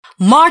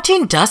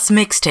Martin Duss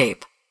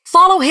Mixtape.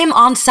 Follow him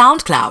on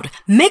SoundCloud,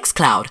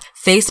 Mixcloud,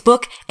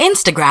 Facebook,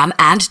 Instagram,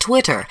 and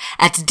Twitter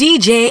at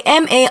DJ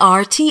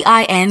MARTINDUS.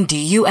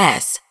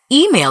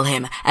 Email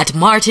him at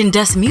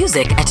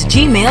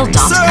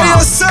martindussmusic@gmail.com. Sir,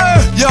 yes,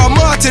 sir. Yo,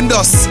 Martin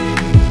Duss.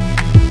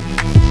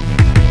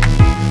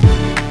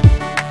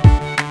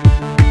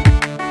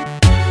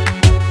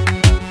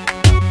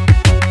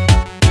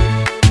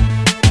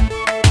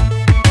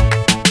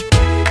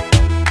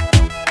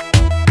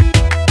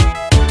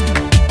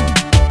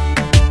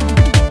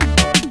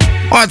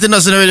 Martin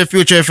Duss in the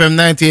Future FM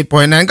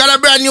 98.9. Got a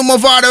brand new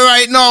Movada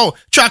right now.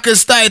 Track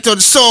is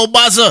titled Soul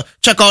Buzzer.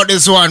 Check out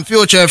this one,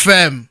 Future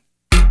FM.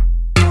 I'm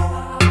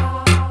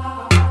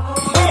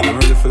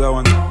ready for that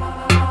one.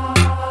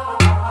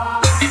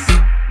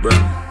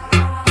 Brand.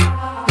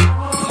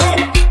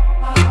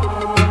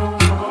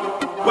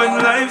 When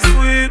life's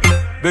sweet,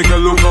 they can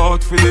look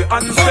out for the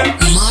answer.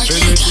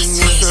 Anything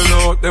we sell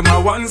out, them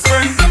are one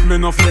friend. Me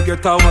no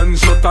forget a one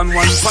shot and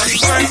one punch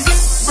friend.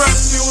 Brand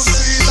new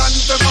sweet and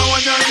them are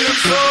one your name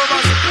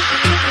sober.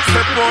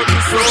 Step out me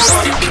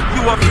sober.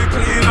 You have to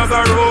clean as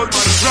a road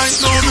man. Right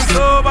now me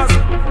sober.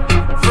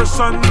 Fresh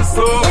and me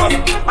sober.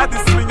 At the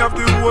swing of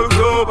the whole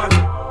global.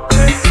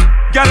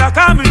 Girl, I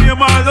call me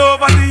name all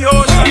over the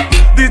ocean.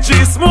 The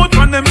G smooth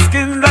on them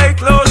skin like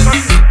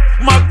lotion.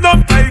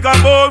 Magnum Tiger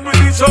bone with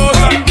the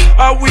chosen.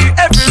 Are we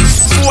every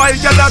boy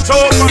get a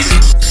chosen?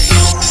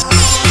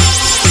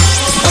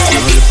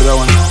 I'm ready for that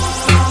one.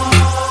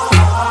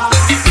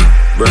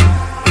 Brand.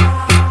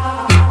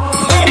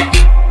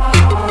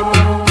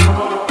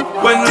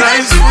 When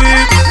life's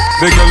sweet,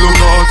 they can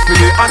look out for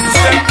the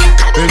answer.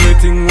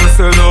 Anything we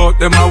sell out,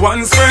 them are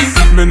one friend.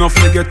 Me no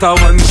forget a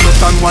one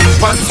shot and one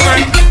pants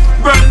friend.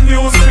 Brand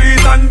new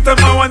street and them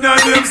a one your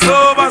name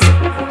sober.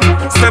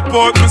 Step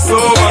out me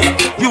sober.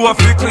 You have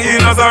to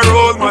clean as a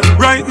road man.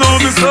 Right now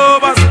me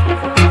sober.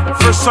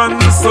 Fresh and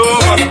me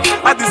sober.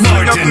 At the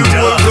swing of the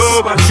whole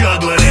global.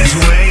 Juggling his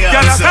way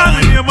up,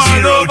 son. 0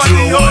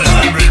 to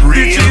 100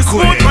 real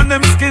quick. On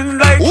them skin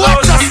like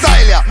What's the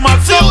style ya?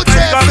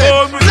 Future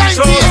FM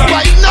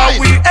 98.9.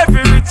 we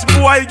every rich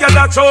boy get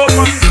a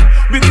chosen.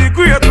 Be the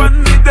great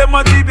one, with them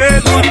a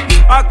debate one.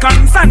 I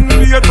can't stand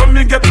me from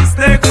me get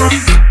mistake from.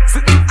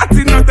 Sitting at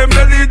in them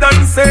belly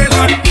than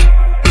Satan.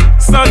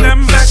 So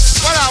them vex.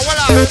 Voila,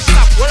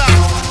 stop, voila.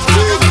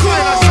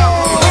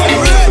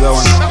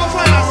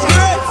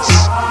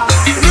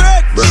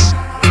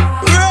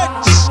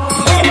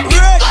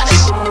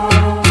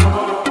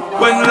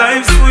 When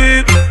life's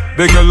sweet,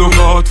 they can look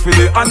out for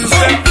the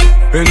answer.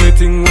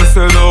 Anything we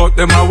sell out,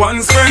 them a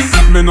one friend.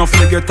 Me no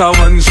forget a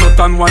one shot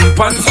and one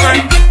pants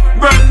friend.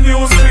 Brand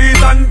new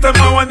street and them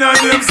a one your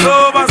name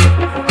sober.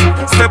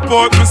 Step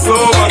out me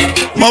sober.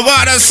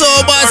 Movada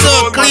sober,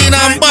 so clean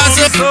and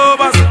buzzer.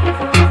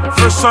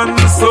 Fresh and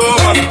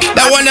sober.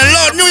 That one in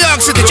Lord New York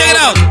City, check it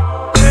out.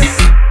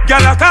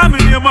 Girl, I call me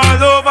name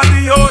all over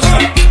the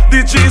ocean.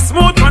 The G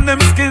smooth on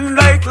them skin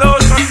like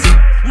lotion.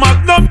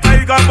 Magnum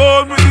Tiger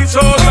bone with the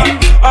chosen.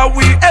 Are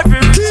we every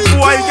rich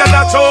boy get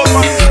a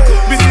chosen?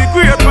 Be the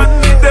great one,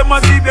 with them a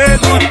debate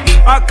one.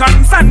 I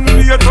can't stand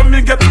me from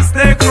me get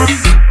mistake from.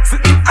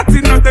 Sitting at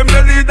in them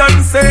belly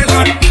than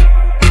Satan.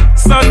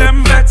 So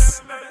them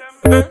vex.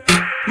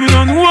 Me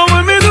don't know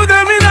when me do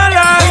them in a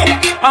lie.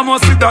 I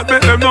must see that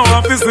make them know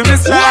I'm facing me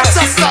strike. What's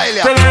the style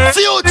ya?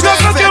 Future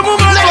FM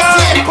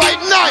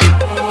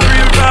 98.9.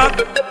 Real talk.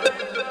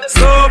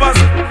 Sober.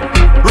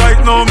 Right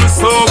now me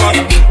sober.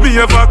 Me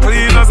ever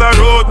clean as a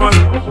road man.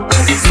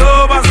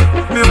 Sober.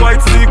 Me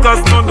white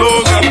sneakers no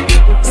longer.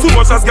 So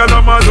much as girl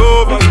I'm all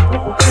over.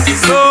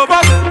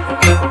 Sober.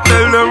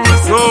 Tell them we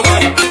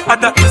sober. And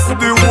that is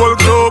the whole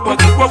globe.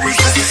 What we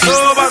say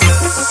sober.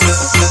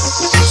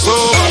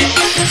 Sober.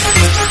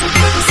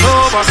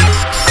 Sober.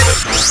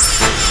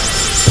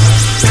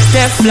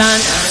 Teflon,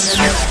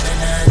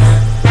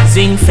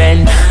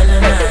 Zinfen,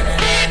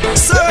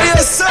 Sir,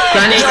 yes, sir.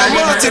 Yo,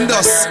 Martin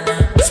Duss.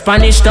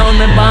 Spanish town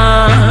me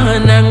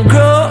born and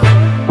grow.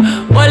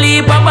 Well,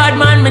 heap a bad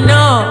man me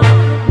know.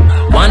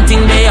 One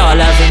thing they all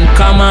have in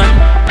common.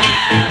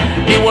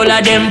 The whole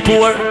of them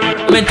poor.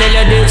 Me tell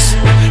you this.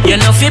 You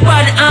know fi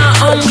bad and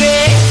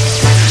hungry.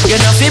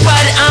 You know fi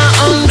bad and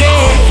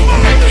hungry.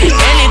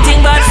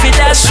 Anything bad fi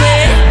that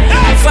way.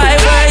 If I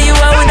were you,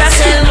 I woulda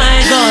sell my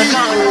gun.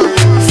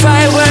 If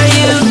I were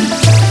you,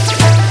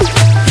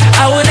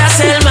 I woulda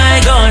sell my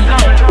gun.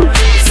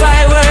 If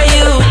I were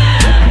you,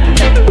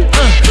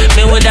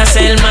 me woulda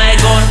sell my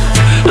gun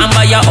and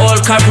buy a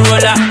old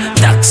Corolla.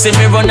 Taxi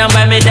me run and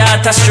buy me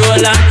daughter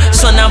stroller.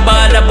 Son a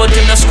baller but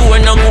him no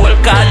score no goal.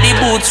 Cause the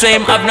boots where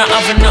him have no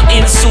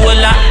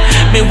insola.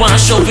 Me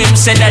want show him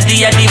say that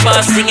he a the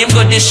boss thing. Him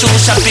go the shoe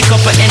shop pick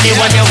up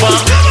anyone you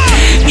want.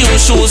 New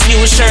shoes,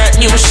 new shirt,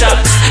 new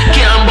shots.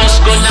 Can't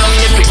bust gun now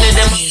you pick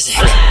them.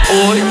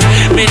 Oh,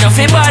 me no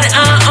fi bad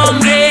and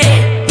hungry.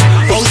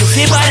 Oh, you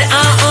fi bad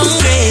and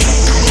hungry.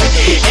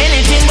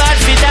 Anything bad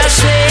fi that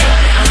way.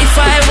 If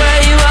I were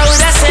you, I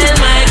woulda sell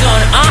my gun.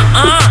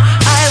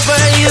 I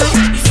were you.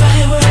 If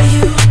I were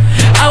you,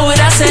 I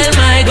woulda sell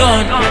my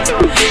gun.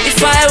 If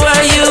I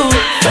were you.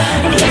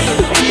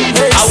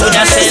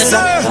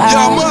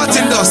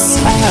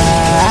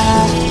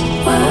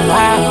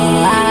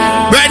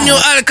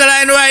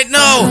 online right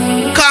now.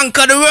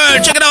 Conquer the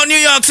world. Check it out, New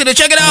York City.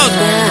 Check it out.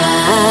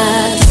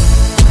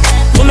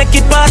 We make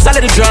it pass all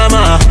of the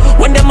drama.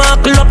 When them all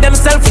club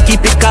themselves, we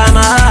keep it calm.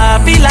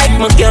 I feel like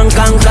we can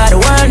conquer the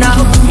world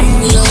now.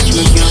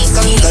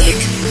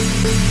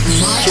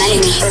 My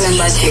name is Ellen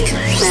Batik.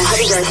 My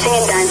hobbies are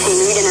singing, dancing,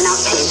 reading, and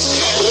acting.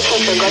 In the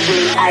future, God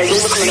willing, I will be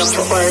coming up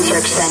for oral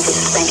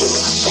representatives. Thank you.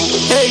 Thank you.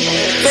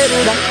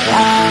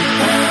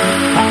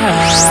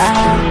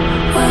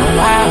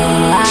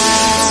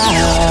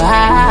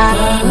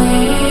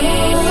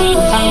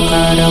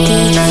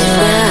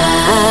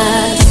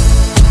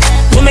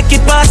 We make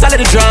it pass all of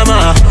the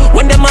drama.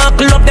 When them all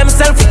club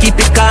themselves, we keep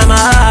it calm.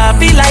 I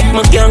feel like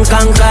we can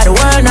conquer the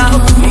world now.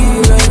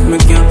 Feel like we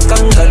can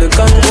conquer the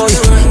Congo.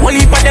 One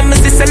heap of them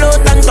is this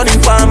lot and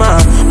turning farmer.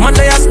 Man,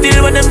 they are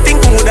still when them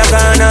think who da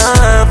gonna.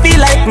 Feel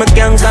like we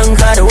can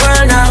conquer the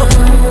world now.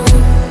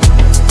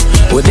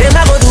 What them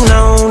a go do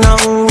now,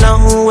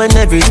 when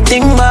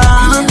everything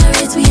bad.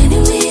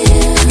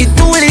 It's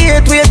too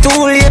late, we're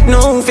too late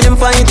now. For them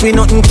fight, we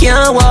nothing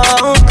can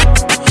walk.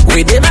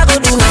 We them a go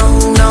do now,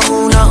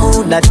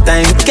 that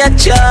time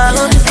catch up.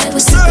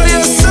 Sir,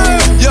 yes sir,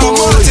 yo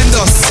Martin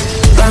does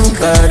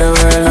conquer the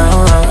world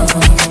now.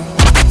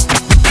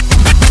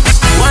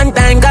 One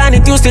time gone,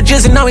 it used to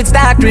drizzle, now it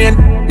start rain.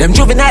 Them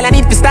juvenile, I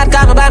need to start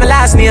calling by my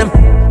last name.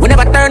 We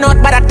never turn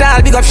out bad at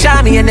all, big up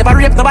Shami. And never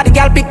rape nobody,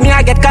 girl pick me,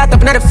 I get caught up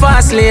in the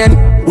fast lane.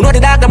 We know the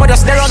dog, I'm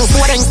just there on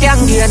before them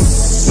can gain.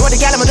 Know the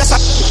girl, I'm just up,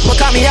 but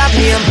call me up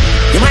name.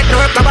 You might not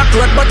work a back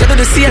road, but you do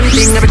the same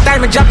thing. Every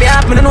time I drop you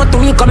up, I know to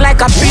me come like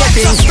a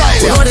painting.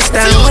 We know the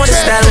style, we know the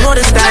style, we know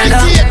the style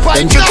now.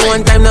 Then trick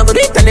one time, now go do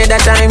it another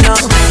time now.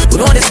 We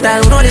know the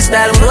style, we know the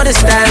style, we know the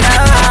style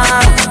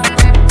now.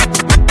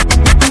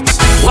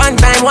 One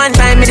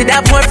time, me did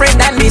have more friend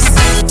than this.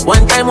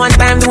 One time,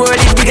 the world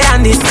is bigger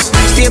than this.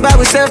 Stay by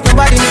ourselves,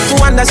 nobody need to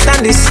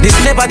understand this. This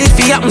never did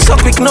feel happen so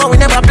quick, no, we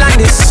never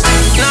planned this.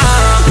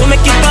 Nah, we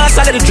make it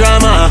pass all of the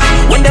drama.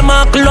 When them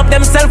all club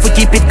themselves, we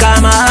keep it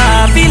calm.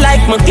 I feel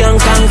like me can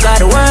conquer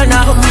the world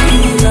now.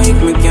 Feel like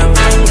me can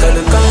conquer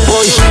the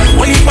Congo.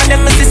 Well, if one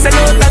them is a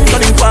note and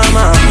turning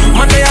farmer.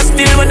 Man, they are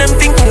still when them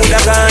think who da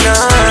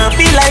gonna.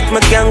 Feel like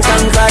me can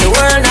conquer the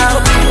world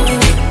now.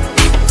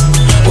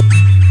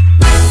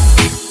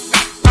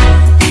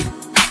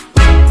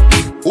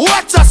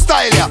 What a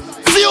style, yeah.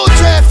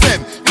 Future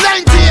FM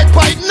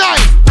 98.9.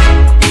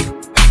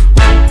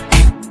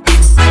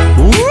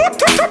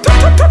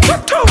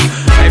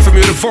 Hey, from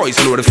you the voice,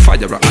 you know the fire,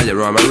 I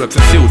rep for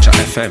Future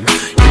FM.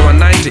 You know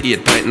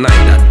 98.9,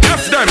 that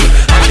deaf them.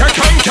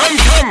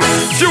 Come.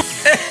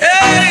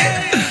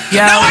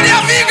 Yeah. Now what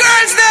have you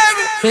girls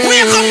them?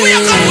 Wake up.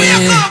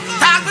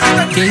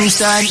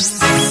 Kingston,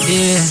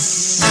 yeah.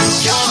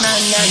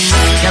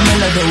 Yeah, me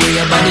love the way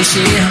your body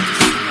shake.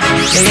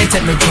 Yeah, you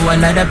take me to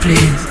another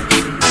place.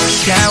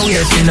 Can't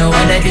wait to know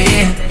what I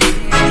did.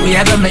 We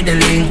are gonna make the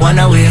link one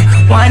away.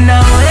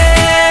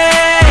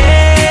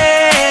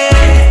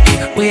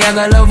 We are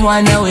gonna love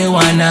one away.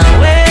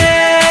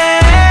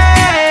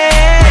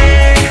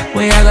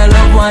 We are gonna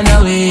love one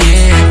away.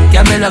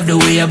 Yeah, me love the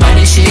way your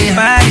body shape.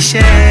 Yeah,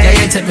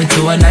 you take me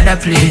to another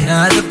place.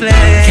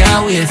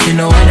 Can't wait to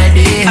know what I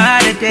did.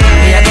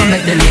 We are gonna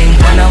make the link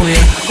one away.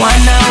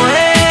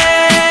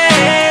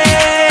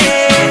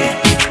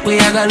 We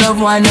are gonna love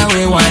one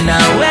away.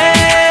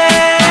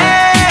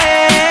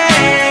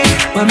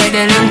 We make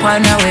the link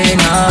one away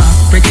now.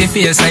 Pretty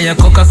face and your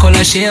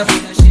Coca-Cola shape.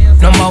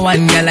 Number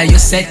one girl, you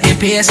set the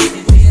pace.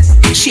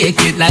 Shake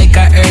it like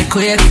an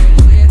earthquake.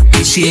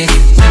 Shake.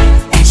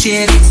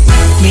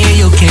 Me and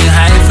you can't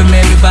hide from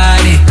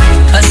everybody.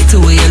 Us two,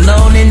 we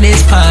alone in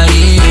this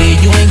party.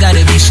 You ain't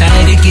gotta be shy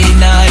to get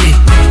naughty.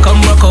 Come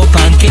rock up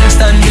on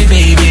Kingston,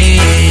 baby.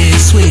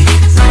 Sweet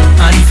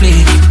and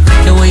fleet.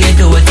 The way you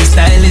do it, the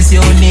style is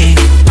unique.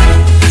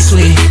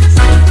 Sweet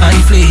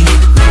and fleet.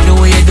 The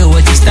way you do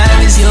it, the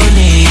style is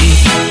unique.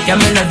 Yeah,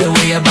 me love the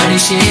way your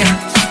body shape.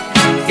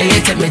 Yeah,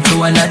 you take me to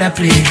another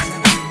place.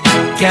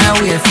 Can't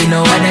wait for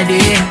no other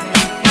day.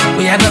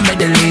 We are gonna make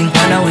the link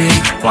one away.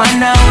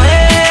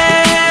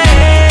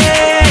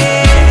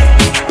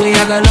 We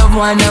are gonna love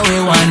one away.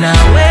 We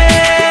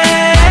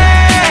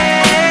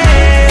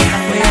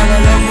are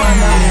gonna love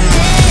one away.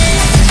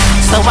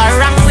 So what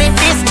wrong with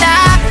this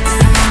dog?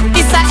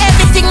 This is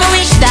everything we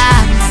wish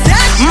that.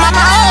 Mama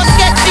house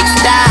get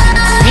fixed that.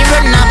 Me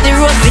run off the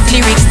road with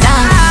lyrics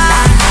down.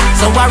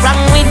 So what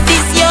wrong with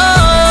this yo?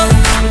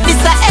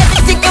 This is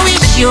everything we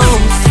wish you.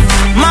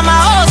 Mama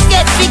house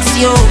get fixed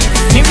yo.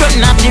 Me run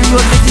off the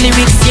road with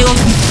lyrics yo.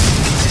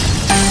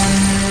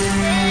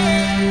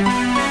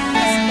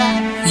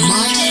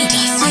 Martin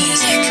does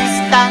music.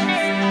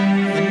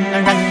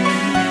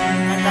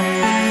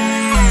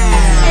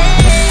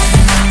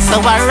 So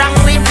what wrong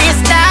with this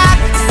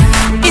dog?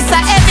 This is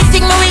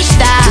everything we wish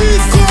that.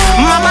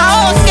 Mama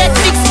house get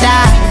fixed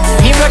that.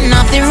 Me run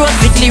off the road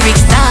with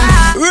lyrics down.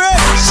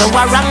 So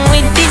what wrong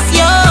with this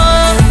yo?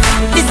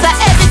 This is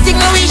everything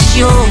we wish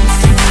you.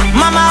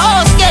 Mama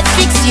house get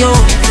fixed yo.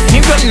 Me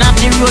run off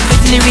the road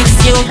with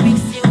lyrics yo.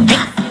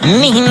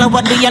 Me know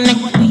what do you need?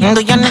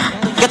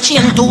 Your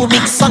chain too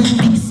big son,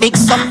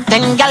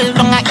 10 gal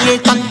down a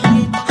Hilton.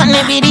 And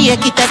every day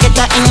get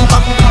a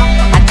income.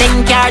 A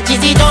 10 car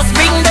Jizzy just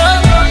bring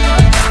down.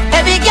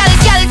 Every gal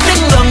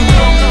bring down.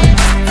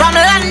 From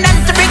London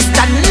to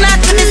Brixton, not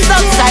to the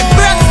south side,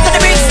 Bronx to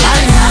the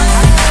Brixton.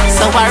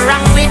 So what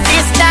wrong with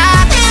this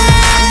dog?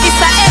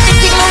 It's a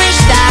everything we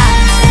wish that.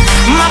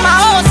 Mama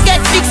house get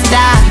fixed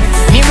that.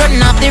 Me run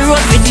off the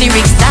road with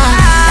lyrics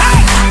that.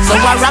 So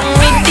what wrong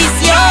with this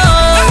yo?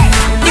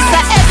 It's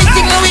a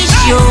everything we wish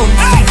you.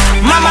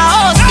 Mama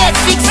house get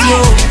fixed yo.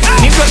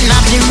 Me run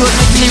off the road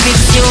with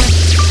lyrics yo.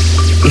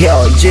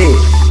 Yo, G,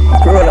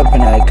 roll up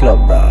in that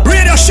club, bro.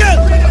 Radio shit,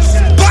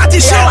 party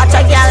shit. Yo, watch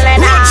a girl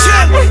in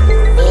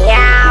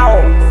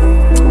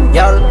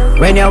Yo,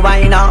 when you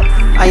wind up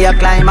and you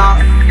climb up,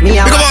 me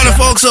and big up all the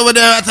folks over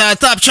there at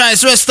Top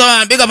Choice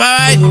Restaurant. Big up,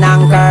 alright?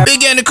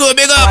 Big in the cool,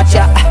 big up. Watch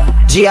ya,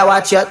 G, I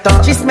watch your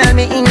tongue. She smell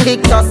me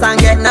invictus and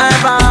get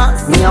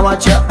nervous. Me I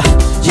watch ya,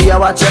 G, I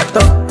watch your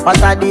tongue.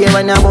 What a day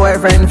when your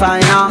boyfriend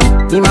find out.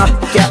 Him a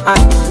get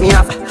and me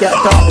a get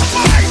tongue.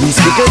 These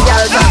little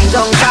girls from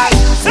junction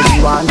say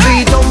she want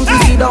 3 tongues to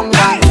see down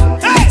guy.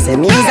 Say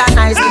me is a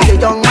nice little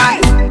young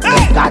man,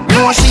 but God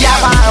knows she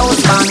have a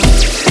husband.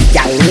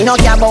 Girl, me no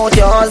care about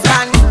your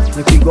husband.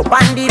 If we go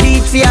on the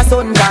beach for your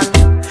suntan.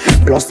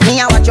 Plus me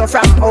I watch you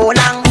from how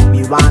long.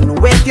 Me want to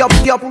wake you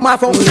up my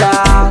phone.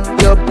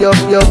 Yup,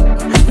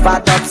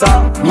 fat up so.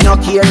 Me no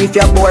care if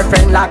your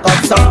boyfriend lock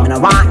up so. Me no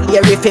want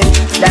hear if him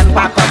them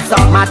pack up so.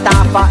 Matter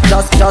fat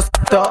just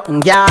talk.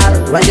 Girl,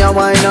 when you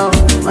wind up,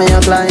 when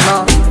you climb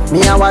up,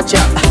 me I watch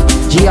you,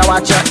 G I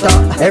watch you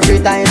talk. Every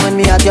time when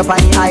me at you on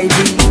the IG,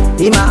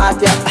 him a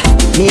at you,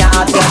 me a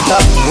at you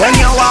talk. When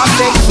you walk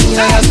sexy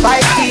and you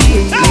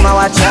spiky, him a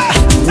watch you,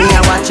 me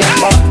a watch you.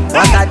 But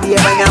what a day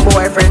when your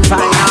boyfriend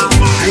find out,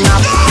 me a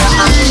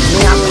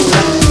me a.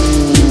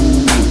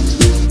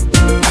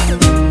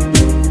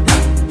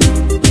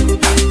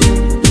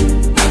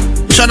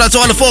 Shout out to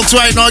all the folks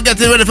right now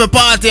getting ready for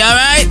party,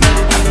 alright?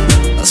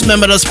 Let's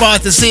remember those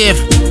party safe.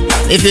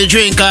 If you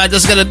drink,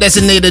 just get a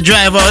designated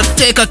driver.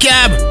 Take a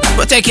cab,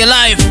 protect your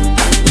life.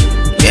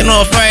 You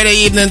know, Friday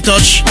evening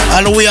touch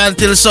all the way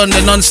until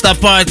Sunday, non-stop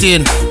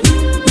partying.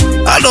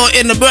 Although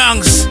in the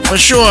Bronx, for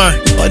sure,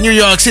 or New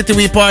York City,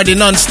 we party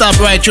non-stop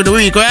right through the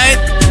week, right?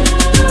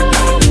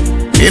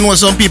 You know,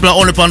 some people are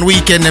only on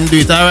weekend them do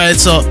it, alright?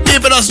 So,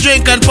 people just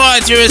drink and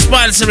party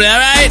responsibly,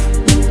 alright?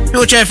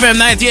 Future FM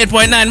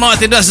 98.9,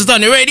 Martin Dust is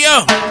on the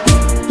radio.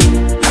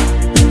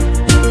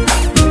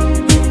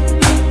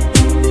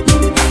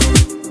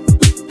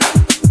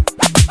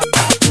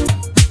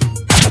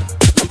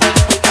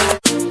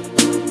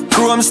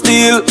 Chrome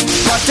steel,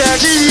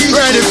 protect,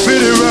 ready for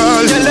the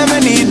roll. Tell them I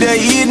need the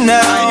heat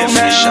now.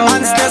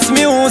 And stress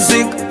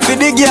music for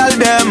the girl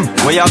them.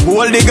 Where you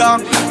gold digger,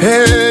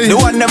 hey. The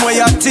one them where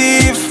you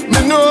thief,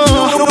 no.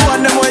 The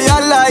one them where you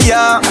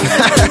liar.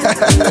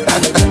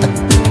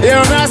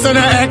 Yeah, that's on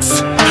the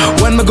X.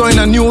 When me going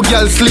a new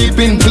girl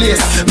sleeping place,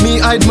 me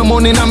hide my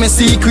money in my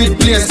secret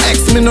place.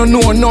 X me no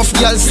know enough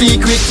girl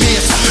secret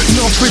place.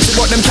 No pretty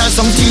but them try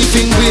some teeth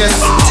in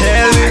waist.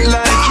 Tell it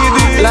like it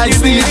is. Like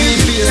CD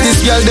place. This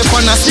girl dep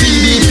on a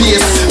CD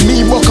place.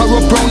 Me walk her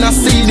up round a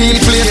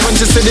CD place. When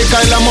she say the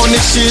kind of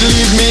money she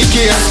leave me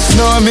case.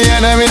 No me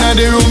and I'm in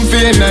the room for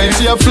the night.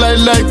 She a fly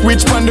like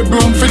witch on the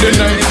broom for the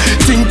night.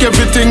 Think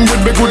everything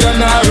would be good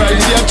and alright.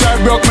 She a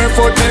try broke my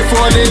foot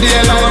before the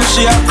daylight.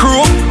 She a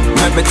crew.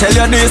 Let me tell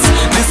you this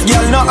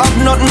girl not have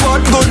nothing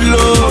but good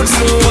looks.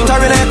 Put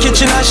her in her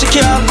kitchen and she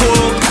can't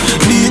cook.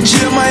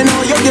 DJ mine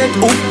know you get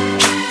hooked.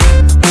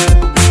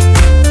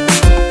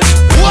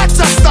 What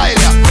a style,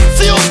 yeah.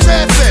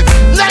 Future FM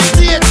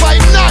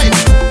 98.9.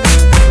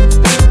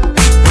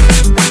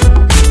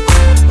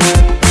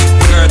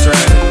 That's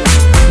right.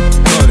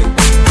 Got it.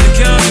 You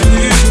can't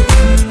believe.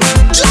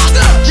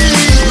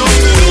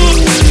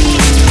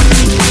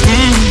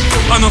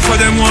 Enough of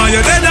them want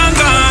you dead and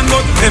gone,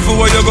 but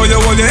everywhere you go, you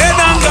hold your head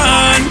and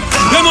gone.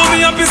 You know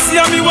me happy, see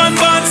me one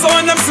band, so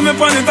when them see me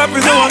on the top, you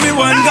know me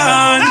one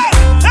gone.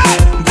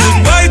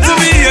 Goodbye to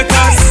me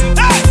haters,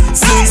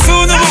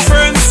 soon my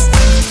friends.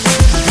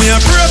 Me a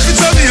pray for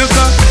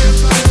Jamaica,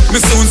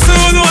 me soon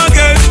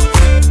again.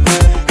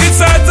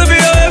 It's hard to be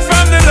away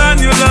from the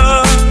land you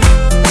love.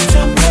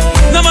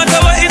 No matter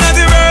what in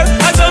the world,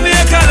 a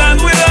Jamaica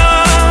land we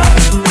love.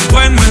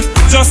 When me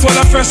just while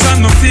I'm fresh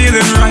and I'm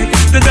feeling right,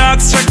 the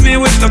dogs check me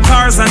with the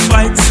cars and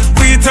bikes.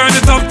 We turn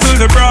it up till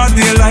the broad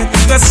daylight.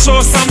 Let's show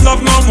some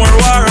love, no more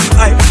war and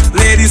hype.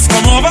 Ladies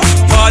come over,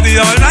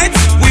 party all night.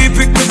 We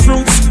pick the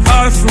fruits,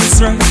 all fruits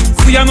right.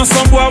 We are no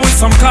some boy with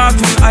some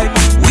cartoon hype.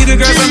 We the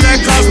girls and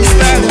their cars we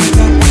style and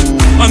that.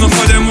 Enough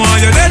of them want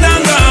you dead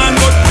and gone,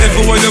 but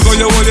everywhere you go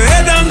you hold your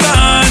head and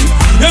gone.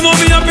 You know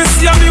me happy,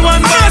 see me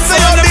one band, so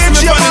them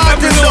see me on the top,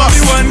 you know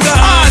me one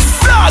gone.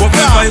 What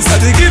the price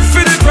that they give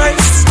for the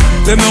price?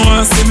 Them no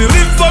want see me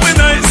live for me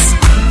nice.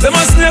 Them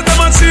a snake,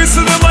 them a cheese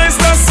to the mice.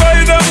 That's why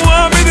them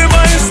want me the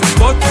mice.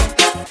 But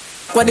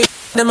what the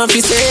them a fi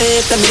say?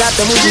 Them got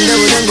them moving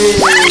them.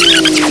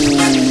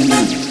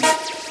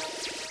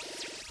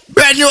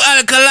 Brand new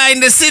Alkali in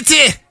the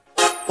city.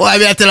 Why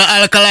we are telling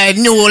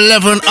Alkaline new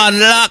level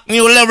unlock,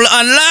 new level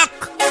unlock?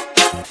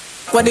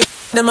 What the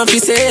them a fi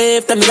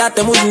safe, tell me that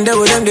them wouldn't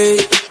do them day.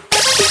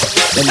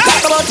 Them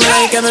talk about me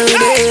like every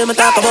day, me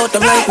talk about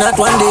them like not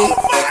one day.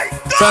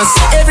 Cause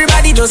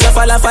everybody just a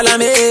follow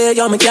me,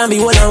 yo me can't be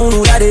one and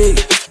who that day.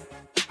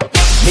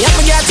 Me have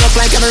to get up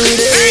like every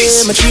day,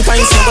 my 3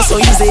 pints never so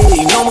easy.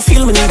 Now me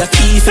feel me need a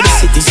key for the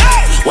city.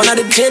 One of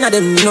the gen of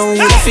them know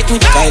who fit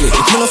me. Kylie,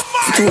 if you no f***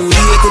 too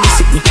late to be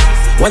sick me.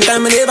 One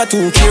time I never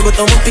too care, but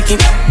I'm picking.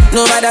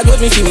 Nobody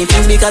got me for me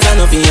things because I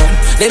know for you.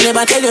 They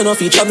never tell you no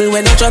for trouble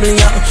when I'm troubling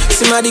you.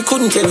 Somebody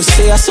couldn't tell you,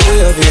 say I saw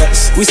you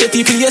obvious. We say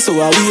TPS, so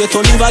I we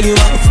turn the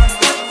volume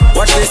up.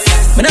 Watch this.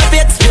 Me not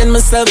be explain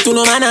myself to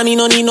no man, I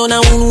mean no need no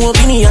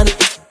opinion.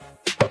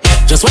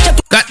 Just watch it.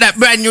 Got that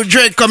brand new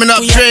Drake coming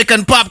up, Drake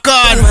and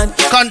Popcorn.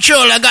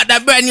 Control, I got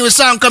that brand new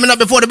song coming up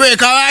before the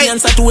break, alright?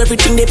 Answer to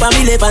everything they for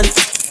me live on.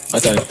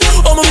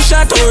 Oh, my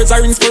short words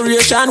are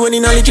inspiration. When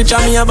in a literature,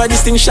 me have a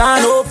distinction.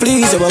 Oh,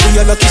 please, we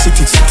are lucky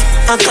cities.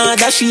 I can't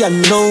dash it, I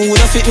know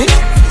when I fit me.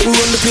 We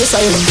run the place,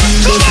 I am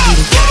real, don't forget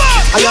it.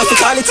 I have to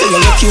call it, say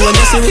you're lucky when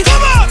you see me.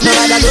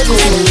 Nobody got me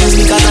feeling things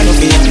because I know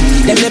fear.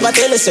 Them never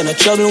tell us you're not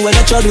trouble when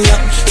I trouble you.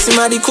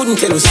 Somebody couldn't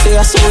tell us, say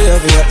I saw you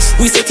obvious.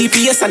 We say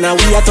TPS and now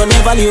we are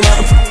turning volume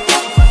up.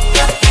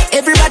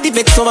 Everybody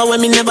vex over when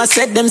me never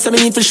said them, so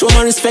me need to show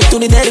my respect to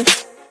the dead.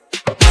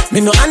 Me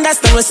no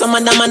understand where some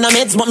of them man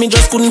meds, but me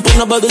just couldn't put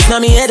no bubbles in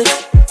my head.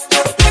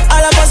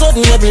 All of a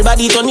sudden,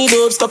 everybody turn me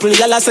dopes. Couple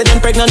y'all said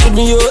them pregnant with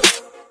me, yo.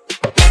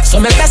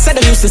 Some like I said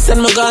them used to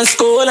send me gun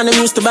school, and them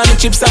used to buy me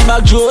chips and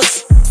bag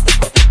juice.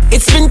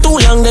 It's been too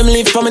long, them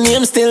live for my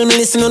name still. Me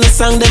listen on the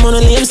song, them on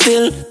the name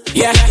still.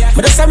 Yeah,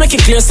 but that's how make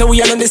it clear, so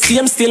we are on the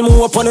same still.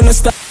 Move up on the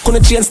stop, on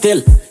the chain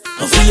still.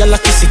 We are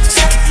lucky cities.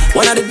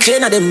 One of the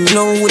gen of them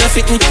know who that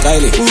fit me.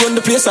 Kylie, who run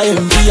the place I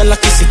am, we are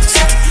lucky cities.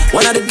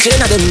 One of the gen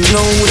of them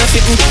know who that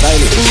fit me.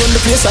 Kylie, who run the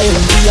place I am,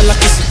 we are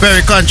lucky cities.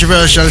 Very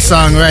controversial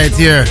song right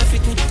here.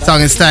 Song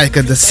is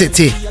titled The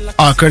City,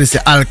 all courtesy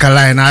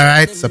Alkaline,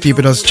 alright? So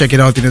people just check it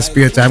out in the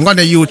spare time. Go on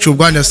to YouTube,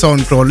 go on to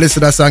SoundCloud,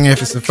 listen to that song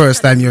if it's the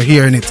first time you're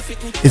hearing it.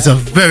 It's a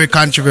very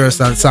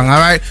controversial song,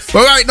 alright?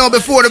 But right now,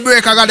 before the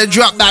break, I gotta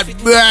drop that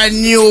brand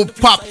new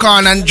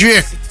Popcorn and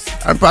Drake.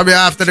 And probably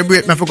after the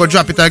break, I forgot to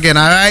drop it again,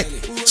 alright?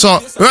 So,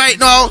 right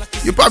now,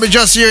 you're probably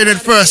just hearing it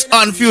first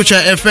on Future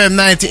FM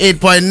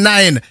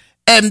 98.9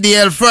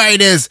 MDL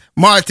Fridays,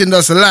 Martin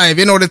Does Live.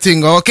 You know the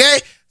thing,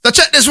 okay? So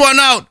check this one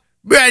out.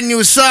 Brand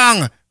new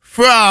song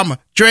from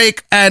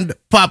Drake and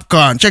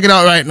Popcorn. Check it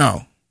out right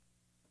now.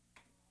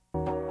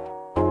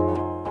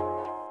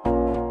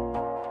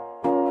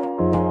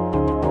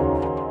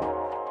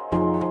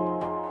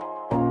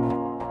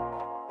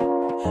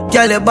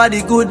 Girl, your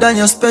body good and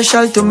you're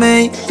special to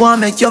me.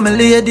 Wanna make you my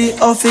lady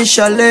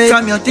officially.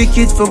 From your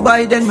ticket for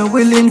buy, then me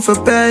willing for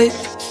pay.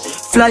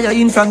 Fly you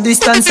in from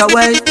distance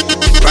away.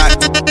 Right.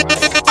 I'm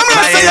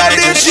gonna say your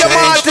bitch, your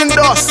Martin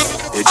Doss.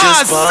 It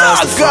just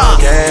was the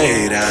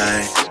gate.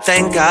 I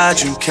thank God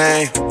you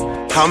came.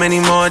 How many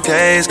more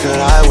days could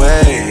I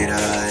wait?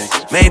 I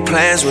made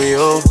plans with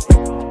you,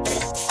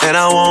 and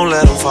I won't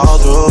let them fall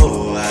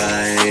through.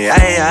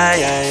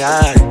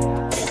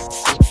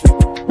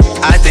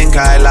 I think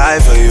I lie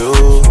for you.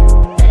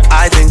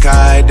 I think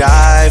I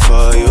die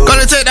for you.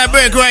 Gonna take that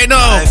break right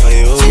now.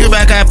 See you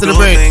back after the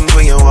break. Things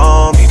when you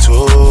want me to,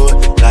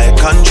 like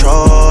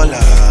controller.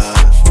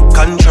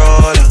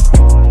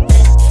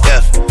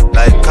 Yeah,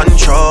 like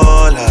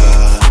controller.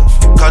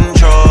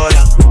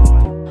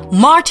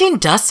 Martin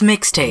Doss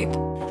Mixtape.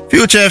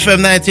 Future FM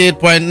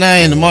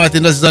 98.9.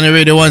 Martin Doss is on the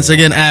radio once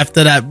again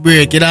after that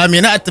break. You know what I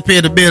mean? I had to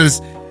pay the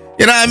bills.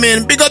 You know what I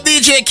mean? Big up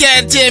DJ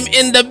Can-Tame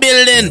in the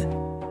building.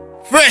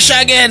 Fresh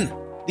again.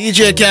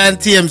 DJ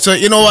Can-Tame. So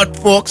you know what,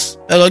 folks?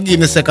 I'm going to give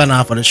him the second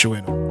half of the show.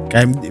 You know?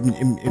 Okay,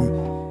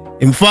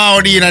 him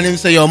forward in and him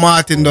say, yo,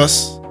 Martin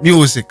Doss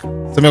music. So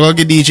I'm going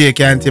to give DJ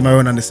Can-Tame a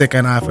run on the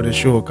second half of the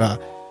show. Cause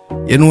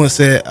you know,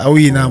 say,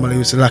 we normally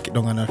used to lock it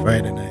down on a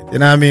Friday night. You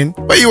know what I mean?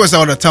 But he was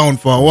out of town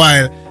for a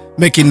while,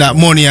 making that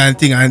money and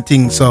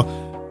thing. So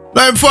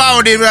now I'm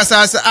forward in, I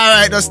said,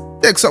 alright, just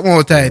take something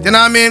more tight. You know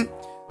what I mean?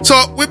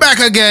 So we back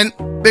again.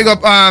 Big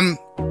up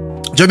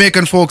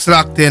Jamaican folks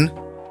locked in.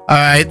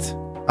 Alright.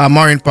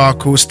 Marine Park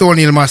crew, Stone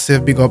Hill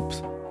Massive, big up.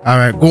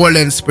 Alright,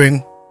 Golden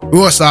Spring,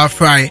 Rosa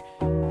Fry.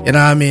 You know what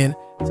I mean?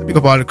 So big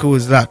up all the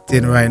crews locked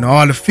in right now.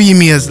 All the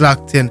females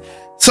locked in.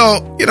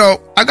 So, you know,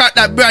 I got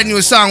that brand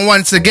new song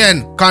once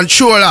again.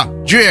 Controller,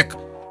 Drake,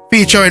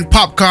 featuring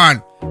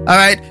Popcorn.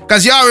 Alright?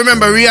 Because y'all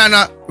remember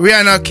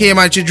Rihanna came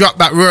and she dropped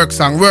that work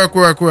song. Work,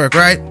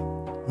 right?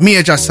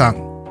 Major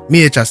song.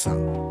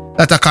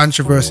 That's a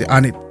controversy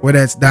on it,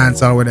 whether it's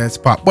dancehall, whether it's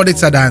pop. But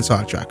it's a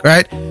dancehall track,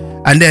 right?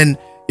 And then,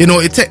 you know,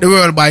 it take the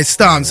world by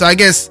storm. So I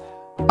guess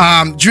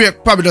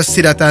Drake probably just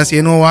see that and say,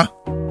 you know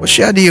what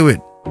she a deal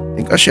with? I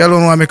think she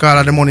alone want to make all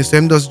of the money. So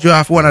him just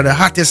draft one of the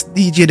hottest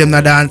DJ them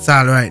in the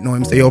dancehall right now.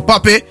 Him say, yo,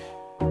 Papi,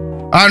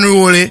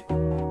 unruly,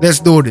 let's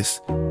do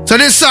this. So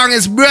this song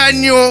is brand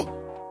new.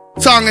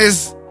 Song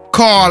is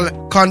called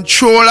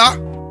Controller.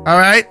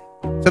 Alright?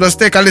 So just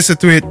take a listen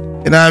to it.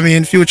 You know what I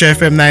mean? Future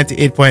FM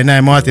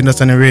 98.9, Martin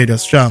Dust on the radio,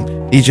 strong.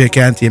 DJ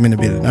Can't Team in the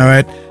building.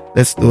 Alright,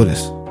 let's do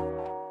this.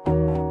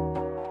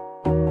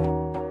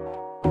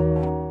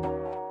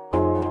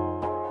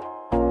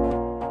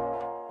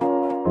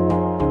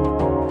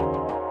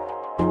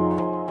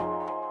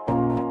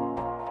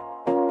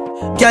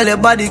 Girl, your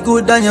body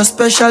good and you're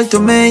special to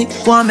me.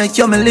 Wanna make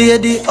you my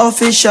lady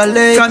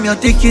officially. From your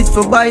ticket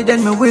for buy,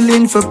 then me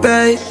willing for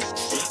pay.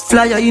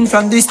 Fly you in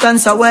from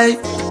distance away.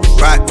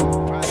 Right,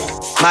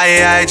 my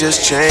AI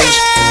just changed.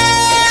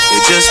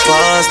 It just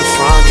buzzed the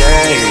front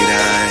gate.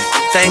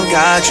 Thank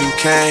God you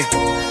came.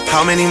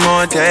 How many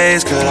more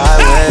days could I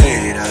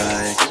wait?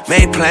 I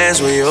made plans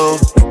with you,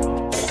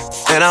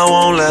 and I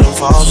won't let them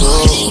fall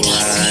through.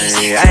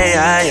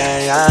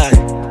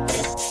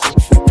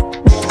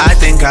 I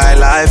think I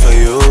lie for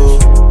you.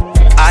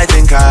 I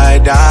think I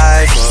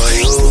die for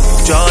you.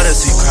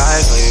 Jodeci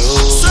cry for you.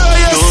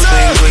 Do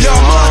things when you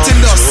want to.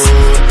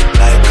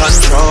 Like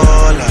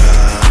controller.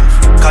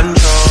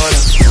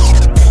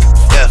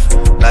 Yeah,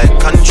 like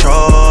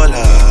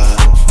controller.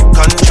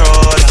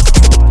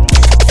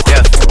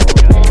 Yeah.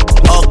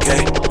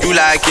 Okay, you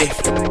like it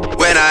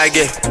when I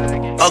get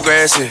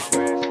aggressive.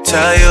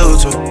 Tell you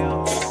to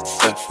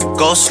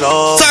go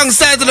slow. Tongue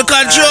side to the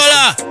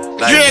controller.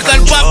 Like Drake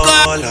and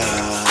Popcorn.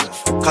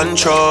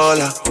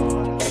 Controller,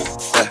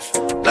 yeah,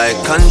 like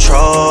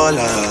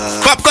controller.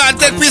 Popcorn,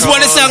 take piece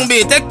one of the song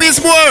beat. Take piece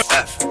more.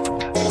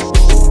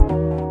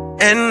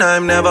 And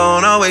I'm never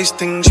on a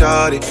wasting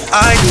shawty.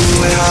 I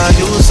do it how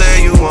you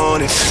say you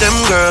want it. Them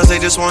girls, they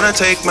just wanna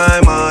take my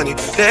money.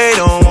 They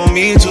don't want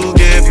me to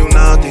give you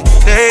nothing.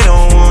 They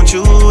don't want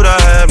you to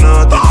have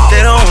nothing.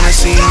 They don't wanna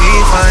see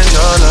me find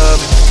your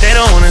love. They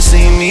don't wanna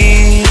see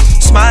me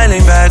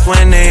smiling back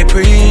when they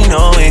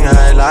knowing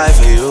I lie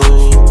for you.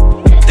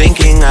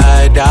 Thinking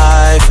I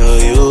die for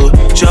you.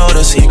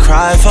 Jodeci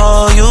cry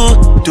for you.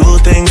 Do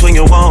things when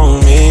you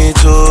want me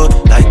to.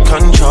 Like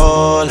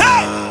controller.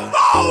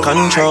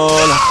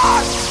 Controller.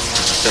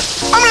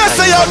 I'm gonna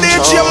say your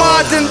DJ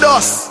Martin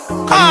Dust.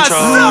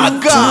 Controller.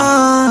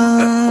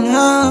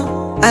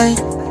 Hey,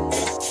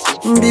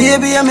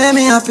 baby, you make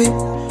me happy.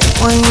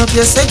 Wind up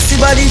your sexy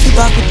body if you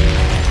pop it.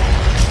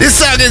 This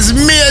song is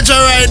major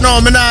right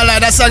now, me not lie.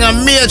 That song a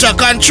major.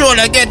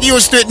 Controller, get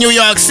used to it, New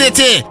York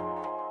City.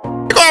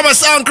 You go on my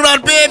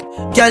SoundCloud, babe.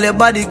 Girl, your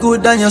body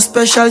good and you're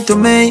special to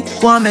me.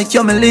 Wanna make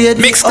you my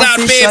lady Mixcloud,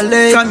 officially.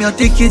 babe. From your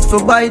ticket for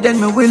buy, then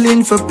me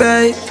willing for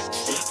pay.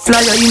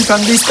 Fly you in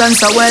from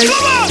distance away.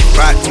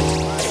 Right,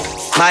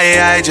 my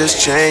AI just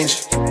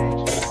changed.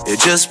 It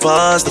just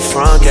buzzed the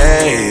front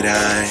gate.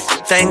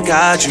 Thank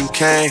God you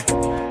came.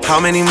 How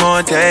many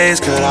more days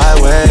could I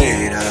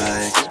wait?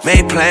 I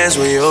made plans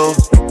with you,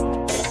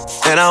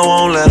 and I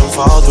won't let them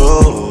fall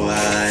through.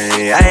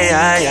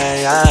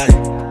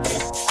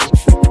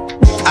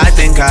 I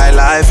think I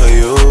lie for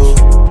you.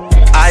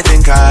 I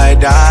think I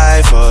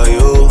die for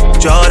you.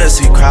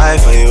 Jodeci cry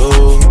for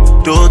you.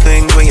 Do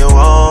things when you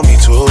want me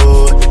to.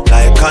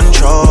 Like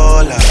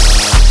controller.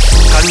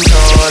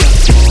 Controller.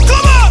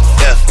 Come on!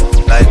 Yeah,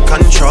 like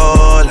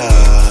controller.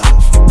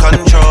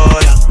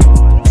 Controller.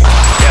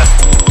 Yeah.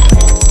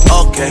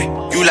 Okay,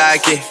 you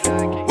like it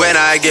when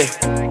I get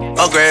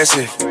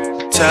aggressive.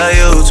 Tell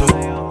you to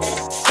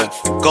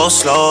go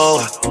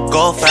slower,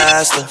 go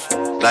faster.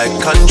 Like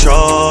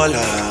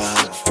controller.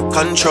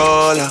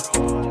 Controller,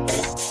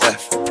 yeah,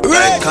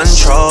 like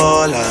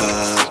controller.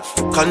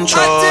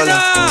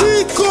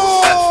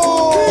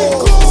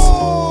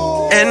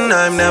 And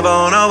I'm never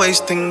on a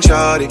wasting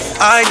shawty.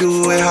 I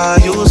do it how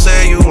you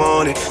say you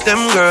want it.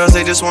 Them girls,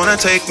 they just wanna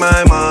take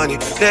my money.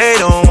 They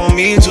don't want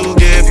me to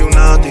give you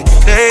nothing.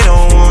 They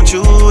don't want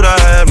you to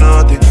have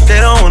nothing.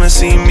 They don't wanna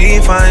see me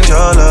find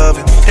your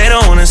loving. They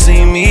don't wanna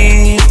see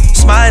me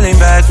smiling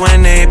back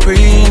when they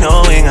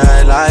knowing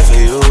I lie for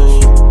you.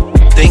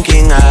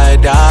 Thinking I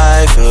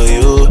die for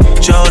you.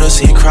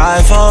 Jodeci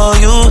cry for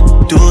you.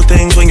 Do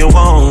things when you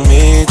want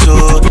me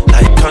to.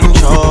 Like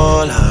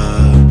controller.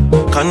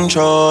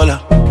 Controller.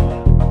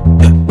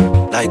 Yeah.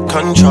 Like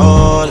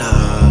controller.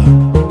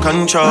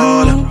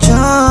 Controller.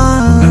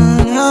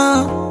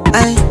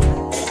 Hey,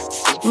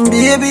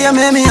 baby, you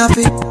make me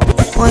happy.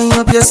 Wind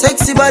up your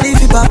sexy body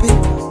if you pop it.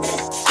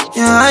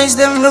 Your eyes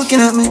them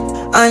looking at me,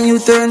 and you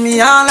turn me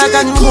on like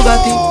a new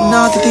Bugatti.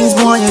 Naughty things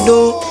more you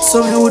do.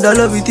 So me woulda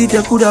love it if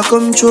you coulda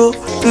come true.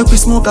 Make we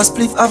smoke a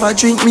spliff, have a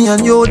drink, me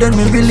and you. Then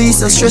me release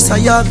the stress I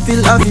have,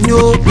 feel having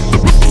you.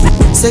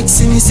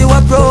 Sexy me see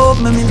what broke.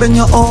 Make me bend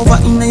you over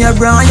in your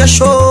bra and your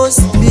shoes.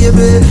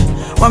 Baby,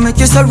 wanna make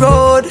you so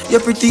road.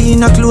 You're pretty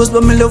in a clothes,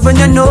 but me love when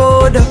you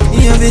know that.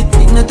 Baby,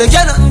 it not take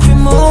you nothing to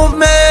move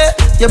me.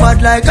 You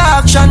bad like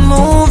action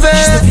movie.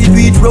 Just if you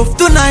do it rough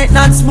tonight,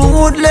 not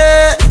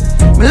smoothly.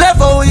 Me love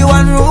how you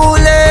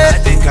unruly. I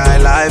think I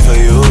lie for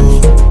you.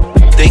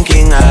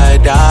 Thinking I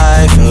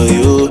die for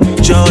you.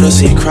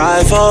 Jodeci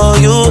cry for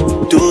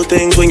you. Do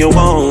things when you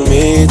want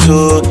me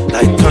to.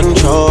 Like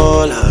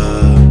controller.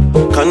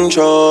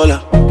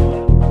 Controller.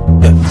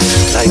 Yeah.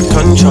 Like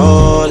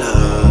controller.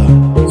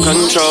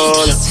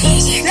 Controller.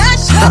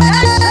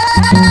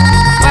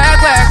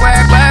 Work, work,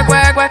 work, work,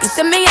 work, work. You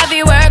see me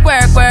heavy work.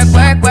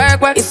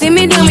 You see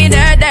me do me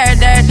dirt.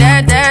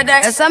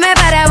 That's how me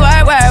better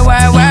work.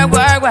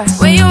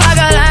 When you walk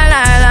a line.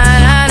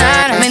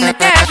 I'm in the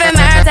cafe,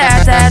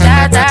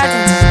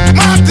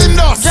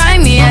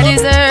 drive me a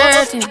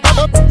dessert.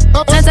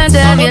 No time to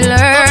have you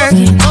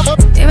lurking.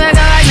 You make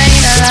a like, now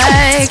you don't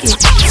like it.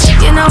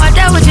 You know I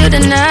dealt with you the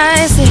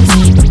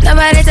nicest.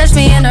 Nobody touched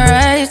me in the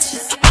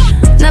righteous.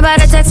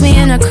 Nobody text me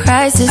in a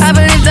crisis. I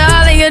believed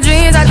all of your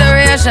dreams are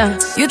duration.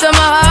 You took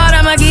my heart,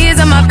 all my keys,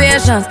 and my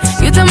patience.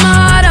 You took my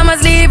heart, I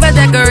must leave a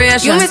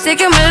decoration. You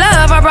mistaken my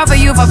love, I brought for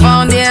you for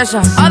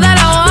foundation. All that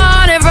I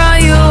wanted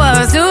from you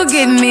was to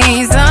give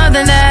me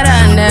something that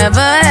I never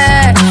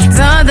had,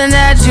 something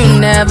that you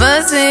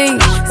never seen,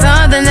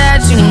 something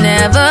that you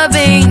never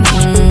been.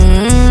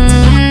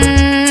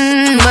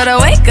 But I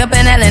wake up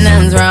and hell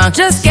nothing's wrong.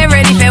 Just get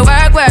ready for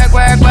work.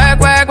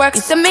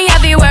 You see me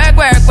heavy work.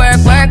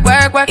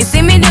 You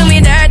see me do me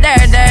dirt.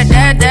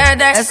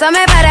 That's how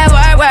me better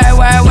work.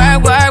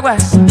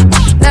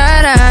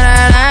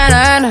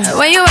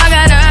 When you walk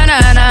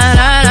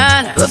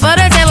out, before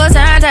the table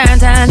turn.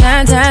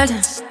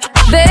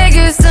 Beg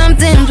you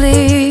something,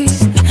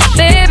 please.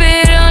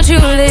 Baby, don't you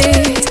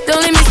leave.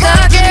 Don't leave me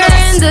stuck here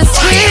in the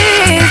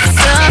streets.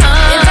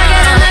 If I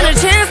get another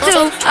chance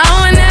to, I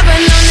will never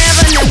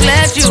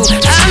neglect you.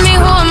 I mean,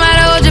 who am I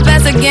to hold your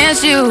best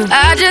against you?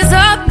 I just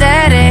hope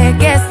that it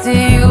gets to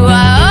you.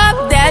 I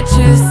hope that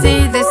you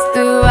see this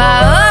through.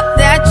 I hope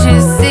that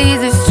you see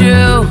this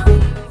true.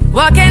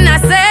 What can I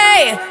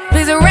say?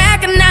 Please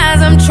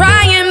recognize I'm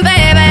trying,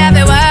 baby. I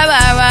feel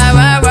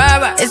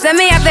it's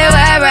me, I feel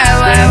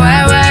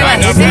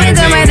you see me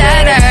do my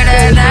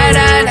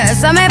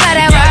so me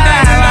better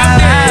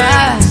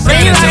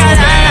when you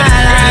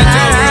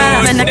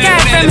I'm in the car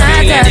from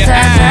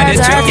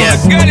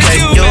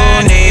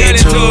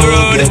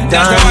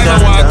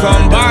my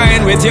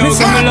combine with you.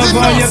 Some love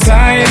how you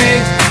sign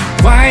it,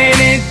 wine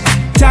it,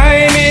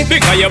 time it.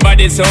 Because your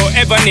body so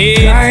ebony.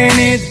 Line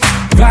it,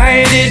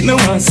 ride it, me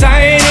want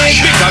sign it.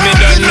 Because me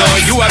don't know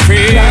you are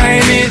free.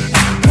 Line it,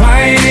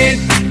 wine it,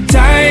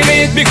 time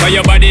it. Because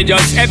your body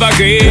just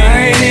evergreen.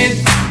 Line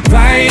it,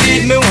 ride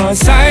it, me want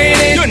sign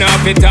it. You know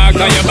if you talk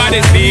or your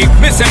body speak.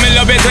 Me say me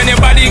love it when your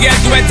body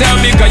gets wetter.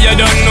 Because you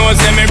don't know,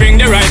 say me bring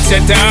the right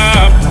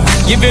setup.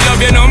 Give you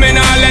love, you know me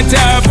not let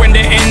up. When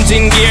the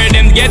engine gear,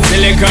 them get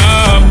silly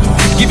up.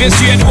 Give you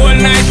straight all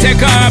night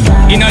take up.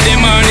 In the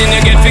morning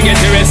you get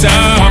the rest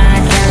up.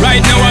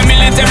 Right now a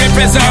military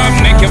press up.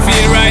 Make you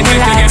feel right,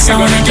 make you get to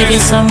go to give you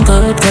some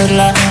good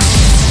love.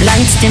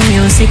 Lights the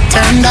music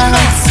turned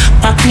off.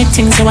 Pack me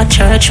things to a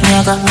church me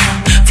go.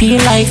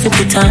 Feel like you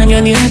put on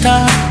your new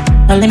top.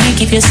 Now let me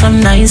give you some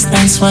nice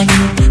wine.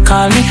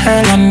 Call me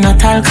Earl and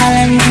not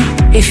alkaline.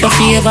 If you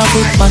feel ever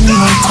good, one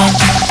more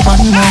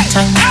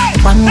time.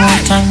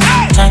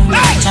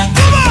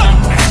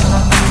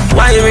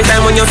 Why every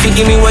time when you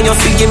forgive me,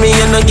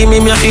 you not give me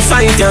I feel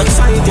fight ya.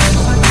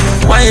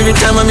 Why every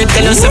time when me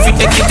tell you if you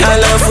take it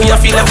all off, when you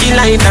feel like you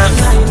like that.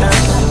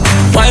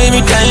 Why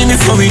every time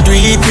before we do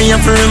it, me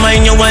have to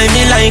remind you why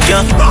me like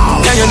ya.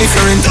 Yeah, you're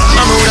different,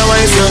 I'm a real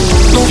wife ya.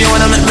 Move you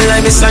wanna make me lie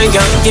beside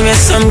ya. Give me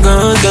some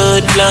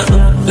good love.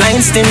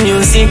 Lights, the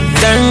music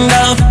turned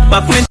up.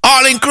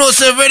 All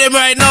inclusive rhythm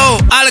right now,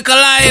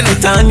 Alkaline.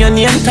 Put on your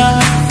name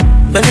tag.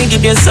 Let me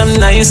give you some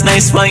nice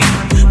wine.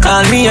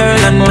 Call me Earl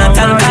and not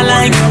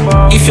alkaline.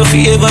 If you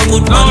feel ever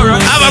good,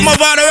 man. Have a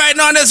move on right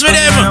now on this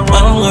rhythm.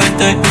 One more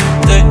time.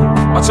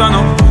 Watch out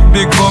now,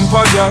 big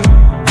bumper girl.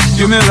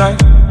 Give me life,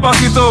 back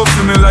it up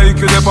to me like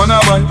you dep on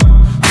a bike.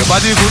 Your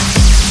body good,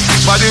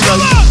 body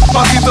right.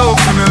 Back it up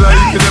to me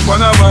like you dep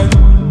on a bike.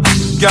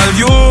 Girl,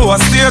 you a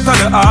state of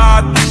the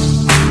art.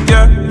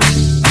 Yeah.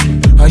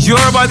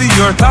 Your body,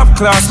 your top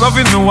class,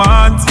 loving me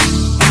want.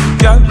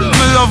 Girl,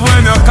 me love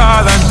when you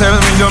call and tell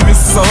me you miss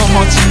so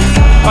much.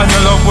 And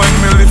you love when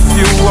me lift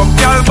you up.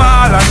 Girl,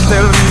 ball and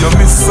tell me you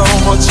miss so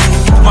much.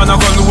 Man, I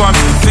gonna want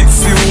me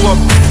fix you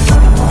up.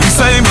 You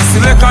say me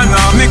select and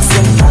now mix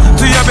up.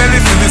 To your belly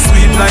feel me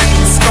sweet like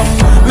this cup.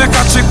 Make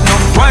a chick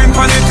now, wine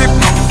pon the tip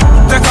now.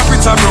 Take a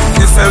picture, bro,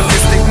 the selfie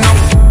stick now.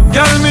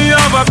 Girl, me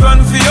have a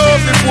plan for you.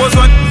 If it was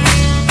one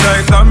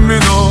like that,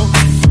 me know.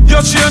 You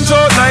change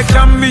out like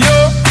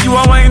cameo. You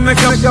a wine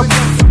make up.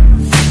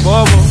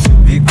 Bobo,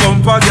 big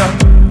bumper girl.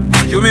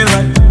 You me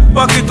like,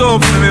 back it up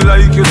to me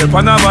like you dep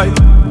on a bike.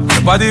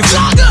 Your body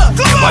good,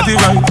 your body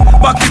right.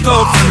 Back it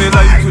up to me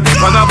like you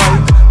dep on a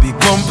bike. Big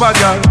bumper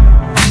girl.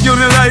 You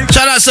me like.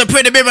 Shout out to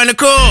Pretty Baby and the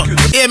crew.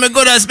 Hear me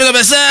good and speak of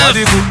yourself.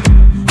 Body good,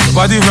 your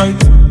body right.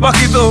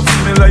 Back it up to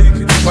me like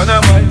you dep on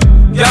a bike.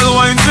 Girl,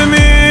 wine to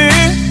me.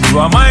 You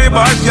are my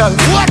bad girl,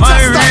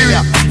 my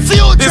real.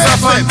 It's a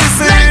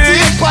fantasy.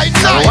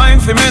 Wine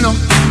for me now.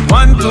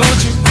 1, 2, 3,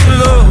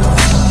 love.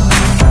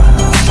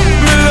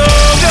 Me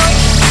love ya.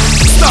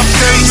 Stop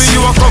telling me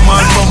you a come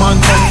on.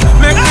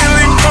 Make the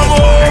link come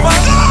over.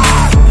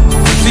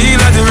 Feel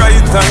at the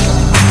right time.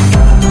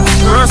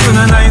 First in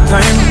the night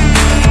time.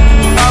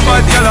 A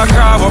bad girl a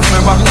carve up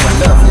my back.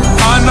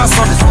 And that's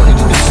something.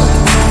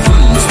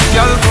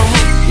 Girl come.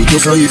 Put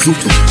your fly if you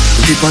to.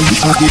 Put it on the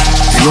pocket.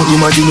 You don't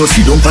imagine you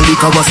sit down on the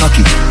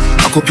Kawasaki.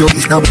 Back up your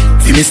snap,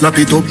 fi me snap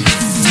it up.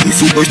 The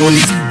super don't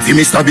need, fi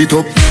me stab it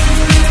up.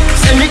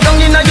 Send me down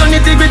in a your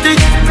nitty-gritty.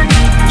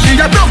 She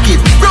a broke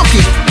it.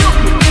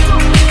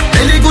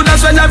 Belly good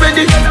as when I'm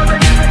ready.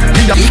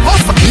 He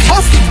off.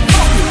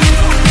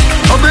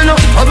 Bubble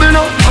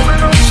no.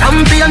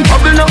 Champion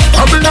bubble no.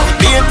 Bubble no.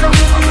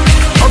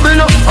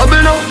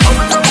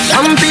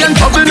 Champion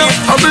bubble no.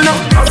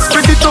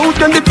 Spread it out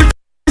and the pitch.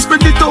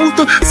 Spread it out.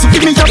 So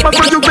give me your back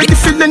when you ready,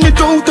 feeling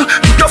it out.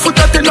 Put a foot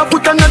at tell,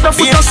 put another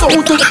foot a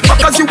south.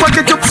 Back as you want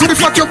get up, so the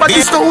fuck your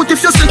body stout.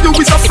 If you say you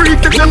is a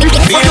freak, then you go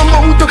for your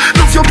mouth.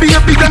 Love your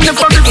baby, and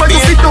never ever you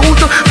fit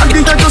out. And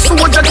the other just so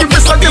that the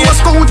rest of them was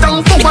scout.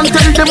 And go and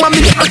tell them I'm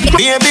me.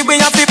 Baby, we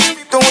have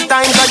 2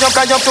 times,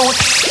 cause you're too.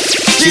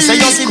 She say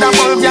you see that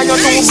bulb, yeah, you're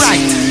too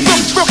bright.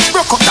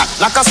 Broke up that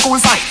like a school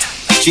fight.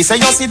 She say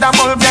you see that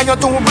bulb, yeah, you're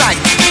too bright.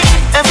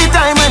 Every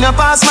time when you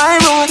pass my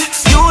road,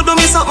 you do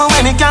me something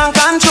when you can't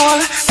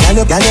control. Can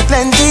you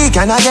plenty,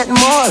 can I get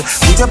more?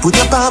 Put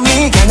your palm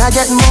me, can I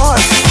get more?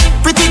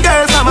 Pretty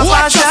girl from a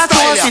far shot,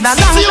 see that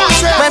long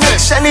when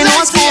it's Shelly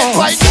knows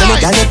more.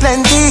 Can you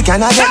plenty,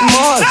 can I get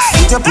more?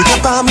 Put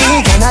your palm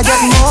me, can I get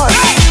more?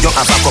 You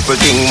have a couple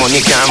things money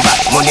can't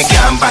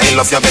buy.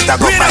 Love you better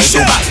go buy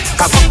Dubai.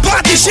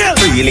 Party shell,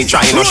 really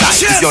try no shy.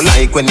 If you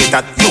like when it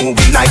that you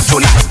will like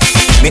to like.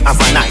 Me have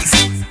a knife.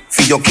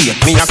 For your cake,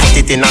 me a cut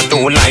it in a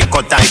 2 like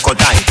cut eye.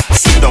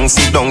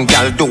 Sit down,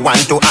 girl, do 1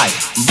 to I.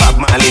 Bob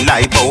Marley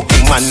like, oh,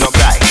 woman no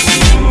cry.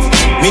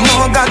 Me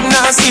know God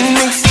nah seen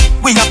me.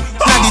 We up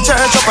na the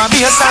church up a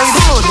bayside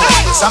good.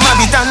 Some have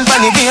it on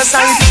the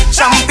bayside.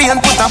 Champagne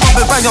put a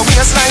bubble by your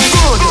waistline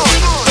good.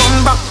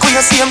 Turn back to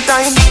your same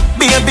time.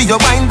 Baby, your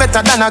wine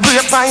better than a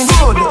grapevine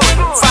good.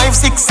 5,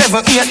 6,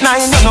 7, 8,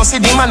 9. You know see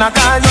the man a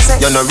call you say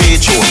you no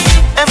reach home.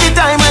 Every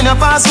time when you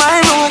pass my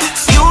road,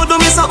 you do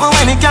me something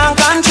when you can't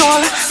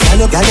control.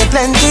 Got you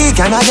plenty,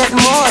 can I get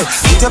more?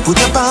 Put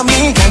your palm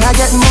me, can I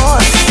get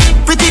more?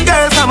 Pretty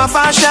girl from a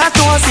far shot,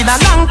 don't see that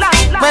long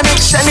when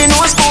make Shelly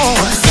knows more.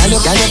 Got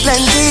you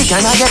plenty,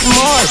 can I get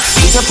more?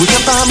 Put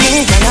your palm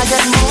me, can I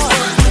get more?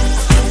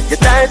 You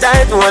tight,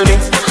 hold me.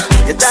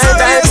 You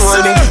tight, hold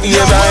me.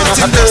 You're right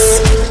up a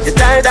You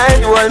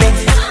tight, hold me.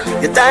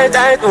 You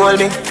tight, hold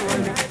me.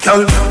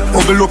 Girl,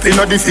 bubble up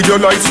inna the video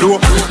like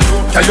slow.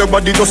 Tell your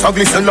body just a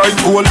glisten like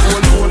gold.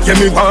 Give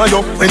me wire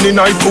up when the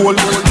night cold.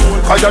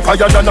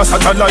 Higher than a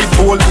satellite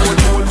pole.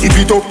 Keep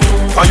it up,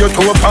 and you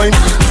to a pint.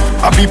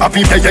 Happy,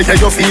 yeah,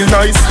 you feel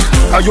nice.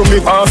 And you me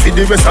want for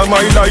the rest of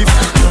my life.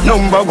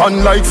 Number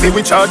 1 like for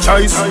which I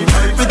choice.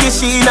 Pretty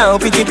she now,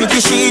 pretty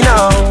she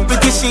now.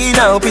 Pretty she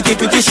now, pretty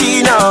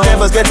she now.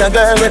 Never get a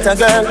girl.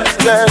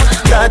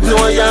 God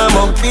know you're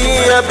my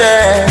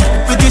baby.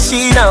 Pretty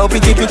she now,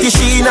 pretty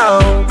she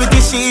now.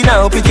 Pretty she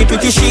now,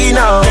 pretty she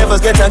now. Never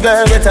get a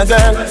girl.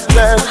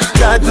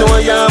 God know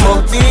you're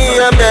my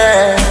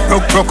baby.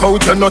 Broke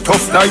out, you're not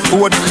tough like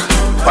wood.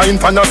 Fine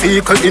pan a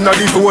vehicle in a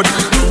the road.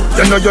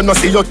 You know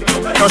see your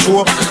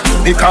show.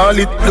 They call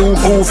it Blue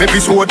Move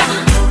episode.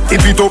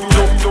 Tip it up.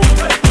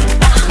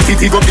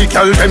 Tip up the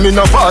girl them in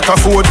a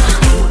Waterford.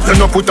 You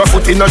no put a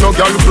foot in a no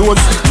girl clothes.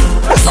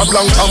 Bust a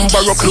blank and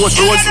borrow clothes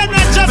rose.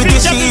 Pretty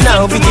she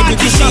now, pretty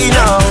she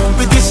now.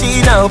 Pretty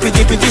she now,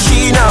 pretty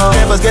she now.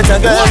 Never get a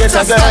girl.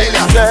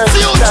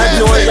 God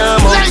know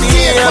I'm a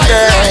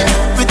baby.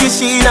 Pretty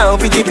she now,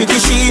 pretty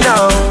she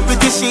now.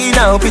 Pretty she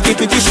now, pretty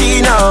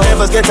she now.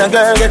 Never get a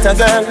girl.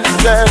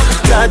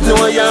 God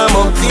know I'm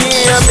a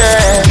baby.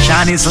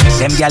 Shawnee's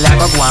them gyal a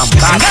go one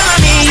bad.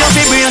 Me you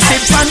fi brace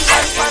it pan.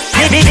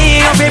 Me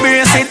you fi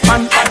brace it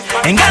pan.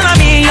 And gyal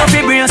me you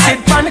fi brace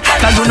it pan.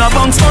 'Cause you no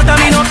bounce out and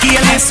me no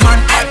kill this man.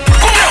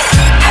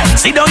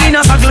 Sit down in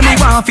a circle, me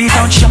want fi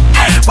touch you.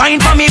 Wine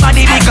for me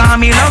body because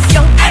me love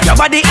you. Your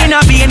body in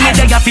a vein, me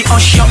there fi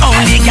hush you.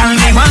 Only girl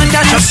me want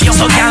to trust you.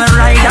 So girl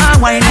ride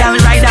and wine, girl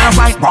ride and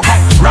wine,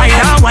 ride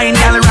and wine,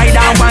 girl ride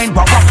and wine,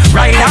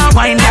 ride and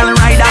wine, girl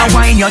ride and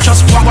wine. You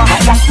just ride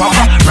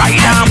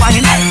and wine,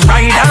 girl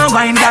ride and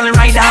wine,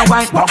 ride and wine,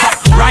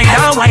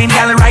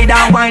 girl ride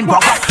and wine,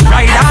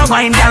 ride and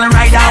wine, girl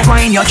ride and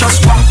wine. You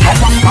just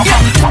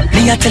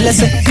me a tell you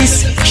say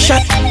this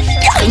shot.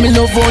 Girl, me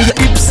love all your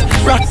hips,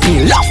 rock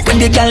me, laugh when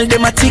the girl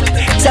dem a tick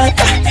tock.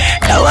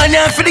 Now I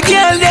know for the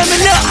girl dem me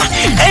know.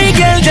 Hey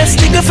girl, just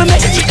take it for me,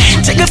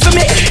 take it for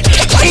me.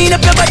 Wind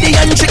up your body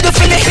and take it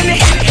for me.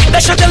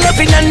 Dash out the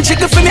loving and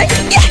take it for me.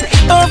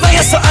 Yeah, over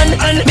your so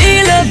and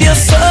me love you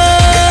so,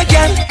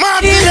 girl.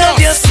 Me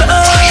love you so,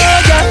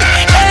 girl.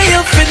 Hey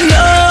you feel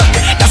know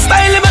that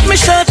style make me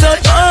shout out,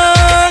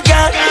 oh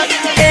girl.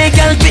 Hey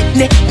girl,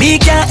 Pitney, me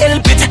can't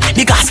help it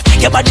because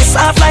your body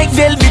soft like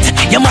velvet.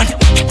 Your man,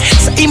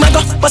 so him a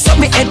go bust up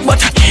me head,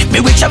 but me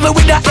will travel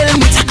with a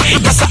helmet.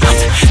 You're so hot,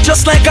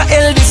 just like a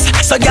Elvis.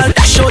 So girl,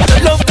 dash out the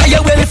love 'cause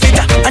you well fit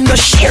and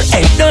just share.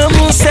 Hey, don't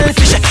move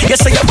selfish. You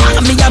say you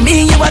want me and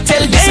me, you a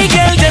tell this. Hey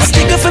girl, just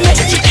take it for me,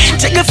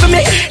 take it for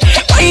me.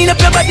 Wind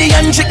up your body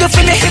and take it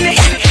for me.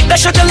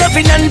 Dash out the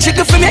loving and take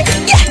it for me.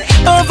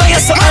 Yeah, over your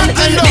son,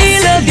 me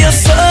love you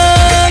so,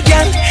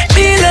 girl.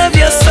 Me love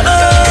you so,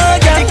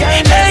 girl.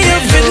 Hey,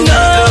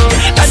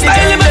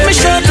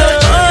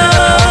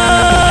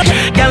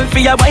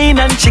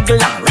 wine and jiggle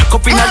and rock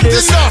up in a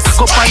this.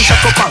 Cock up and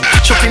chuck up and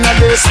catch up in a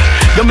this.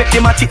 You make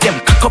them a tick them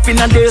cock up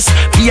in a this.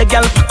 Be a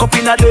gal pack up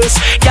in a this.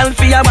 Gal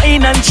for your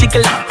wine and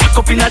jiggle and rock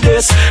up in a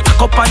this.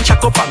 Cock up and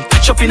chuck up and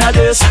catch up in a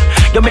this.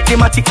 You make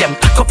them a tick them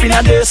cock up in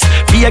a this.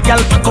 Be a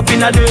gal pack up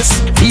in a this.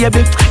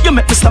 Baby, you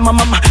make me slam my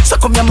mama. So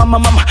come your mama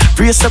mama.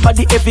 Brace your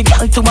body every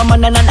gal to mama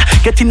nana.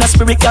 Get in a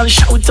spirit gal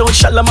shout out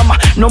shalom mama.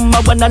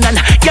 Number one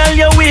nana. Gal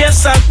your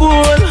waist are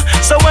cool.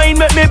 So wine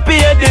make me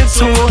pay the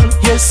toll.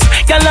 Yes,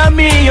 gal and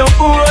me your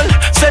fool.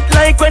 Set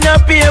like when a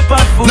paper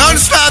fool.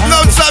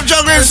 Non-stop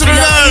juggling for the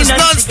girls.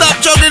 Non-stop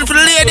juggling for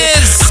the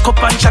ladies. Cup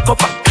and chuck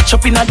up and catch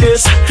up in a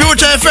this.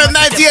 Future FM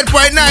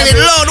 98.9. It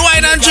loud.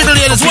 Wine and jiggle,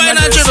 ladies. Wine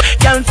and jiggle.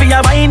 Gal for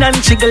your wine and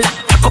jiggle.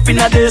 Cock up in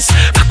a this.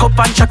 Cock up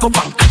and chuck up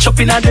and catch up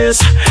in a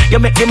this. You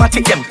make them a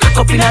take them cock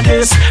up in a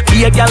this.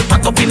 Be a gal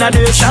pack up in a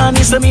this.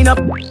 Shani say me up.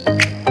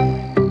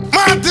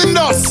 Martin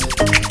Doss.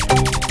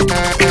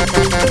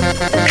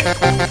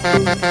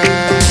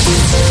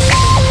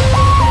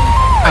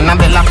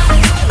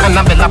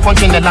 Annabella,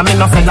 Punchinella, me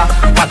no fella.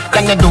 What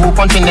can you do,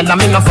 Punchinella,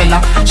 me no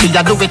fella? She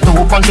a do it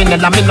too,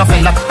 Punchinella, me no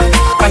fella.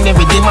 Can you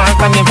redeem her,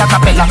 can you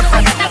acapella?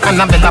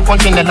 Annabella,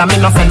 Punchinella, me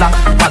no fella.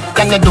 What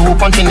can you do,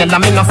 Punchinella,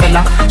 me no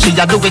fella? She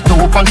a do it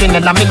too,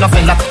 Punchinella, me no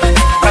fella.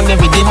 Can you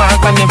redeem her,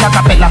 can you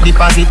acapella?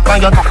 Deposit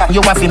on your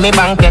you a fi me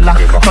bank teller.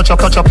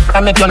 Touch up,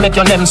 and make your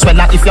name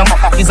swella. If your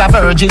is a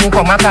virgin,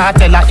 come a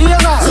cartella.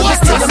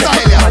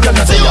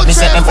 Me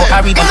say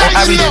M.O.R.E.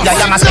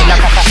 yeah, I'm a stella.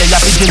 Stella,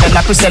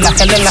 Piginella, Crisella,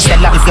 Helena,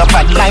 Stella. If your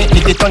bad line,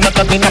 it is turn up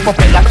in a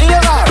propeller.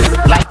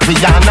 Like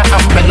Rihanna,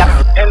 Umbrella.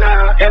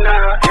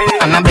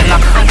 Annabella,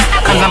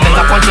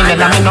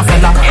 Punchinella, me no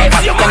fella.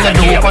 What can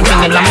you do,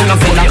 Punchinella, me no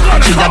fella?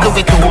 She a do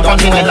it too,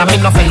 Punchinella, me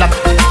no fella.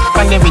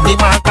 Can you redeem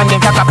her, can you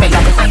acapella?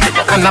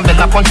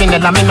 Annabella,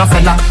 Punchinella, me no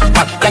fella.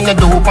 What can you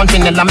do,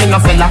 Punchinella, me no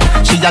fella?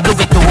 She a do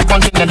it too,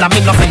 Punchinella, me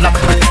no fella.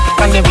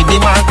 Can you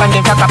redeem her, can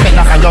you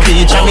acapella? Can you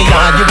reach me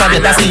hard, you got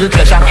it a steal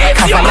pleasure.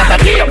 Have a lot of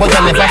day, but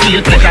you never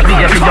feel pleasure. Do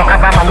you feel you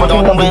have a man, but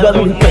you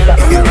don't feel pleasure.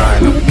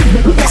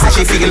 They say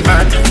she feel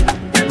burnt,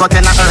 but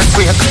in a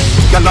earthquake.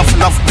 Your love,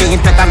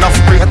 can't take a love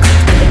break.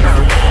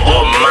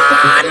 Oh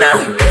man,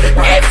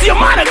 if your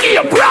man give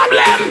you a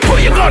problem, who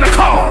you gonna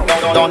call?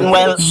 Done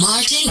well.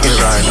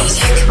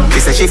 She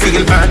say she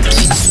feel burnt,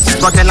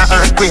 but in a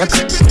earthquake.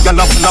 Your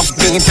love,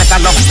 can't take a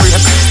love break.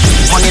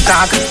 Money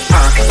talk,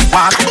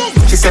 walk.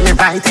 She say me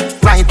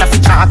right off the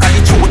chalk. And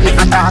the truth me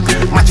attack.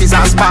 Matches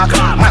and spark.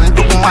 Man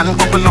to man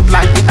couple up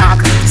like the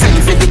ark.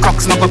 Send for the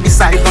cocks, no go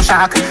beside no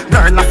shark.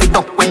 Burn off the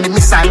duck when the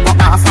missile go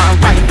off.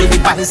 And ride with the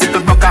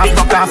bicycle, broke off.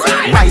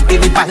 Ride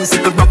with the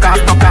bicycle, broke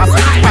off.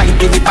 Ride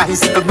with the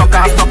bicycle, broke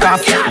off.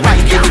 Ride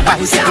with the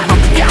bicycle,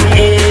 broke off.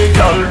 Hey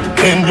girl,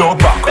 in your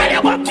back.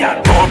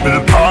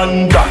 Double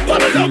panda.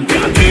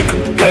 Dick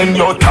in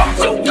your top.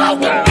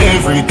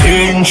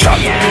 Everything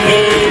shot.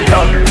 Hey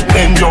girl,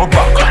 in your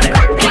back.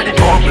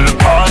 Double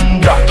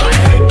panda.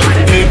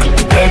 Dick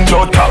in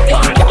your top.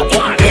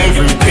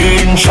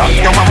 Everything shot.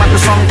 Yo, I want to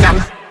some gal.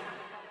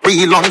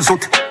 Real on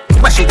zoot.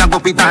 Where she can go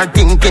with her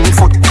thinking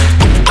foot.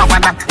 How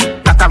about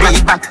that a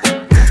right back.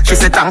 She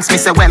said thanks, me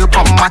say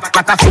welcome Matt.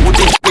 Got a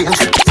shooting range,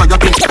 so you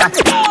think that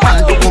man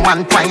to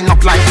woman twine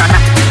up like a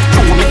knot.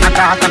 True me a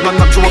talk, I don't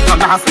know joke no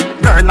laugh.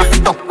 Burn off the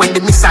duck when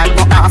the missile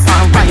go off.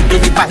 And ride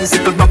with the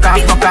bicycle, broke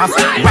off.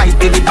 Ride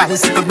with the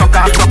bicycle, broke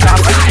off.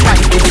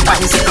 Ride with the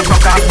bicycle,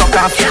 broke off.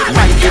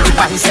 Ride with the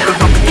bicycle,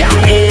 broke off.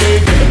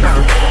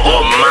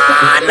 Oh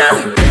man,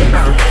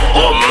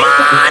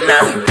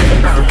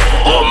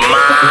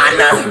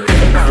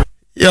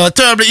 Yo,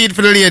 terrible eat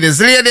for the ladies.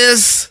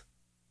 Ladies,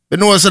 you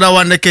know what's that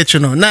one in the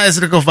kitchen now. Nice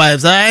little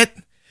vibes, alright?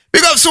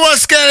 Big up Soul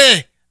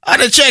Skelly. On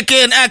the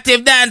check-in,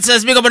 active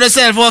dancers. Big up on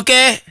yourself,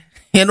 okay?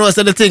 You know what's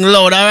the thing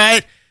loud,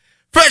 alright?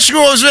 Fresh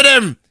Grooves with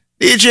him.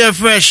 DJ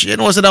Fresh. You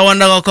know what's that one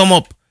that gonna come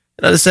up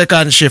in the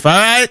second shift,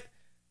 alright?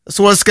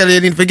 Soul Skelly,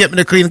 you need to get me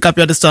the clean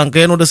copy of the song.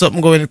 You know there's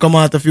something going to come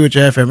out of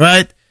Future FM,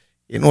 right?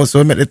 You know, so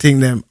we make the thing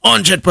them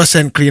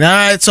 100% clean,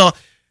 alright? So,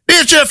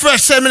 DJ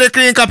Fresh, send me the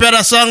clean copy of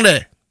that song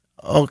there.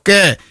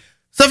 Okay.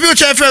 So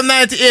Future FM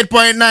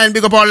 98.9,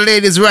 big up all the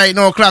ladies right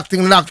now, locked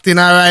in,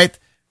 alright?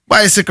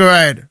 Bicycle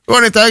ride.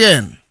 Run it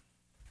again.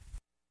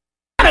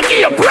 I give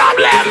you a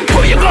problem,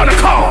 who you gonna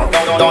call?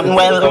 Done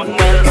well.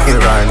 Here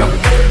I know.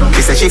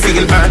 She say she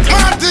feel burnt,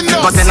 but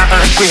in a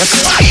earthquake.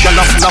 Your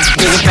love,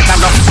 can't take a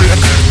love break.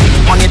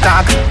 Money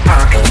talk,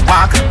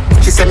 walk.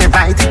 She say me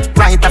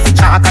right off the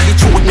chalk. And the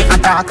truth me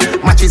attack.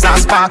 Matches and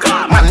spark.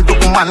 Man to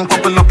man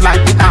couple up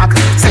like the ark.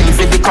 Send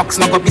for the cocks,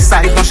 no go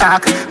beside no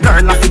shark.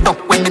 Burn off the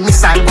duck when the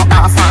missile go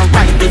off. And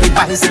ride with the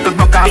bicycle,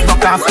 broke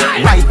off.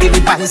 Ride with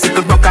the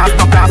bicycle, broke off.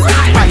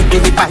 Ride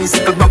with the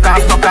bicycle, broke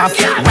off.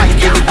 Ride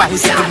with the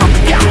bicycle,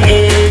 broke off.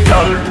 Hey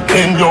girl,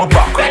 in your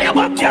back.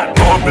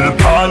 Double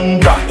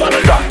panda.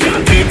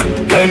 Dick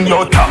in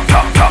your top.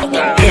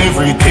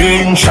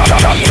 Everything shot.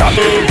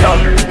 Hey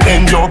girl,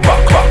 in your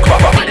back.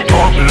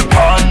 Double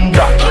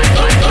panda.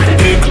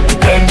 Dick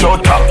in your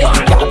top.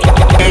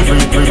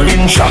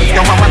 Everything shot.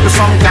 Yo, I want to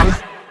some gal.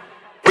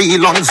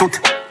 Real on zoot.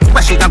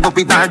 Where she can go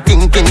with her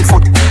thinking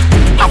foot.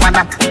 Our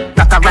that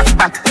a rat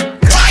bat.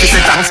 She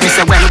say thanks, me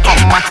say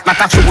welcome back. Not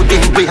a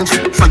shooting range,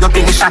 so you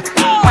think shot.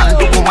 Man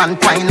to woman,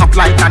 twine up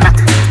like a knot.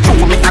 Show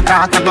me a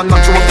dart, I don't know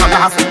joke, no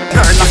laugh.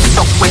 Girl, I sit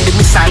up when the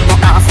missile go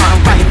off.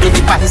 Ride with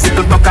the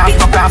bicycle, rock off,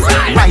 rock off.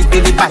 Ride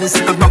with the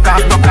bicycle, rock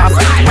off, rock off.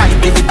 Ride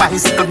with the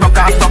bicycle, rock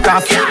off, rock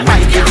off.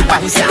 Ride with the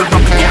bicycle,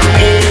 rock off.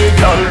 Hey,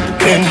 girl,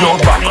 bend your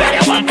back.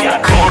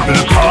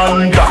 Double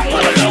panda.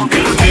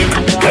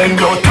 Bend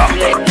your top.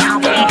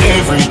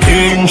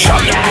 Everything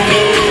shot.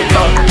 Hey,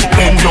 girl,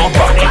 bend your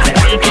back.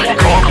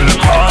 Double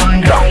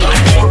panda.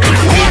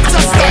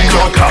 Bend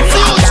your top.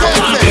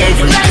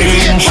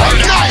 Everything shot.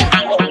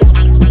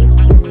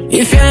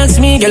 If you ask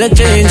me, girl, I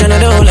change and I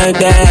don't like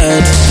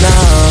that. No,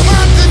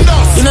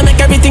 you know make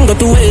everything go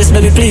to waste,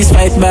 baby, please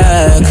fight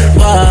back.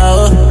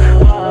 Wow,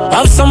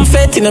 have some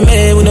faith in a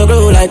man, we no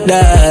grow like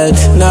that.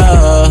 No,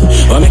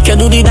 what make you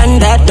do the done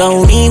that?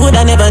 Don't me, would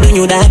I never do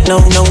you that? No,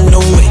 no, no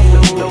way.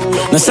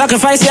 No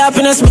sacrifice your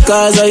happiness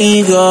because of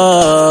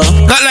ego.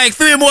 Got like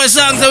 3 more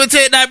songs that we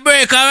take that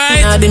break,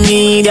 alright? Not the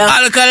media.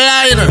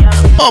 Alkaline,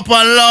 up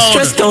and loud.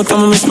 Stressed out,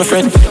 I'ma miss my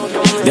friend.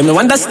 Them no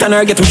understand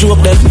her, get what you up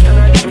then.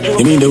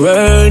 You mean the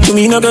world to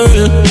me, no girl.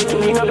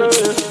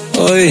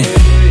 Oi,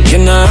 you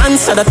no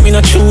answer that me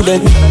not true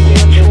then.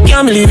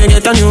 Can't believe you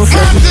get a new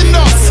friend.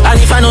 And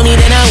if I know me,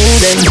 then I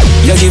wouldn't.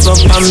 You give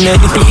up on me,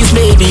 please,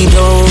 baby,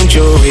 don't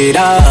throw it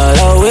all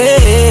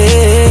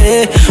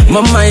away.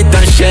 My might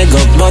have shake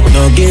up, but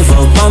no give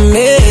up on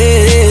me.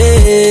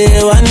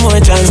 One more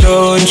chance,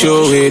 don't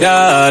throw it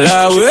all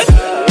away.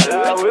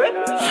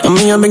 I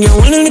mean, I beg you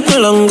one little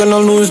longer, no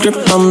lose grip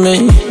on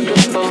me.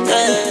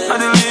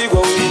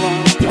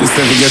 This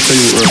never gets to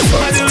you,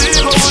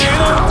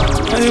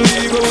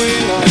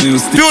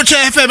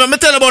 Future FM, I'm gonna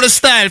tell about the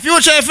style.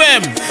 Future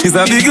FM. It's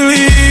a big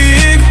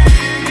league.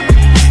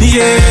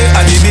 Yeah,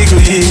 at the big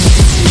league.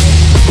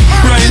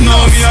 Right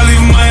now, me I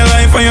live my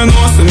life and you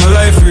know see my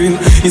life real.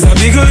 It's a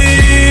big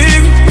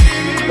league.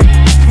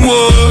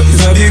 Whoa,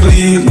 it's a big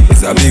league.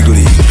 It's a big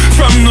league.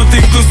 From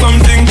nothing to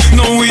something,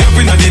 now we up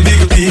in the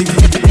big league.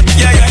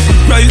 Yeah, yeah.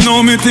 Right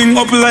now, me thing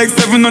up like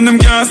 7 on them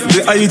cars.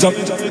 The eye job.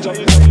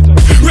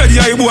 Ready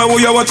eye boy, who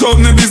you watch out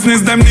in the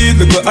business, them need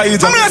the eye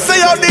job. I'm gonna say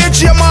out there,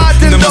 J.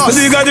 Martin Dust. Them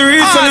must got the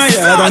reach on a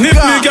yard, and if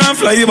me can't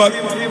fly back.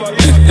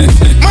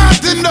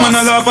 Martin Dust. Man,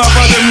 I laugh off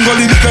of them, go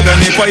bigger than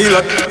the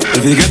pilot.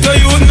 If you get to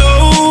you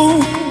know,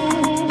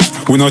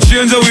 we not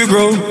change how we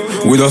grow.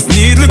 We just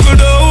need little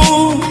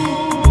dough.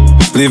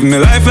 Live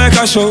me life like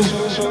a show.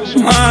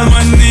 All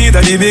man need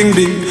a the big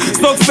big.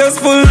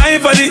 Successful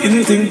life a the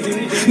in thing.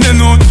 They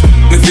know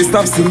if we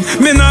stop sing,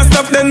 me not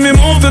stop then me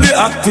move to the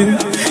acting.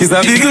 It's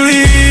a big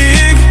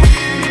league.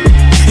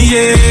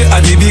 Yeah,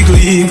 a the big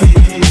league.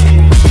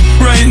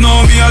 Right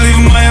now me I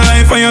live my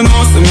life and you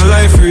know see my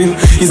life real.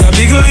 It's a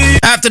big league.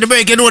 After the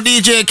break, you know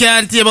DJ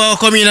Can't about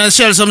come in and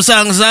share some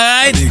songs,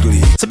 alright?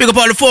 So big up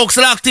all the folks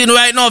locked in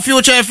right now,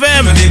 Future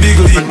FM.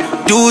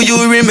 Do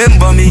you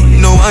remember me?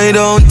 No, I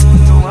don't.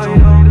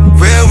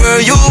 Where were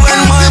you when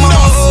my mama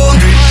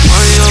hungry?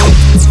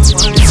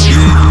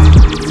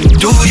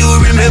 Do you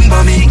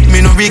remember me? Me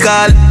no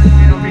recall.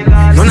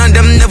 None of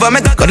them never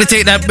make a. Gotta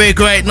take that break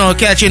right now.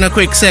 Catch you in a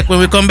quick sec. When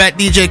we come back,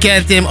 DJ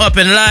Can't up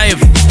and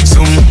live.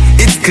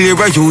 It's clear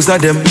I use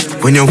of them.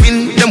 When you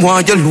win, them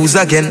want you lose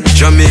again.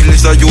 Jamil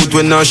is a youth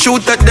when I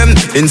shoot at them.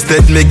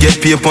 Instead, me get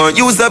paper and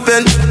use a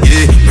pen.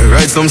 Yeah, me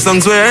write some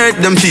songs where I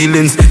hurt them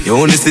feelings. You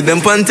only see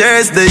them on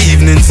Thursday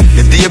evenings.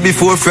 The day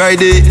before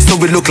Friday, so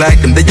we look like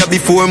them the day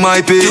before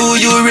my pay. Do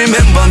you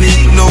remember me?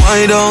 No,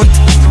 I don't.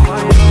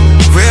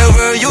 Where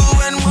were you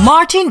when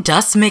Martin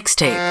Dust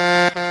Mixtape.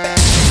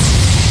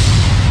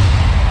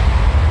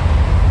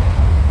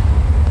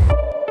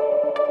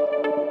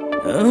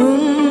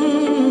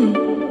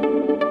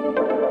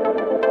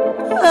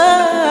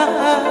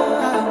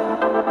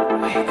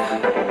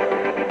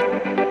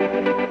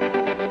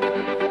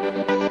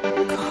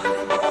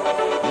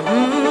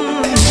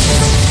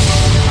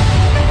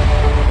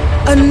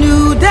 A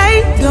new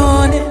day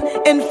dawning,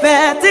 and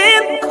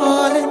fatting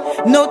calling.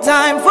 No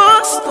time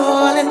for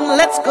stalling.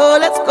 Let's go,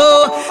 let's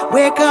go.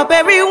 Wake up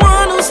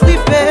everyone who's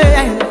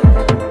sleeping.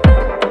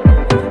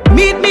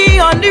 Meet me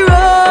on the road.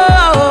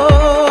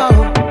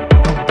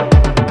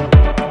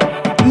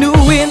 New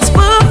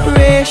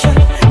inspiration,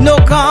 no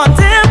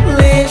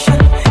contemplation,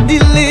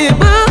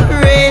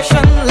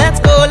 deliberation. Let's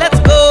go, let's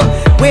go.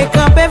 Wake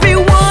up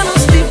everyone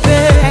who's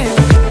sleeping.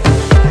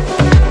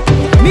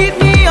 Meet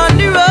me on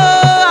the road.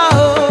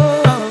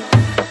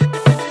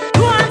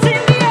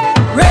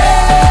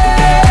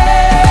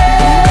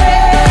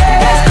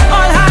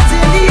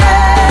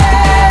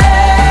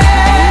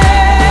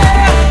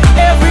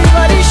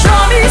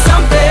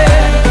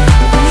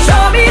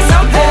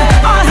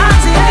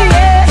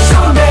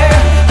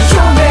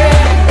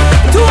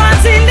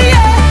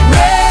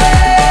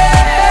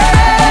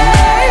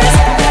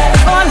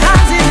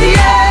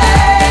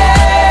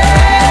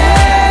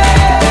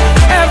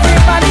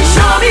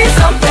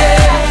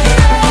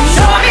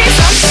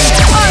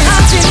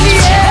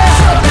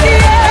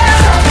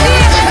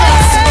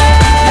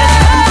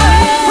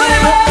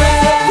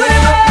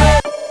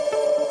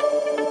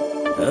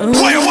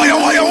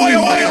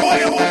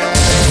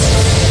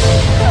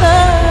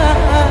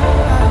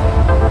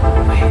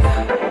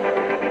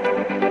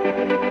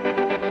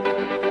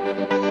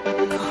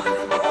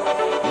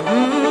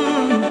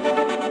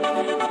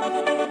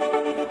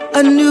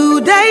 A new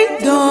day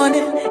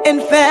dawning,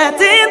 and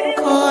Fatin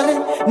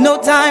calling.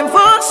 No time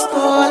for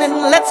stalling.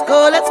 Let's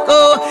go, let's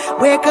go.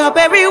 Wake up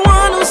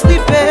everyone who's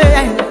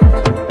sleeping.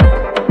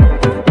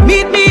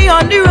 Meet me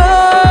on the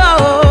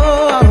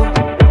road.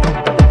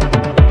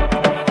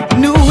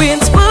 New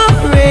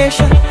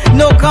inspiration,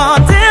 no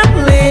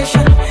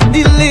contemplation.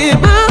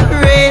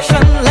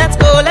 Deliberation. Let's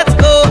go, let's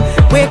go.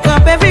 Wake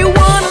up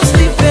everyone who's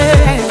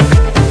sleeping.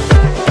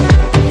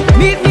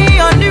 Meet me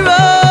on the road.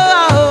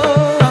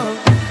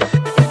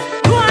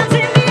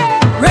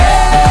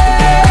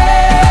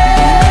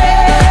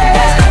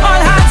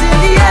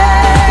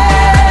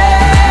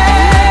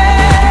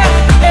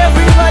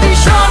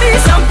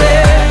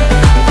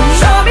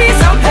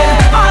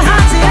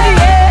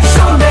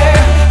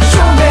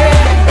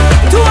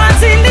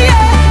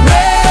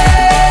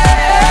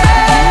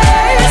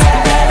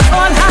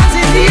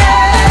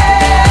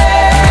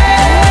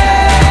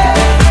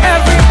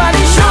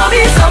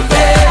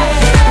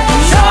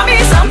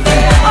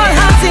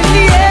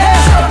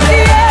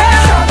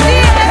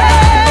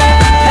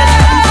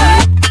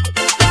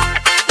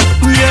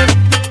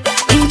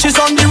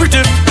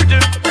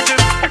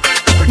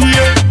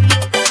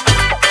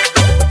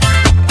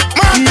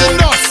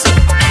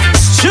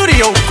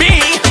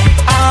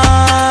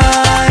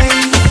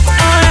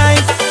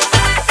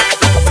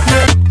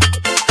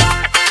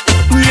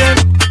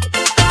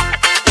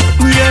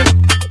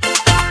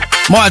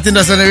 Martin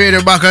Dust on the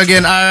radio, back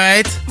again,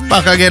 alright?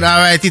 Back again,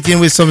 alright, hitting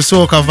with some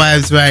soca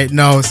vibes right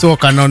now.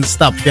 Soca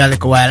non-stop for a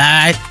little while,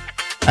 alright?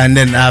 And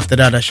then after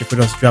that, I should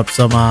just drop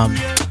some,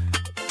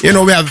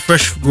 we have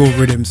fresh groove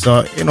rhythm,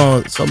 so,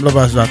 some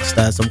lovers rock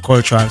style, some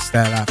cultural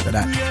style after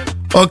that.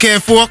 Okay,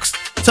 folks?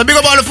 So big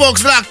up all the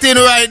folks locked in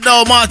right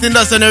now. Martin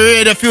Dust on the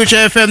radio,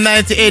 Future FM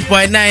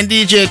 98.9.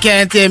 DJ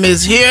Kantem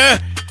is here.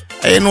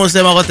 And you know, I'm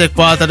going to take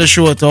part of the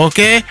show too,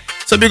 okay?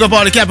 So big up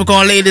all the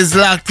Capricorn ladies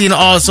locked in,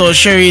 also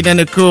Sherry and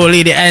the crew,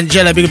 Lady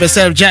Angela, big up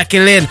yourself,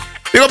 Jacqueline.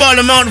 Big up all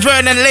the Mount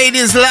Vernon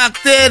ladies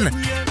locked in.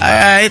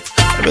 Alright,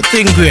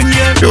 everything great.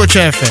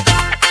 Future FM.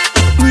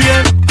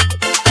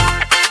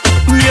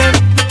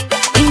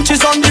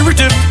 Inches on the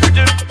rhythm.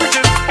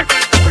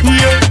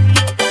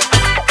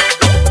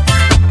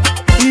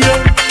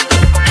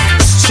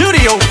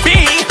 Studio B.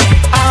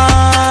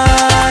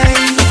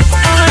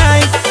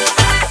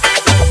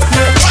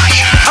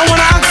 I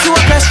wanna ask you a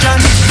question.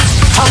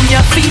 How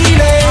you feeling?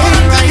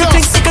 Right. You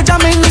think sick of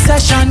jamming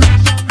session?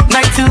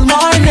 Night till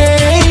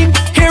morning,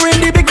 hearing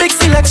the big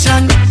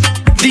selection.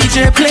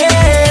 DJ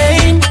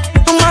playing,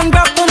 man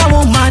grab on a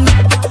woman,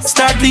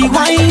 start the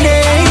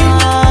whining.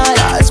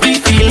 Cause we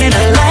feeling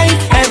alive,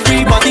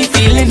 everybody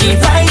feeling the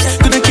vibes.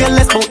 Couldn't care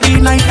less about the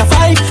 9 to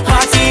 5,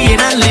 partying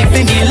and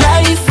living the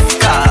life.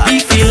 Cause we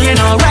feeling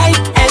alright,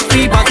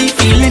 everybody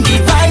feeling the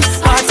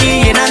vibes,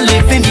 partying and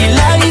living the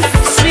life.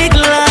 Sweet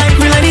life,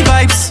 we like the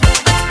vibes.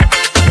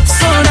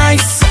 So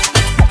nice,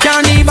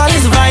 carnival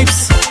is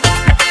vibes.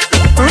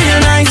 Real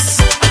nice,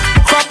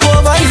 crop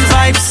over is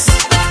vibes.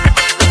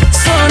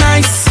 So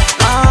nice,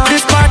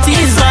 this party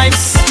is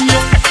vibes.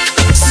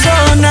 So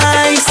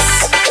nice.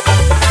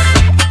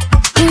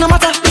 No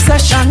matter the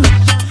session,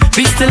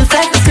 we still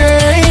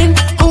flexing.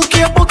 Who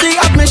care about the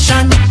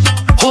admission?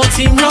 Whole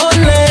team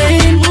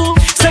rolling.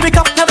 So we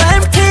cup never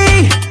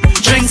empty,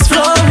 drinks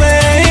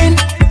flowing.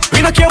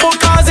 We don't care about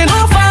causing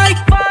no fight.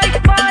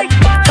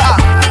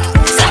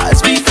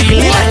 Cause we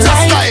feeling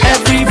alive,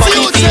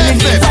 everybody feeling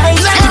the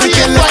vibes. We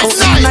can let out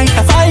 9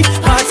 to 5,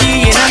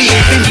 partying and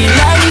living the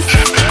life.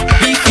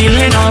 We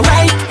feeling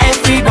alright,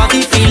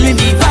 everybody feeling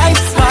the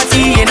vibes,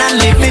 partying and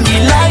living the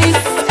life.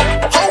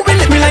 How we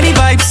live, we like the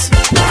vibes.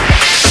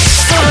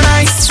 So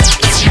nice,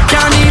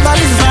 carnival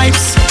is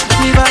vibes,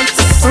 the vibes.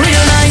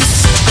 Real nice,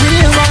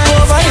 real rock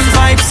over is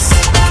vibes,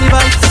 the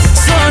vibes.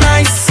 So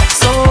nice,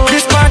 so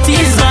this party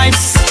is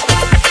vibes.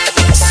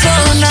 So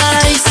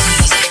nice.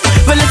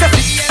 Well, if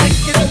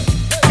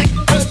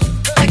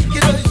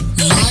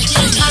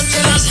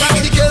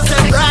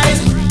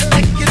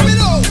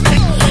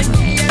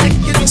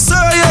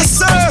Sir, yes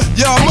sir,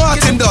 you're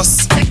Martin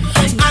Dust.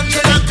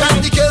 Angela got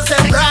the girls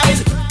and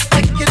ride.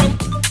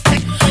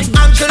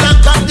 Angela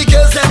got the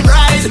girls and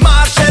ride.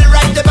 Marshall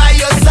right there by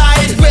your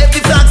side. Wave the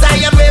flags, I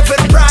am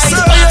waving pride.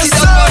 Sir, yes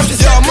sir,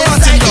 you're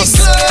Martin Dust.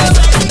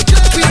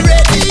 We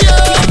ready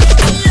up.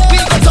 We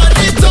got on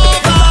it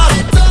over.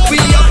 We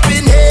up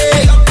in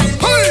here.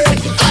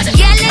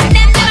 Yeah, let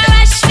them never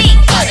rush me.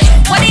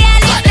 What the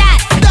hell is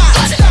that?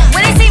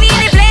 When they see me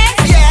in the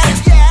place,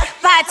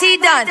 party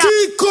done.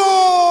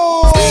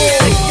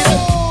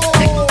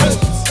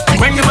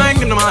 when the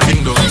mind in the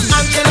Martin Dust.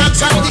 Angela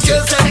got the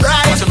girls and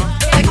ride.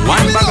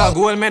 One bag of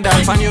gold medal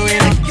for you,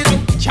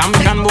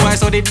 champion boy,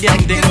 so the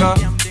damn thing go.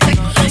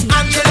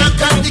 Angela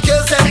got the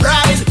girls and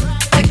ride.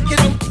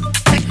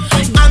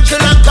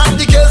 Angela got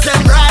the girls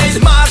and ride.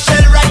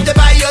 Marshall right there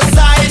by your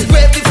side.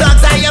 Wave the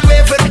flags, I am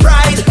waving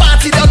pride.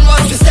 Party done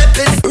once we step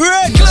in.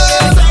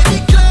 Club,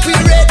 we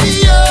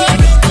ready up.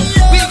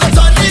 We got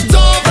on it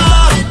over.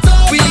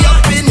 We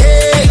up in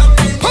here.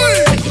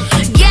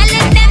 Yeah,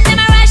 let them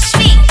never rush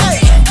me.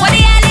 What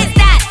the hell is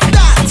that?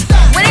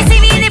 When they see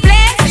me in the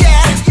place,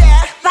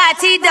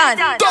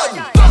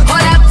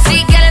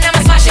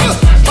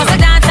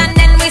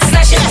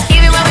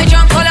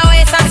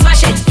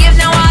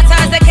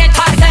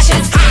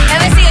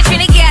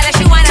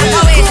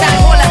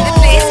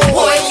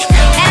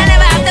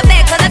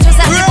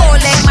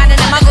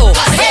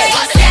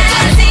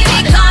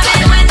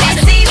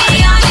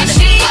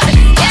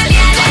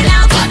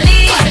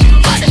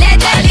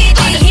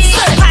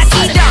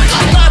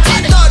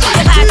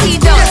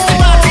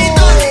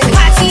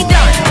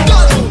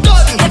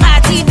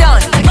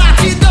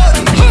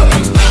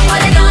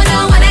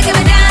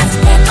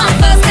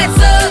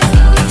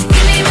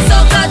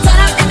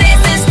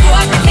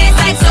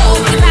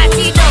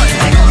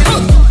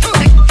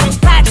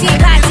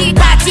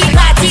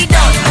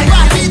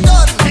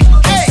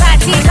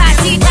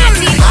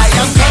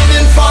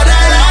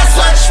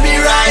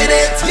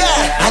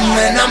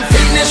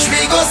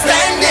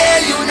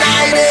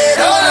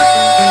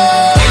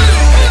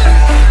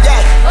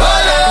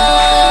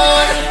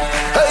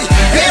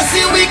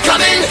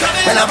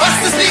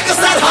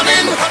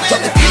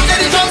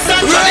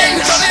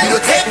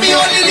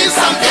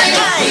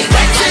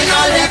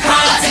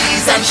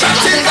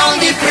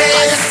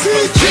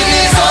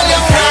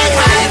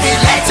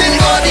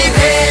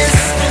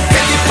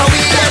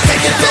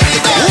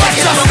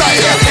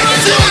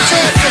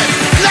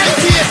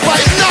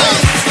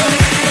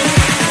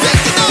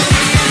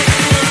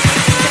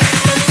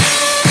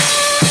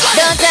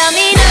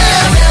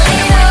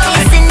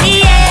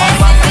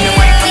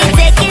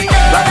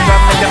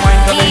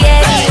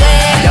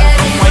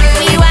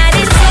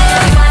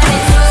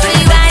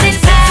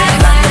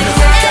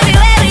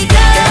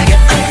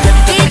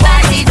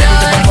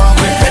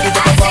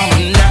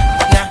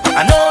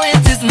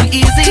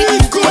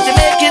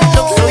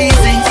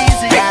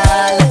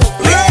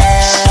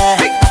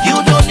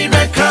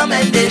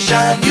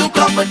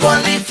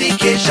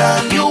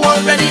 nation. You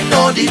already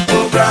know the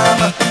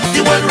program.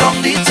 The one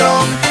wrong the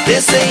tongue. They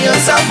say you're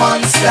a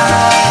monster.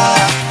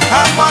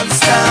 A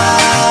monster.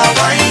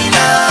 Why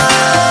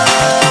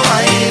not?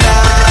 Why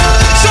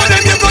not? Show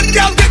them you good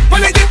girl. Dip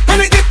on it, dip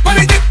on it, dip on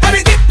it, dip on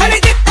it, dip on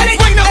it, dip on it.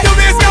 Wind up your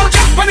waist, girl.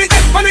 Dip on it,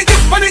 dip on it,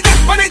 dip on it,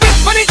 dip on it,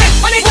 dip on it,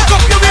 dip on it. Walk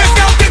up your waist,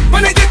 girl. Dip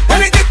on it, dip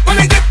on it, dip on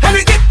it, dip on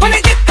it, dip on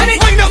it, dip on it.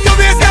 Wind up your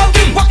waist, girl.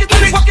 Walk it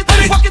on it, walk it on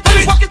it, walk it on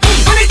it, walk it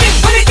on it,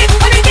 dip on it, dip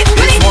on it, dip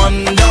on it. This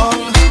one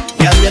done,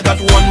 girl. You got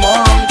one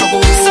more round to go.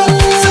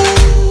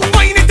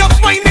 Wind it up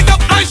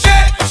and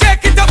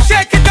shake it up,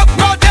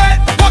 roll it,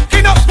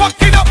 walking up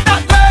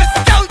that waist.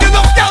 Girl,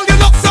 you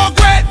look so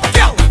great.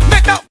 Girl,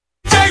 make that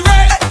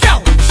J-Ray. Girl,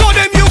 show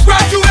them you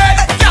graduate.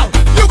 Girl,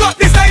 you got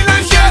this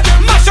island shit,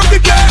 mash up the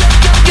game.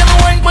 Give me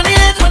wine on the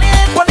head, on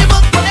the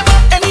back,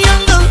 any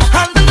angle,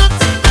 handle it.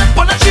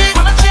 On the chain,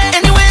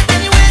 anyway,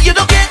 you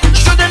don't get.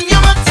 Show them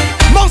your mat.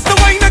 Monster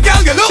wine,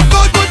 girl, you look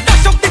good.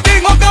 Dash up the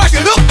thing, oh gosh,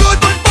 you look good.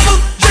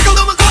 Bubble, jiggle,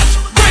 oh my gosh,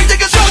 great,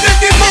 take a show them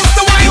the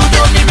monster wine. You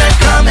don't need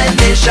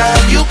recommendation,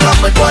 you come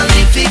with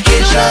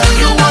qualification.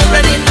 You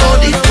already know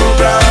the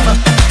program.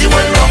 The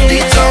one wrong the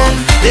tongue.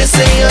 They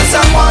say you're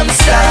a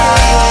monster.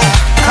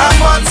 A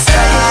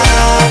monster.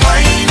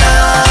 Why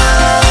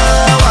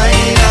not? Why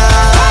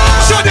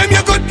not? Show them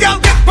your good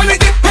girl. Dip on it,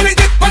 dip on it,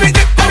 dip on it,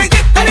 dip on it,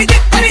 dip on it,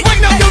 dip on it.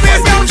 Wind up your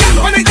waist, girl.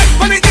 Dip on it, dip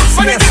on it, dip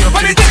on it, dip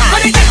on it, dip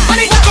on it, dip on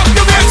it. Walk up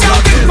your waist,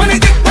 girl. Dip on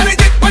it, dip on it,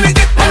 dip on it,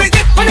 dip on it,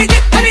 dip on it,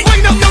 dip on it.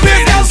 Wind up your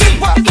waist, girl.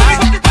 Dip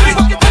on it, dip on it,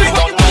 dip on it,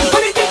 dip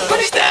on it, dip on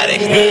it. Static.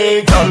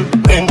 Hey girl,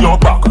 bend your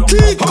back.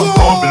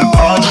 Bubble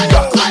panda.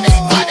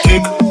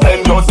 Kick,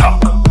 bend your tack.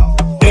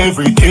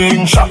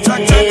 Everything shot.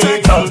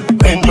 Hey girl,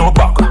 bend your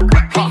back.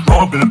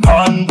 Bubble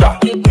panda.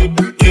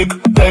 Kick,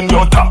 bend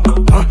your tack.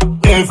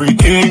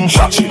 Everything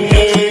shot.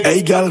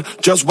 Hey girl,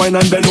 just whine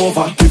and bend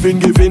over. Giving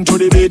to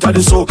the beat of the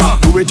soca.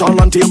 Do it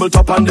all on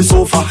tabletop on the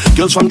sofa.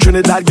 Girls from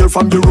Trinidad, girl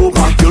from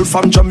Europa. Girl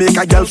from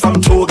Jamaica, girl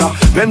from Toga.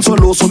 Bend so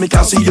low so me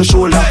can see your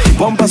shoulder.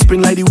 Bumper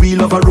spin like the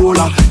wheel of a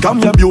roller. Come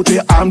your beauty,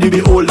 I'm the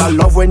beholder.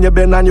 Love when you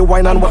bend and you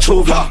whine and watch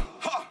over.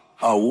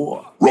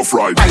 Rough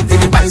ride. Right in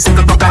the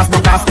bicycle, broke off.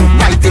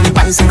 Right in the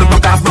bicycle,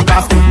 broke off.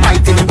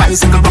 Right in the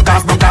bicycle, broke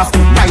off.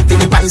 Right in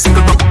the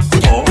bicycle, broke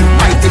off.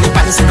 Right in the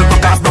bicycle,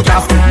 broke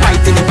off.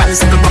 Right in the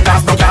bicycle, broke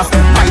off.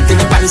 Right in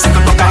the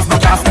bicycle, broke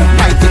off.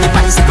 Right in the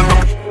bicycle,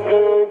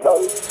 broke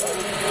off.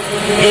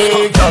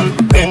 Hey girl,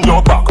 bend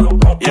your back.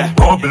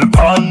 Bubble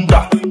panda.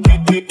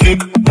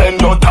 Kick,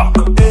 bend your tack.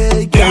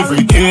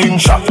 Everything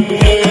shot.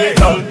 Hey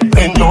girl,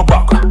 bend your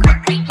back.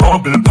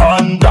 Bubble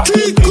panda.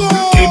 Kick,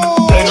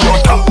 bend your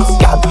tack.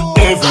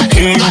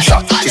 Everything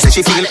shot. She said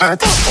she feel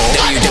hurt.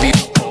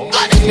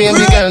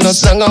 Baby girl,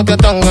 just slang out your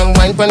tongue and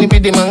wine for the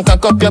rhythm and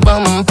cock up your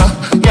bumper.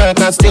 Girl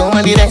can't stay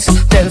on the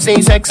desk. Tell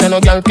say sex and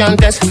no girl can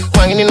test.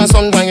 Wine in the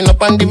sun, wine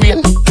up on the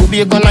rain.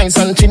 Tobago nice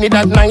and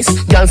Trinidad nice.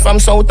 Girl from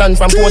South and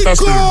from Port of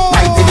Spain.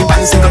 Right in the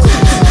bicycle.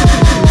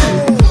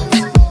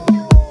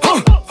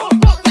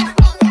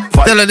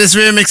 Tell her this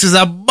remix is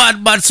a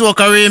bad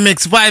soca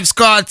remix. Vibes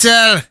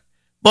Cartel,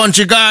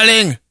 Bunchy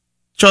Garling.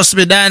 Trust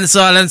me,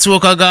 dancehall and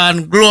soca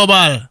gone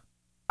global.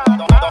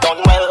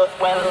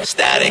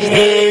 Static.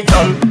 Hey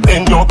girl,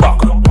 bend your back.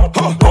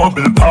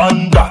 Bubble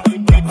panda.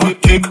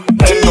 Kick,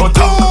 bend your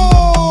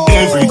tack.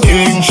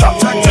 Everything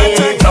shot.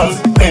 Hey girl,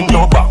 bend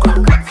your back.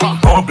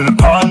 Bubble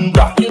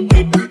panda.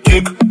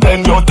 Kick,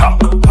 bend your tack.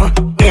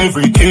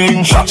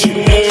 Everything shot.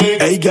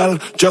 Hey girl,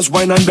 just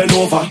whine and bend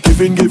over.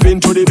 Giving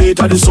to the beat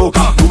of the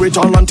soca. Do it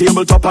all on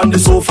tabletop on the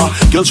sofa.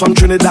 Girls from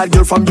Trinidad,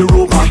 girl from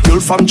Europa. Girl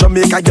from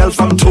Jamaica, girl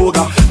from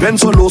Toga. Bend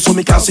so low so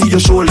me can see your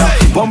shoulder.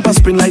 Bumper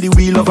spin like the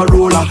wheel of a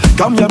roller.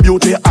 Come your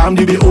beauty, I'm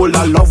the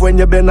beholder. Love when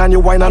you bend and you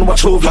whine and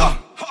watch over.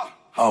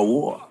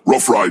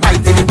 Rough ride. Right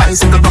in the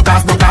bicycle, broke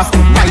off.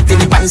 Right in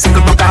the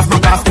bicycle, broke off.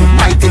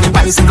 Right in the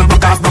bicycle,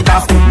 broke off.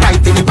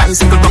 Right in the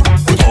bicycle, broke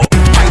off.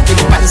 Right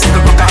in the bicycle,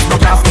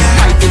 broke off.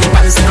 Right in the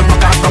bicycle, broke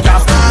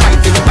off.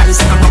 Right in the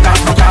bicycle,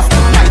 broke off.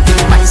 Right in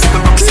the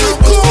bicycle, broke off.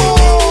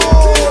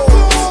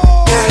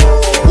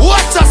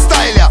 What's a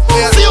style, yeah?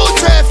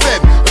 Future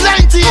FM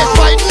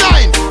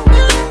 98.9.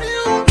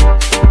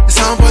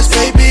 Soundboys,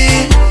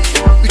 baby.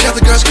 We got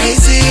the girls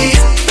crazy.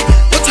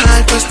 No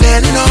time for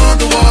standing on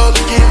the wall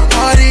again.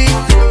 Party.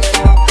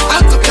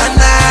 Out of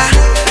Ghana.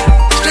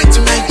 Straight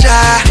to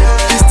Niger.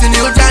 This the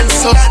new dance,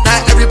 so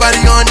now everybody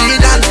on the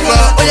dance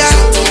floor. Oh yeah.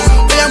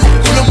 Oh yeah,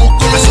 mukulu.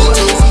 Oh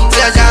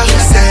yeah, yeah, who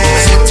say?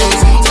 Oh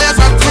yeah,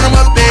 bakulu,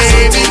 my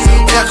baby.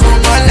 Oh yeah,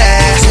 come on,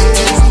 let's.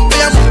 Oh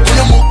yeah,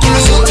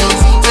 mukulu. Oh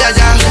yeah,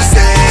 yeah, who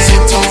say?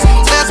 Oh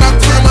yeah,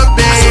 bakulu, my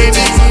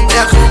baby. Oh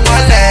yeah, come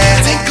on,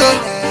 let's.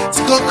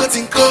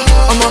 Tinko.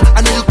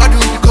 I know you got to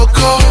do the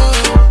coco.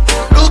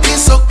 Looking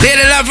so good.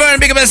 Lady Laverne,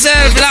 big up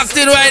yourself. Locked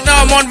in right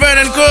now, Mount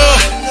Vernon crew.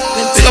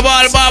 Big up all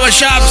the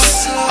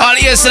barbershops. All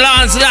the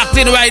salons locked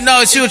in right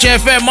now. It's Future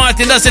FM,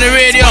 Martin Dustin, the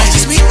radio.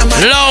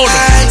 Loud.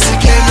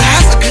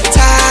 Have a good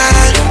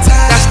time.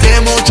 That's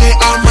the MOJ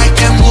on my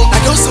demo. I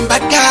know some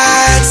bad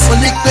guys. So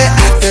lick me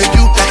after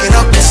you back it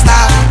up and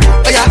stop.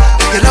 Oh yeah,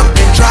 back it up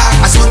and drop.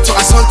 I want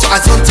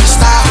to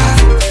stop.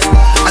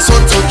 I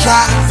want to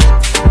drop.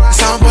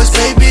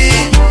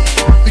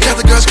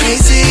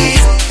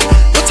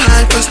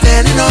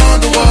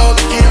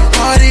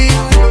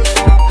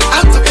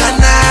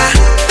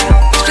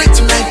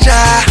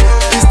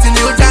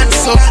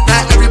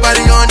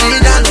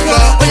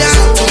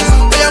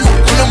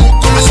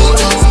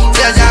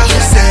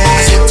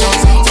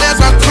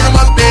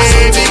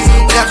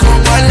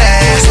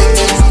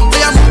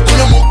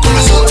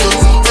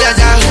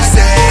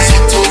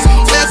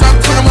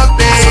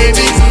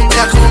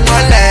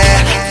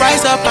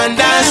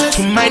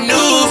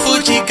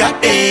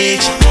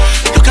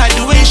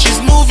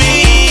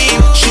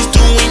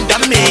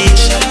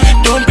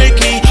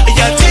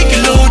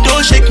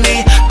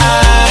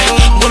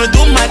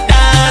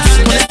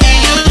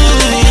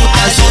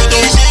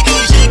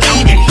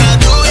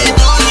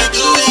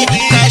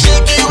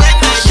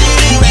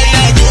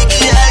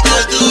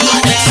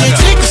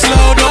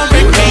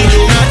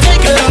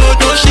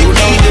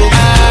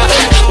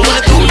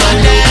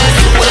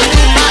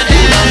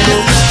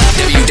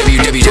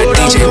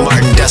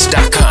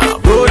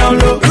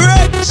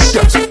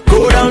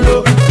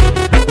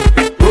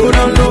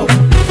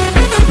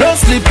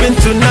 slipping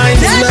tonight.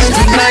 Yeah,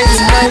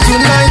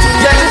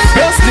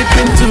 you're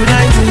slipping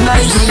tonight.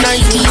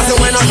 So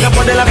when I step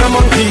on the like a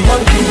monkey.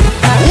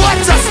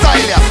 What a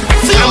style, yeah.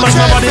 I'm on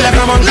my body like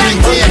a monkey.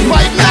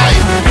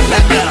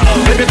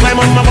 98.9. Baby, climb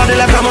on my body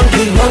like a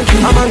monkey.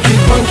 A monkey,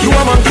 you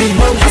a monkey.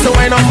 So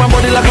wind up my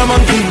body like a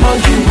monkey.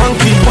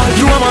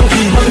 You a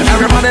monkey.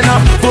 Everybody now,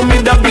 for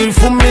me doggy,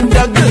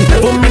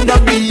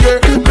 yeah,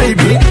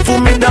 baby. For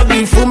me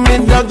doggy,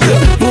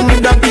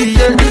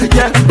 yeah,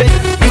 yeah.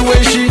 The way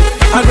she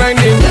a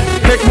grinding,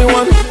 make me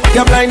want,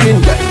 you're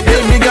blinding.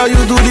 Baby girl, you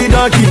do the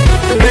donkey,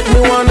 make me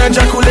want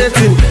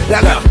ejaculating.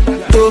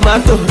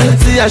 Tomato,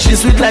 see how she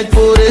sweet like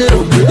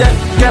potato. Yeah,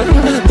 girl,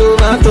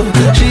 tomato,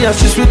 she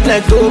sweet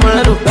like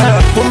tomato.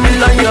 Put me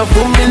lion,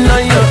 put me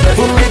doggy.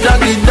 Put me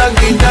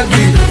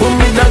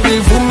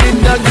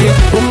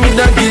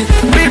doggy,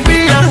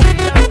 baby.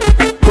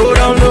 Go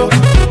down low,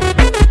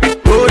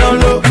 go down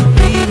low,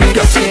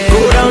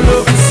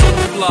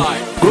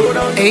 go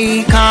down.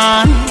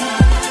 Akon,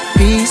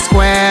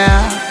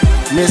 P-Square,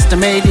 Mr.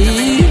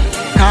 Maybe,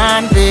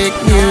 Convict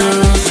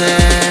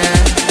Music.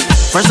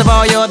 First of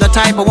all, you're the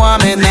type of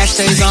woman that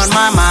stays on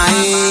my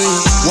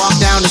mind. Walk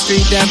down the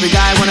street, every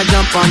guy wanna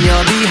jump on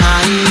your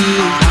behind.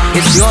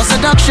 It's your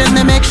seduction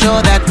that makes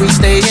sure that we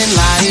stay in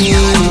line.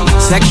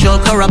 Sexual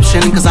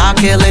corruption, cause I'll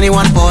kill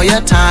anyone for your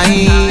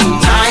time.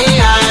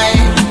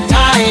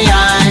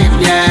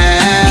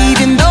 Yeah.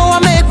 Even though I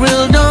make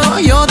real dough,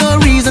 you're the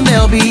reason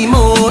there'll be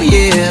more,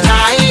 yeah.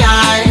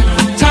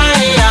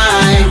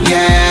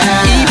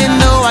 Yeah. Even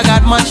though I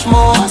got much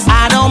more,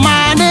 I don't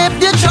mind if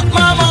you chuck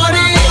my money.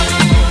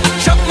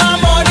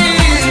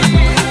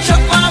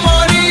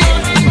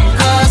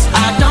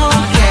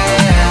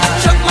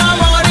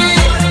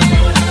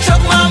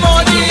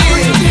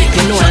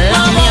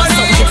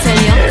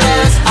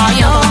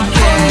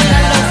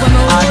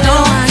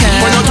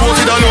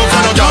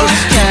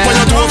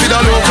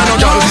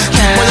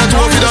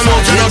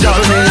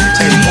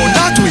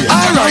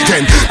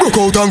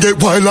 Out and get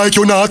wild like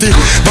you naughty.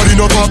 Body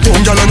no pop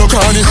down, girl, and no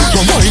carny.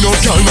 Come wind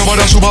up, girl,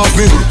 nobody should off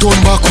me. Turn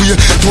back way,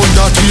 turn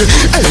that way.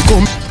 Hey,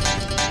 come.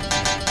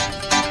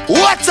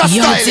 What a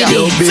style,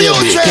 yo, baby.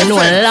 You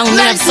know, long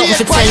me have something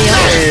to tell you.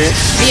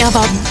 Me have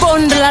a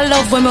bundle of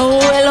love when me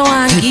well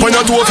want give. Tip on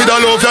your toe for the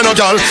love, you no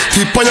gal.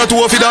 Tip on your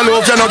toe for the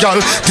love, you no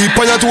gal. Tip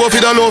on your toe for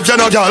the love, you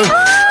no gal.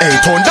 Hey,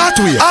 turn that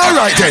way.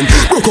 Alright then.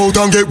 Broke out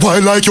and get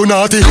wild like you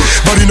naughty.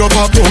 Body no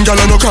pop down, gal,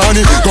 and no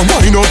carny. Come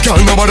wind up, gal,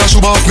 nobody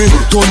should off me.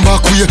 Turn back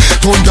way,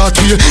 turn that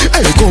way.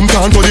 Hey, come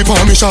down to the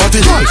palm, me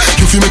shorty.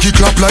 You feel make it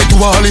clap like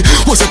Wally.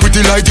 Was a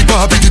pretty like the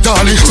Barbie, the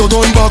Dolly. So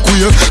turn back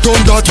way, turn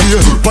that way.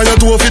 Tip on your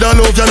toe for the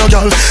love, you no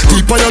gal.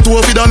 Tip on your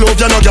toe for the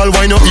love, you no gal.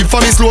 Why not tip for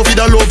me slow for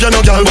the love, you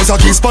no gal. Was a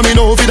kiss for me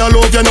now for the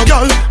love, you no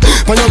gal.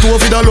 On your toe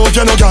for the love,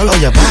 you no gal.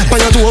 On your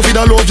toe for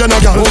the love, you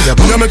no gal.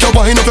 You make your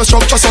wind up your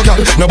structure, so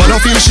gal. Nobody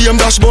feel shame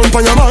dash bone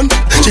pon your man.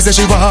 She say she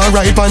want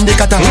ride pon the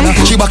katana.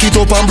 She back it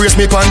up and brace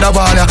me pon the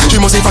baller.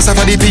 She must be faster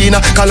for the pina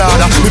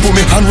colada. Me put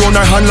me hand round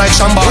her hand like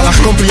Shambhala.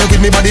 Come play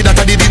with me body that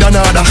I did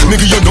another. Me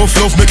give you enough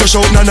love, make you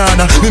shout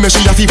na-na-na. Me make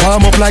sure you feel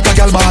warm up like a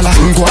gal baller.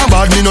 Go on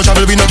bad, me no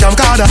travel with no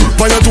camcorder.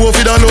 On your toe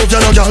for the love,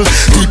 you no gal.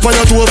 Tip on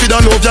your toe for the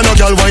love, you no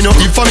gal. Why not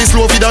tip for me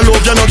slow for the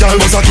love, you no gal.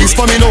 Must a kiss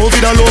for me now for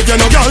the love, you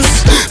no gal.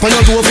 On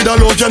your toe for the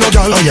love, you no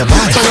gal. On your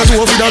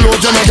toe for the love,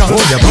 you no gal.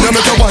 You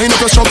make your wind up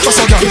your structure,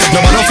 so gal.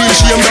 Nobody feel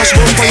shame dash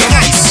bone pon your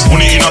man.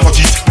 Money in a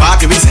pocket,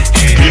 party we say.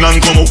 Clean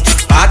and come out,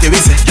 party we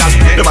say.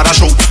 The bada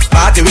show,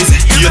 party we say.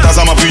 Haters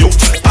am a pre out,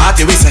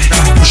 party we say.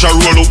 Push a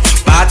roll up,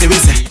 party we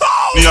say.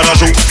 Me a da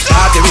show,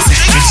 party we say.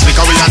 Mix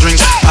liquor with a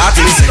drink, party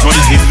we say. Now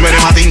this is where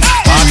them a think,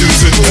 party we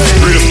say.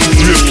 Rave,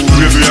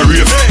 we a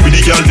rave. With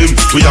the girl them,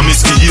 we a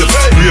misbehave.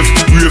 Rave,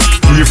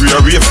 we a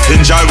rave.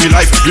 Enjoy we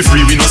life, we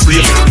free, we no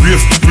slave. Rave,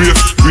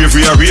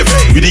 we a rave.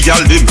 With the girl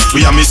them,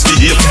 we a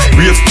misbehave.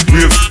 Rave,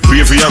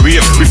 we a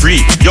rave. We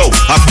free, yo,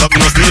 after we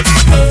no slave.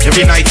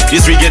 Every night,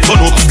 this we get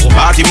turn up.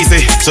 Party we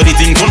say, so the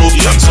thing turn up.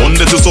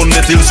 Sunday to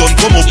Sunday till sun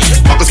come up.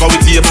 Focus for we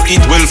table,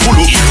 eat well full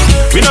up.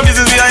 We no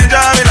business, we a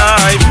enjoy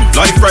life.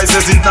 Life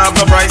prices it have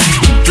no price.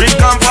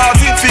 Drink and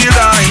party, feel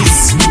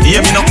nice.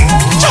 Hear me now.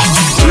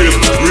 Rave.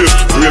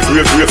 With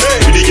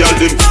the girl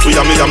them, we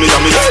yummy.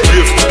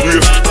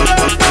 Rave.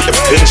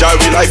 Enjoy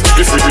we life,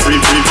 we free. Rave.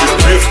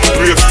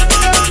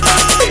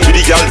 With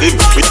the girl them,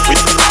 we free.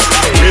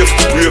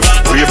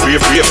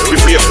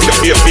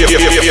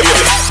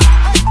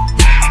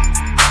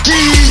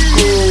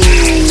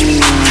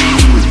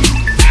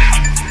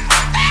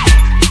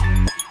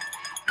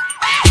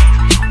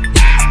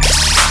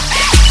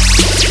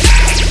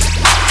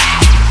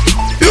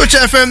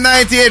 Future FM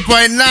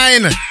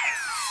 98.9.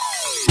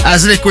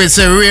 As Liquid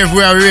say, rave,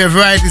 we are rave,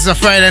 right? It's a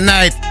Friday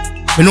night.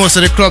 We know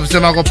so the clubs,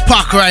 them are going to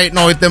pack right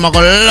now. Them are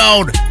going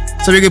loud.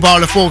 So we give all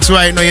the folks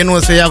right now, you know,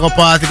 so you go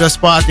party, just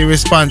party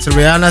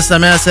responsibly. You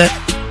understand me? I say,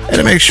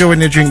 and make sure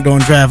when you drink,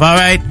 don't drive,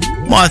 alright?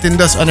 Martin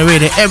does on the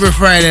radio every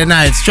Friday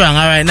night, strong,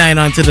 alright? 9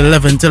 until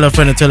 11, tell a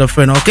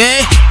friend,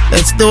 okay?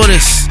 Let's do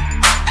this.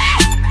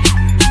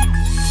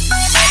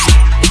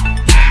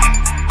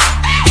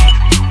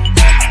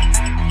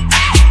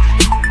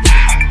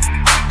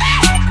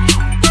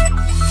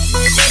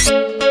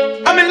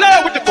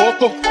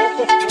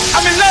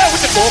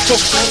 cocoa.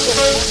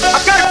 I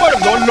got it for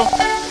them no.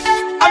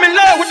 I'm in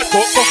love with the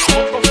cocoa.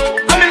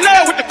 I'm in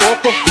love with the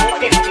cocoa.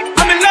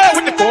 I'm in love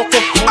with the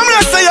cocoa. I'm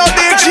gonna say your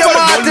DJ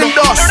Martin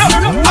Dust.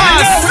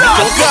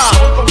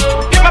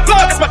 Get my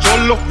plug, that's my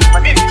cholo.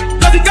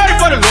 Cause he got it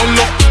for the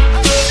lolo.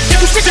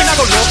 If you speaking, I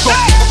go loco.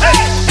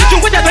 If you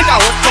with that, think I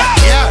hope.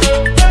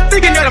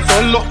 Thinking that I'm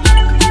solo.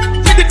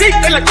 Take the deep,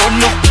 they like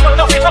no.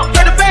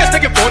 Let the fans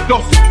taking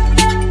photos.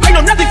 I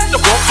know nothing to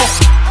the cocoa.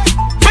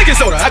 Baking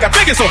soda, I got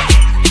baking soda.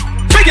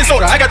 Baking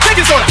soda, I got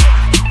baking soda.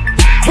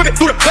 Whip it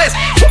through the place.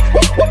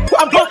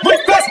 I'm blowing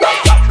really fast.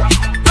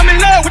 I'm in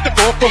love with the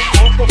cocoa.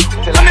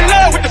 I'm in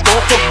love with the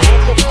cocoa.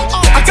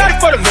 I got it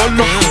for the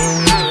lolo.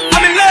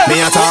 I'm in love.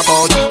 Me a talk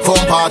about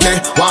phone party,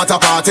 water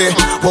party,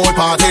 pool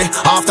party,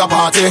 after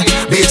party,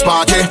 beach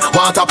party,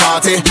 water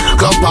party,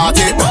 club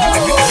party.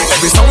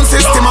 Every sound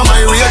system on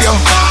my radio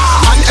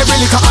and every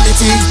liquor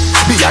quality.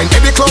 Behind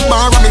every club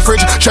bar on me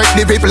fridge, check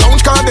the VIP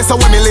lounge car, that's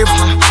where me live.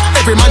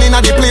 Every man in a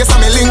the place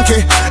I'm a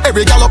linky.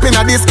 Every gal up in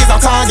a this is a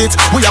target.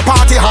 We a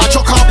party hard,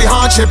 chuck off the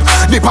hardship.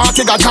 The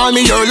party God call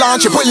me your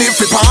launch, we live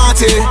for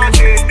party.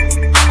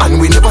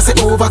 And we never say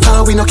over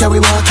car, we no carry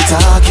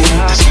walkie-talkie.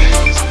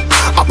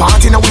 A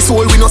party now we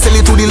soul, we no sell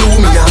it to the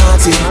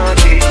Illuminati.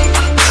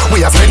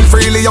 We a spend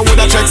freely, you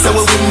woulda check, so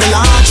we win the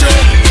lottery.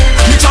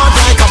 Me charge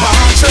like a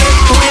battery.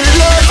 We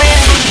love it.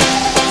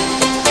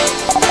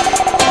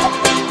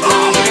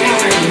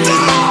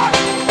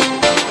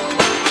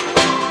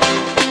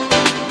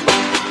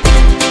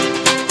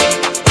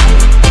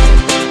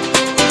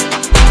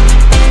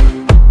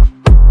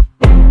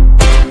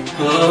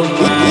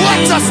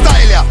 What's a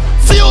style ya?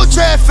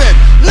 Future FM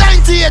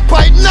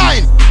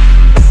 98.9.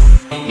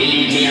 I'm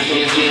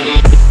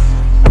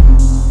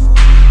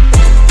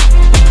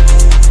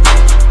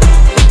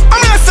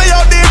gonna say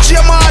your DJ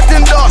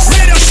Martin Dust.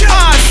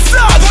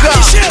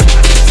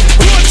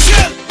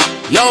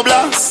 Yo,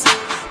 blast,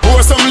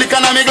 pour some liquor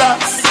in my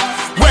glass.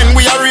 When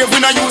we are rave, we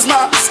not use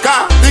mask.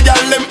 The girl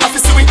them have to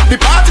see we. The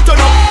party turn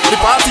up, the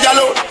party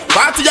alone,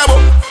 party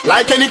above,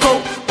 like any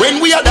cow.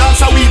 When we are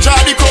dancer, we draw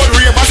the code.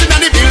 Ravers in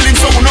the building,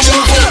 so we no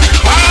move out.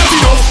 Party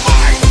up,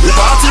 we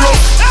party up.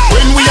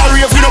 When we are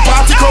rave, we no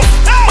party cup.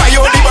 Buy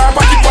out the bar,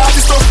 party party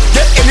stuff.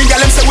 Get any girl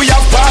them say we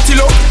have party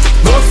love.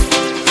 Rough,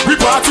 we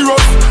party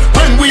rough.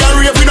 When we are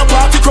rave, we no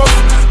party cup.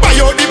 Buy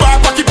out the bar,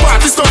 party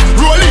party stuff.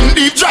 Rolling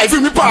deep,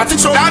 driving we party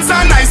truck. Dance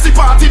and nice, the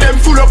party them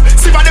full up.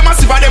 Siva them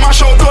a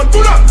shout out,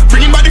 pull up.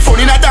 Bringing body fun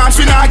in a dance,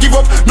 we not give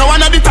up. No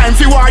one at the time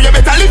for war, you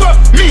better live up.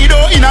 Me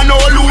though in a no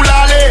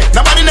lulale.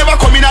 Nobody never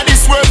come in at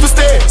this world to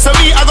stay. So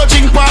me I go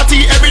drink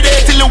party every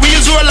day till the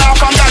wheels roll off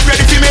and God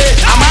ready for me.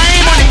 Am I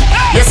money?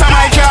 Yes, am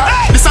I car.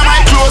 This am my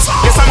clothes.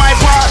 Yes, am I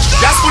part.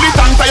 Just fully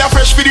tank tire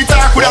fresh for the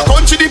talk. With a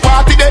country the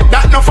party day,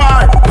 that no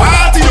far.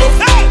 Party up,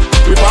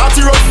 we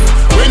party rough.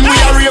 When we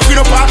are rave, we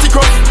no party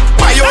cup.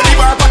 Buy out the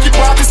bar, pocket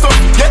party stuff.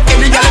 Get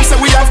any girl them say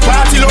we have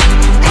party love.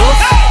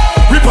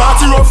 We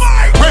party rough.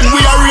 When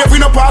we are rave, we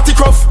no party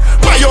cuff.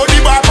 Buy out the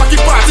bar,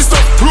 pocket party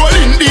stuff.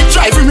 Rolling deep,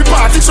 driving me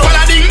party. So all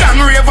a ding dang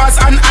ravers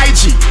and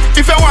IG.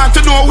 If you want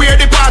to know where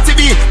the party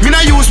be, me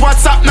not use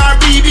WhatsApp nor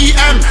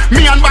BBM.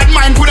 Me and bad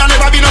mind coulda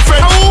never been a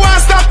friend. Who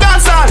wants stop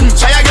dancing?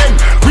 Try again.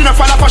 We no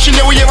follow fashion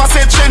that we ever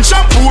said trend.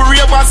 Shampoo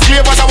ravers,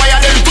 clavers, a wire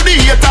them to the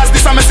haters.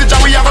 This a message that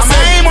we ever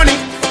say. My money.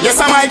 Yes,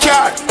 I'm my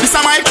car. This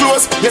are my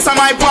clothes. Yes, I'm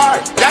my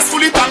bar. That's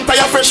fully tanked,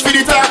 tire fresh for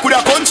the talk. With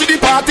a country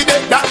the party day,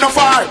 that no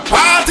far.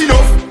 Party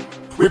enough.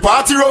 We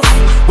party rough.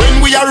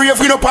 When we are rave,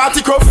 we no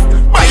party cuff.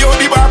 Buy out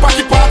the bar,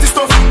 pocket party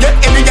stuff. Get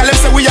any girl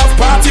say we have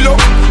party love.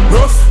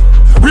 Rough.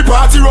 We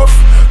party rough.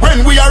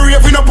 When we are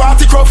rave, we no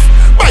party cuff.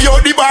 Buy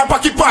out the bar,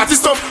 pocket party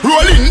stuff.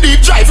 Rolling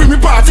deep, driving me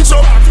party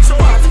truck.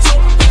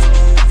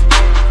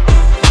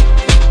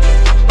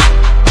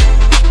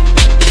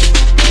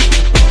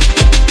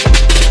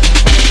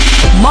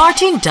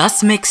 Martin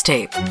Dust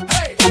Mixtape.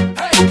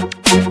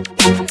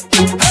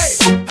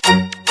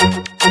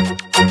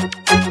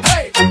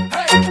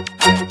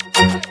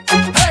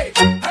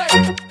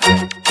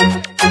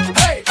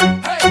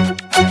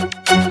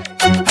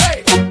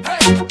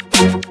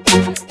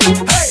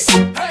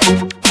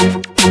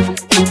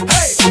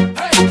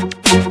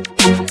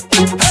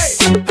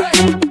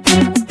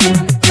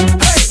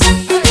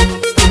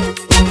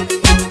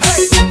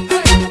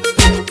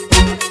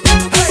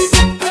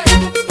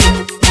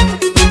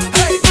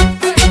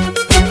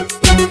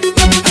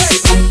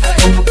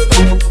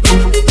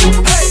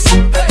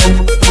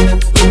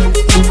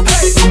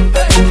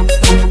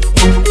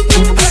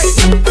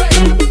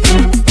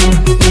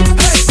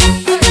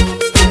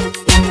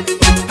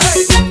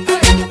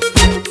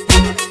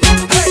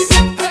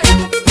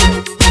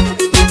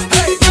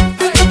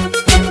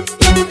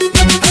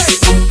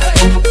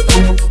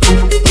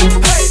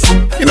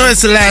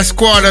 It's the last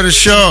quarter of the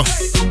show.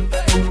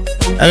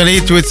 I'm gonna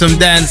hit you with some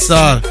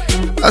dancehall.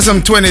 That's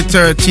some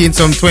 2013,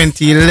 some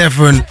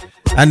 2011,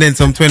 and then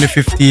some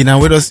 2015.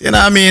 And with us, you know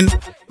what I mean?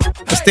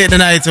 Let's take the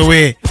night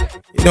away.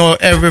 You know,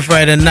 every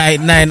Friday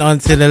night, 9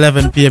 until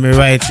 11 p.m.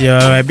 right here.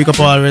 Alright, big up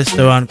all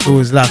restaurant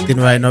crews locked in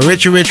right now.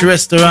 Richie Rich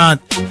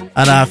Restaurant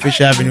and Fish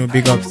Avenue,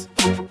 big ups.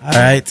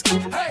 Alright?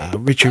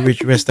 Richie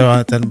Rich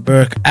Restaurant on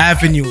Burke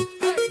Avenue.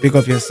 Pick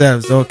up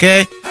yourselves,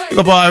 okay? Pick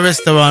up our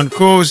restaurant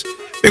crews.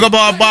 Pick up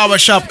our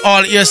barbershop,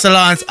 all ear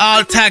salons,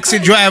 all taxi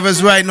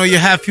drivers right now. You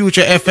have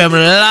Future FM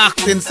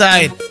locked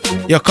inside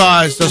your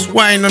cars. Just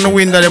whine on the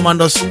window, them and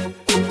just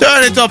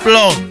turn it up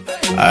low.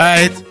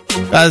 Alright?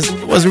 Because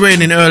it was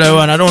raining earlier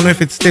on. I don't know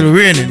if it's still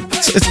raining.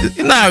 It's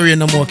not raining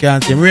no more,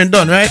 can't see. Rain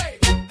done, right?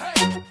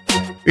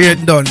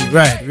 Rain done,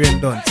 right? Rain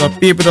done. So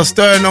people just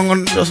turn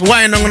on, just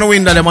whine on the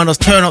window, them and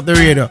just turn up the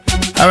radio.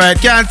 Alright,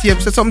 can't see.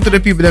 Say something to the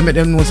people that make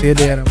them know say you're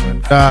there,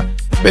 man.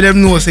 Make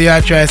them know say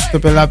you try to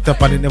stop your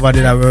laptop and it never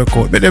did a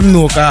workout. Make them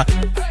know, cause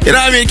you know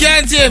what I mean?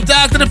 Can't see him.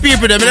 Talk to the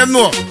people there. Make them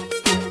know.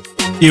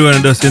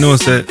 Even though you know,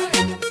 say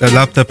the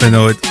laptop, you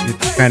know,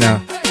 it's kind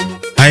of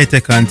high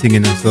tech and thing, you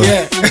know. So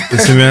yeah. You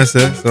see me, I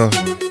say so.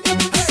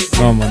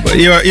 No man, but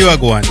you are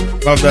going.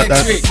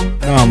 Next week.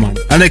 No man,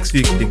 a next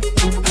week thing.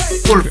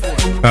 Full.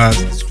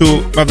 Cause it's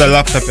true. Have the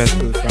laptop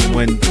from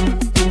Wednesday.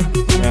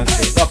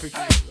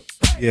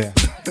 Yeah.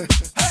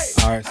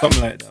 Alright,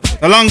 something like that.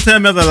 But a long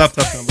time I have the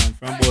laptop, man.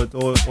 From about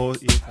 08 or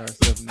 7 and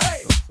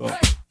stuff. So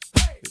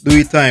do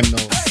it time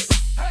now.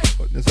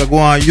 But just go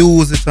and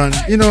use it and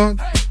you know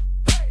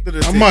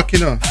I'm Mac, you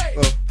know.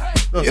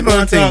 So you know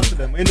what I'm to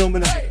them. You know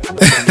me.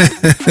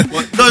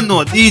 But don't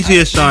know,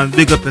 DJ Sean,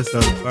 big up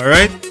yourself,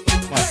 alright?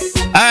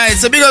 Alright,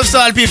 so big up to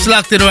all peeps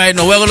locked in right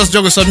now. We're gonna just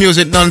juggle some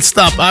music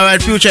non-stop.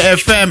 Alright, Future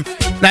FM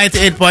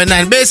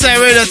 98.9 Bayside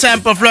Radio,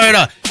 Tampa,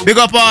 Florida. Big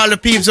up all the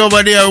peeps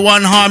over there,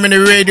 One Harmony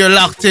Radio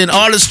locked in.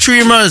 All the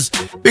streamers,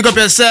 big up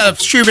yourself.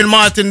 Streaming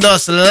Martin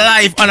Dust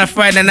live on a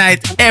Friday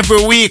night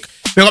every week.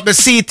 Big up the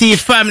CT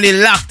family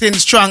locked in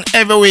strong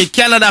every week.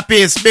 Canada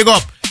Pace, big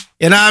up.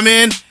 You know what I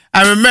mean?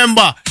 And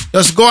remember,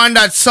 just go on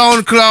that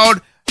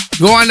SoundCloud.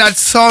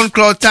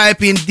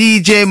 Type in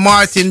DJ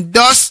Martin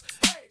Dust.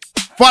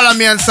 Follow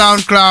me on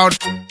SoundCloud.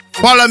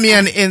 Follow me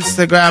on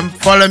Instagram.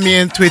 Follow me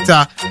on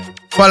Twitter.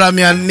 Follow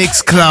me on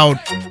Mixcloud.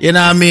 You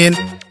know what I mean?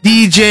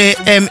 DJ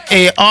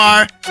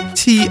MARTINDUS.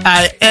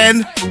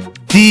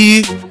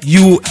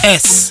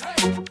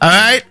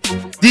 Alright?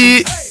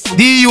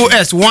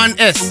 DUS,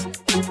 1S.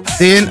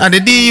 And the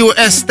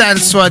DUS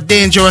stands for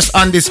Dangerous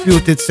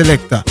Undisputed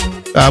Selector.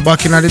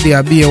 Back in the day,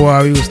 a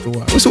BAR we used to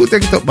work. So we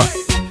take it up back.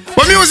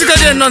 But music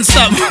again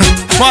non-stop.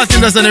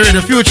 Martin Dust on the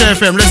radio. Future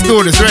FM. Let's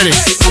do this. Ready?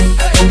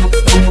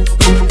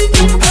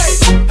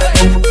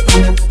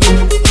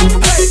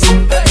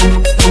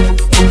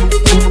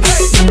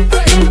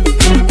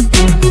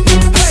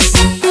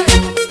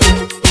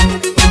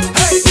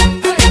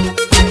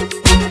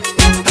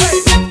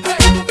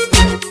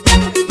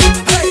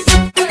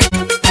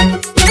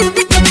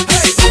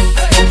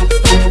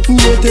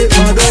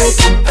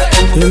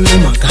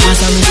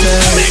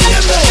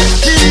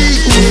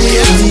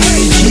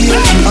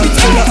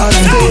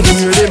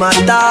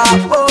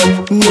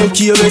 No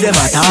care where them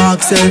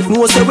attack, say.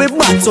 No say we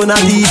bad, so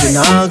not even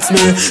ask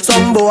me.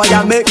 Some boy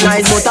a make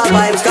nice, but a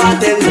vibes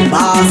can't tell the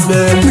boss me.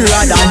 Me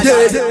rather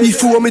dead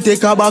before me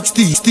take a back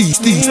steez.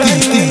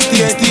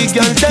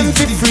 Girl, them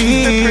fit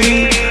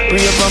free. We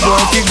up a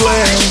boy fi go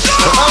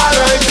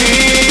R.I.P.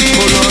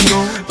 Hold on,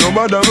 no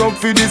bother rub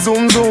fi the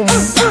zoom.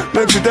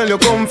 Make you tell you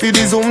come fi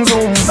the zoom.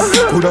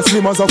 Coulda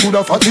slim as a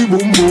coulda fatty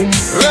boom.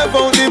 Rev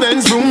out the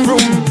Benz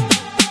vroom.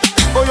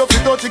 Oh, you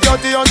fit touch the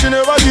catty and she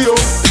never give you.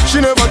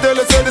 She never tell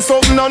us say there's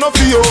something on a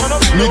few.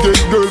 Me get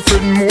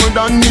girlfriend more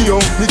than me,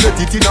 yo. Me get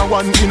it in a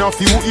one, in a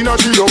few, in a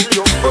trio.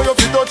 Oh, you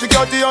fit touch the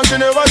catty and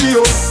she never give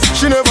you.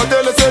 She never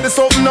tell us say there's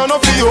something on a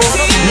few.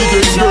 Me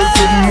get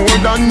girlfriend more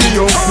than me,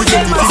 yo. Me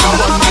get it in a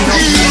one, in a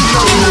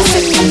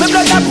few. Me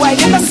blood up wide,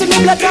 you not see me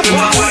blood up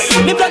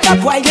wide. Me blood up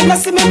wide, you not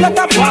see me blood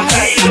up wide.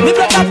 Me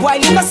blood up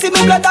wide, you not see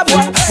me blood up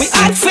wide. We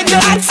add for the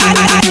add.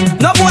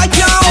 No boy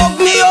can't hug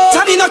me, yo.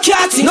 Tell me no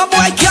catty. No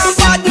boy can't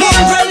bad me.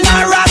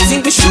 Not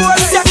ratting, be sure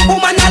say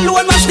woman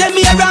alone mash them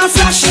here and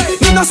flashing.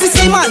 Me no see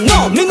man,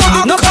 no, me no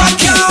have no boy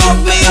can't hug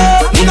me,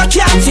 yo. Me no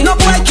catty, no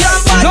boy can't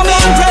bad me. No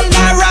mongrel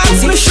not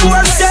ratting, be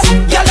sure say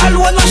girl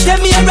alone mash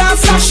them here and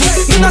flashing.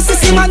 Me no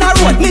see man a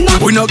road, me no.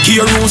 We no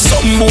care who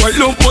some boy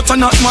love, but a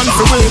not man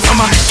for way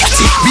from a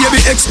catty. Baby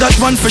X that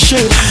one for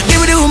sure.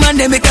 Give me the woman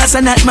them because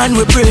a not man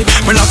we pray.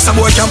 Me lock some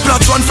boy can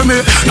plot one for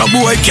me. No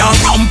boy can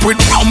pump with.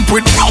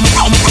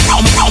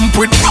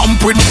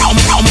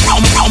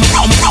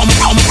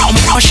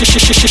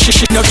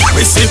 No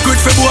carry secret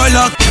for boy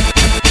lock.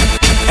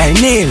 Hey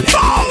Neil,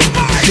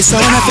 this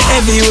one have to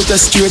heavy with a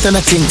straight and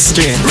a think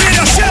straight.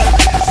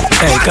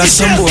 Hey, cause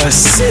some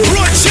boys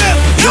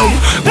yo,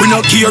 we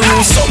no care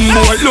who some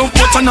boy love,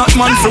 but a not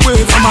man for way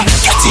from a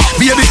catty.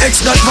 Baby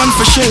X that one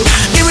for sure.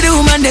 Give me the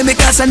woman them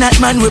because a not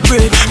man we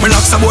pray. Me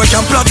lock some boy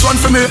can plot one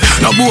for me.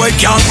 No boy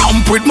can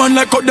pump with man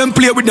like how them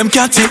play with them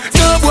catty.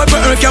 No boy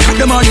per can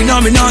put them on in a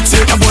me naughty.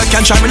 No boy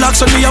can try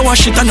relax on me a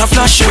wash it and a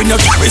flash it. We no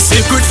carry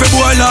secret for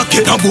boy lock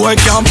it. No boy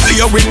can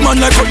play with man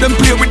like how them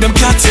play with them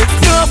catty.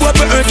 No boy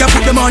per can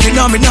put them on in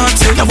a me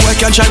naughty. No boy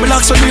can try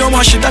relax on me a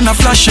wash it and a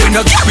flash it. No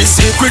carry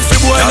secret for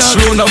boy lock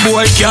it. No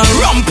boy can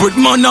ramp with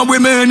man and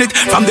women it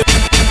from the.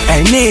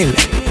 Hey Neil,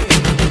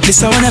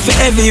 This I wanna for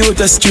every youth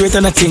a straight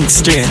and I think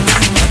straight.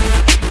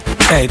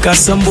 Hey, cause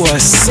some boy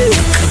sick.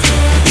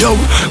 Yo,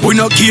 we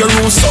no care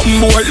who some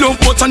boy love,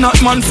 but a not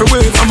man for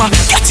wave. I'm a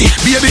catty,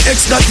 baby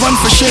X that one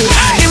for sure.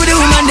 Even the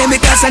woman they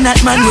make us a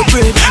not man we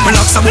pray. When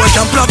lock some boy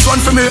can plot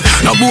one for me,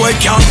 no boy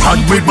can't.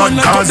 Pad we bad,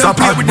 cause a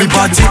pad we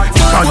bad.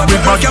 Pad we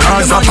bad,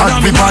 cause a pad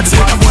we bad.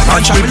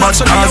 Pad we bad,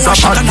 cause a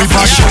pad we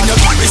bad.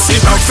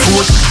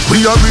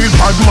 We a real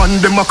bad man,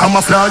 them a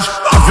camouflage.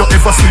 Have you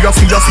ever see a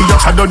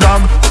shadow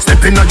dog?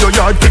 Step in a your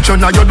yard, picture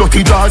na your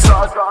dirty jaws.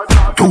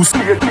 Too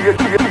scared.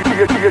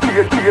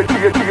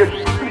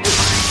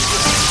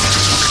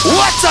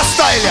 What's a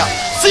style ya?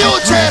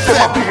 Future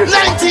FM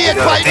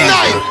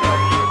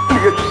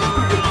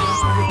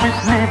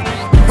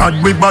 98.9. Pad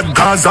we bad,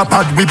 Gaza,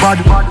 pad we bad.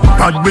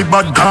 Pad we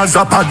bad,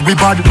 Gaza, pad we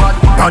bad.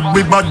 Pad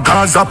we bad,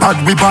 Gaza,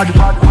 pad we bad.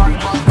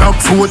 Rock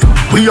foot,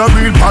 we a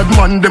real bad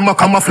man, them a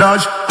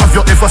camouflage. Have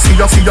you ever see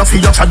a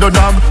shadow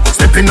dog?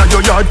 Step in a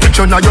your yard,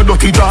 picture na your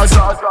dirty jaws.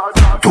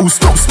 Too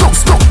stop.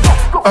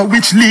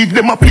 Which league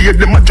them a play,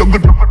 them a juggle.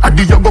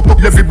 Adi you go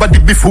up everybody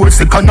before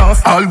second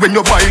half. All when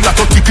you buy like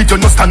a ticket, you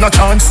no stand a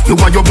chance. You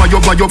and your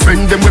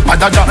friend, them with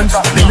pada dance.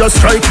 Me a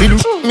strike kill.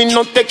 Me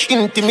no take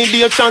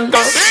intimidation.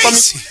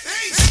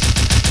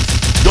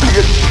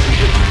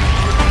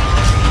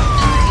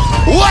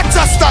 What's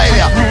a style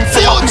ya?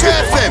 Future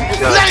FM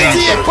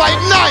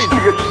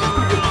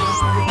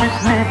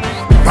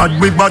 98.9. Pad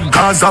we bad,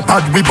 Gaza,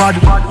 pad we bad.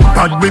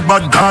 Pad we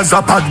bad,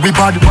 Gaza, pad we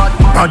bad.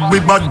 Pad we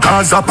bad,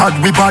 Gaza, pad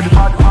we bad.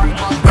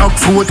 Rock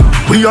foot,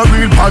 we a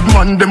real bad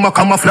man, them a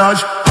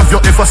camouflage. Have you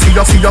ever see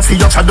a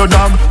shadow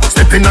dog?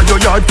 Step in a your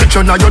yard,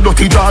 picture na your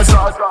dirty jaws.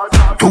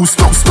 Too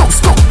stop.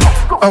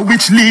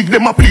 Which league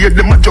them a play,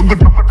 them a juggle.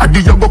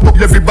 Adi you go up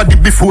everybody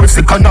before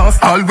second half.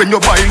 All when you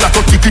buy like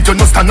a ticket, you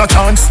no stand a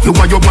chance. You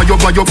and your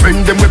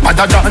friend, them with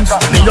pada dance.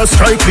 Me a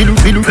strike, feel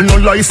no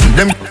license,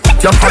 them.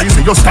 Your pies,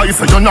 you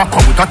stifle, you knock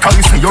out a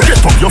ties. You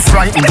get up, you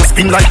frighten, you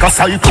spin like a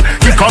cycle.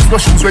 Kick off the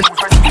shoes when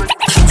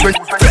you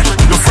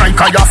fry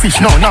cause your fish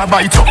now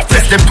bite you.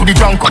 Left them to the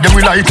junk or them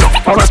will light you.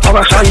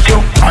 Parasite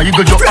you.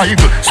 Idle,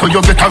 so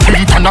you get a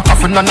beat and a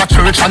coffin and a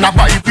church and a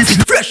Bible.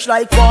 Fresh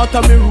like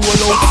water, me roll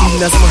out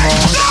clean as my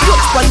heart.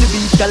 Touch on the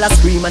beat, girl I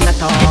scream and I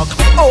talk.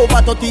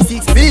 Over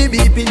 36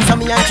 BB pins on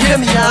me and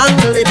Jamie and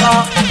the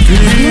bar.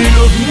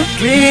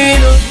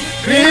 Clean up.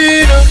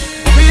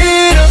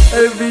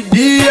 Every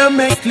day I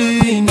make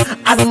clean.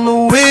 I don't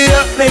know where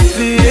I make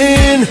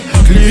clean.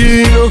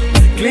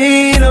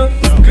 Clean up.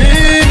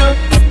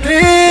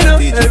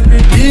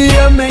 Every day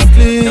I make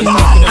clean.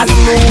 I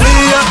don't know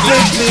where I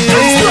make clean.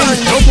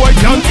 No boy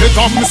can't take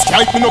off me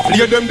strike. Me no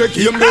play them the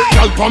game.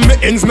 Y'all from me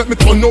ends make me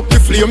turn up the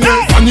flame.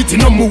 Vanity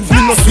no move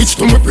me no switch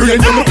to me brain.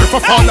 Me prefer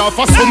fall off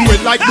a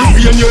somewhere like the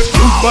rain.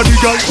 Good body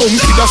girl come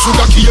see the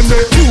sugar cane.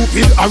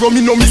 Stupid arrow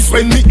me no miss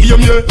when me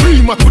aim.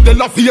 Prima to the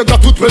La Vega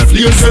to 12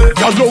 lanes.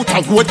 Y'all out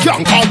of road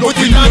can't call out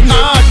the name.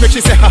 Make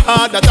she say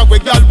ha that a way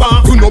girl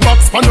want. You no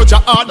box pan no jar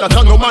that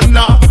a no man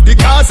la. The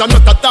cars are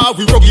not a tar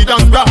we rugged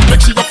and rap.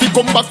 Make she have to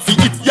come back for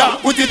it yeah.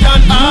 Put it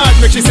on hard.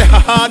 Make she say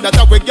ha that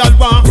a way girl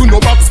want. You no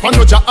box pan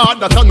no jar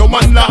that a no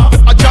man la.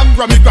 A jam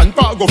from me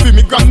grandpa go for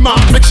me grandma.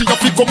 Make she have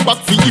to come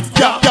back for it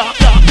yeah.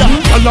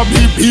 Girl a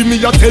BB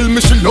me a tell me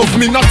she love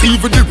me not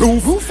even the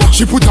roof.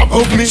 She put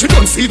above me. She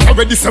don't see it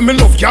already say me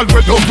love girl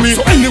we love me.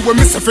 So anyway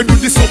me say fi do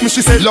this up me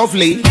she say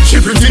lovely. She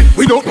pretty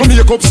without no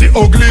makeup she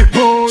ugly.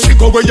 She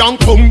go away and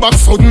come back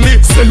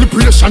suddenly.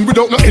 Celebration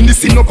without no any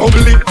sin no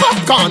ugly.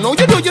 Popcorn now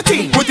you do your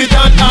thing. Put it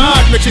on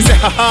hard. Make she say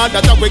ha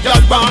that a way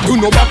girl want. Do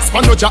no box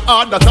pan no jar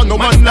that a no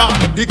man la.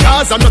 The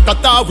cars are not a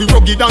tar we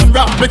rugged and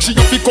rap. Make she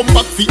have to come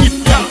back for it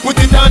yeah. Put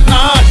it on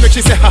hard. Make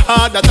she say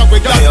ha that a way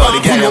girl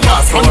want. Do no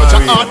box pan no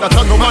jar that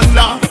a no man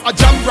la. A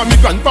jam from me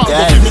grandpa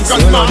go for me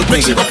grandma.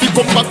 Make she have to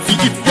come back for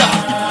it yeah.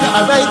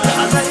 Alright,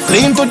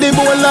 clean to the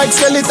bone like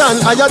skeleton,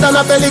 higher than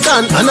a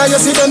pelican. And now you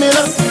see them in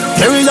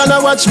carry on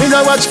a watch, me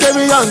a watch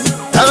carry on.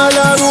 All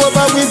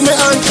over with me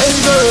and hey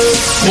girl,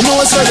 me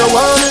know say you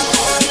want me.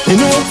 Me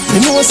know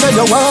say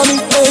you want me,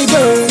 hey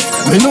girl.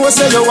 Me know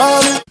say you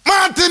want me.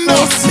 Martin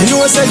knows. Me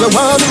know say you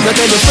want me, you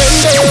tell your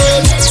friend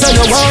them. Say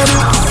you want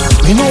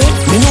me. Me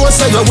know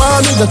say you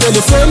want me, you tell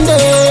your friend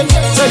them.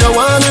 Say you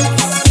want me.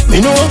 Me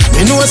know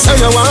say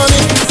you want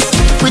me.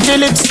 Pretty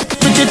lips,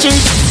 pretty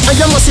cheek. And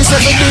you must see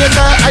every day of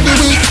the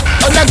week.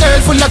 Other girl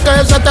full of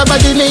curves that her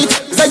body neat.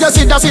 So you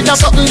see that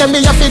something then me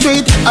have to do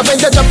it. I when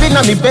you jump in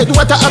on me bed,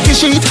 what a happy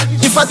sheet.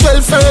 If I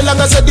 12 furlong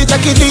I said the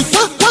jacket it.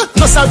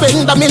 No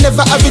surrender, me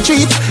never have a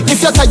treat.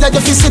 If you're tired, you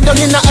feel sit down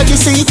in a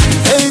seat.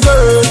 Hey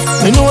girl,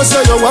 me know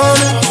say you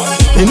want me.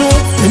 Me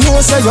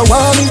know say you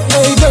want me.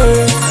 Hey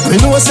girl, me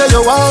know say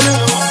you want me.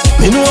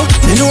 Me know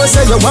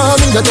say you want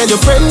me. You tell your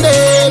friend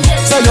then,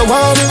 say you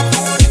want me.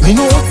 Me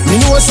know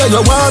say you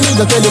want me.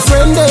 You tell your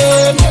friend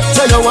then,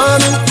 say you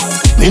want me.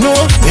 Me know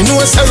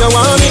say you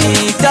want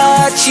me.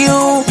 Touch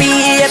you,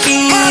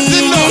 baby.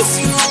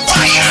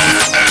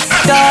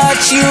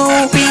 Touch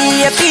you,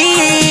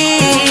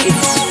 baby.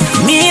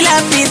 Me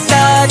love to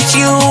touch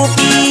you,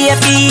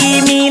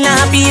 baby. Me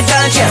love to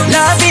touch you.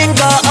 Loving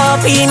go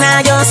up in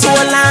your soul,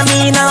 and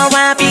me know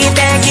want to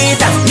take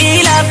it.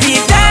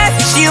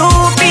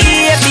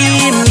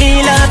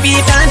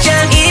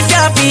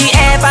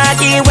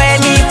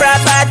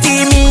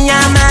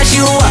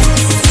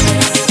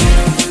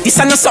 This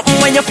ain't no something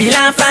when you feel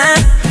off.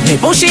 Me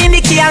push in the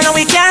key, I know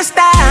we can't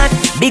start.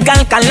 Big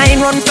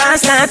alkaline run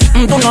fast, that.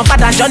 Do not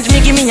bother judge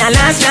me, give me a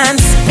last chance.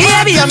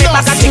 Baby, you make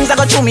back of things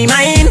that go through me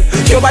mind.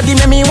 Your body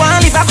make me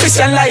want live a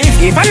Christian life.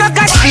 If I not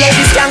catch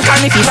ladies, can't call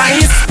me for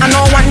vice. I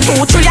know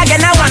 1, 2, 3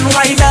 again, I want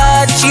why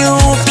that you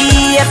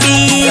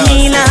baby,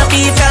 me love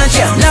you touch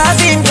you.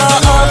 Nothing go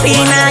up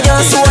in your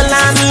soul,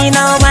 and me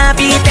no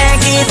happy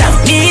take it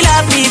up. Me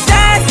love you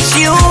touch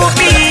you,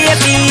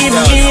 baby,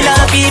 me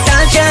love you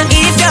touch you.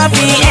 If you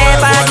be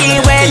ever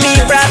give when me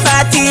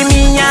property,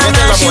 me and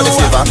my shoe.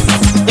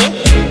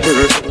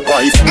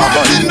 Wife, a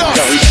man,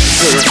 girl.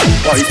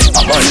 Wife,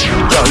 a man,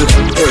 girl.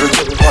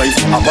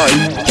 Wife, a man,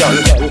 girl.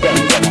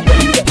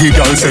 The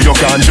girl say you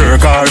can't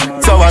jerk her,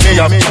 so I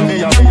me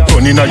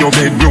turn inna your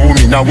bedroom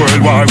in a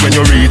world war. When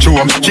you reach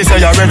home, she say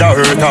you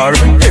rather hurt her.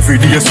 Every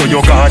day so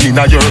you gone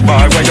inna your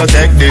bar. When you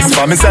take this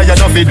for me say you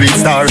no fit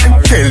reach star.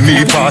 Tell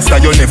me pastor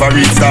you never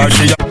reach star.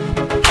 She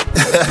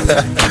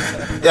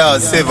Yo,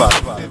 Siva.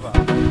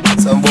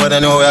 Some boy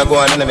don't know where I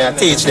go and I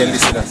teach them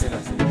this.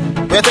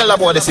 Where tell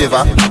about the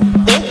Siva?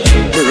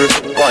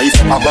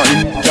 Wife, a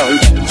man, girl.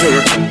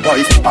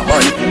 Wife, a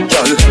man,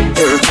 girl.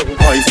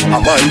 Wife, a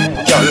man,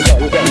 girl.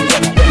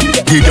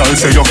 The girl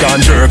say you can't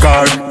jerk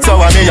her, so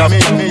I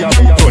me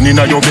turn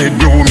inna your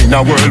bedroom in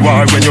a world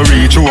war. When you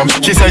reach home,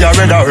 she say you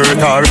rather hurt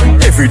her.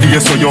 Every day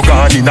so you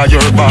gone inna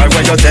your bar.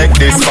 When you take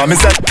this for me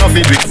say no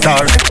fit with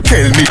star.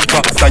 Tell me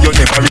pastor you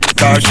never reach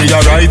her. She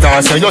a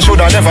writer, say you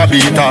shoulda never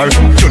beat her.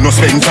 You no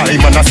spend time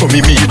and I saw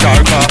me meet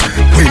her.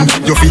 When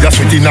you feel a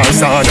sweat in her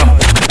sauna,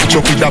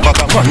 choke with a back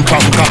of one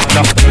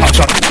pancada. A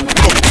chat,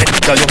 come take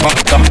your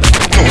back.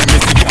 No me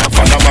see her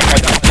fan a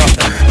macadata.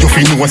 You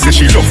feel no say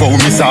she love how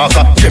me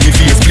soccer. Let me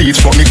face bleach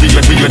for me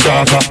beard with your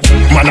daughter.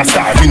 Man a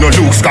star, me no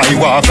Luke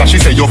Skywalker. She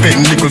say you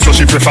pen nickel so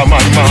she prefer my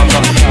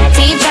marker.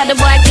 Teacher the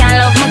boy can't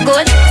love me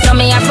good, so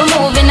me have to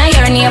move in a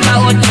your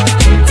neighborhood.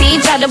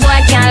 Teacher the boy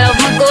can't love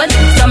me good,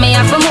 so me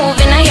have to move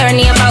in a your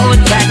neighborhood.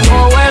 Got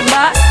more world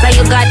boss, so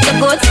you got the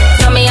goods,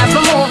 so me have to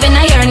move in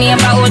a your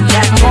neighborhood.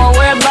 Got more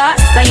world boss,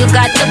 so you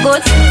got the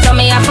goods, so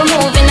me have to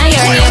move in a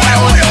your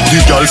neighborhood. The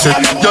girl said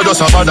you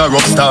just a bad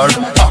rock star.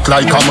 Act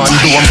like a man,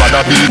 don't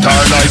bother beat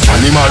her like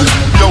animal.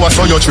 You a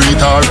so you treat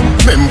her.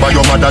 Remember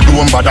your mother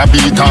don't bother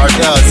beat her.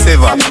 Yeah,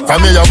 Siva.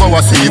 For me you go a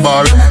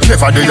C-bar.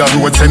 Never did a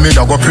road say me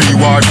you go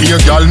pre-war.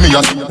 Here girl me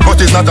a but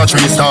it's not a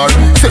 3-star.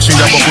 Say she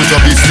a go put your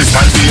business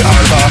on the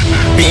harbor.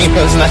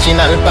 People's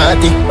National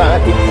Party,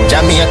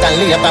 Jamaican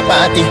Labour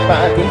Party,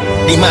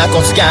 the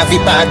Marcus Garvey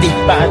Party,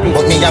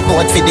 but me a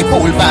vote for the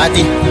pool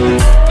party.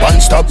 One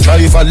stop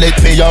driver let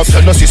me off.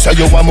 Tell us say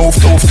you a move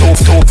too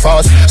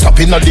fast. Stop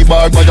in at the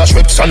bar by your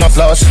Schweppes and a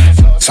floss.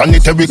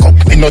 Sanitary cup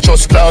me no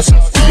just glass.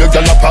 Here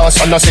girl a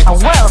pass and I say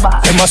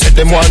them a say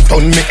them want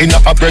turn me in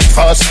a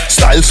breakfast.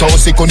 Style so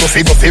sick no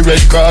figure for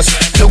red grass.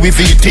 Louis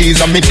VT's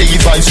and me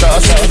Levi's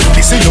shoes.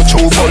 This is your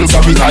true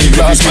vulgar with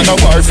eyeglass. Man a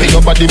war for your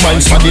body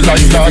mind for the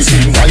life last.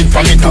 Right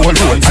from me toll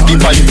road and the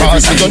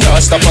bypass. You not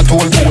stop at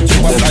toll booth.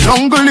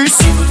 Jungle is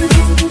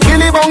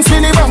Billy Bounce,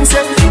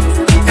 yeah.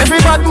 Every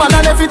bad man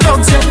and every dog,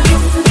 yeah.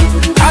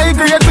 I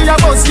agree with your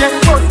boss, yeah.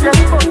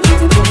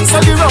 So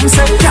the rum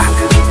say, yeah.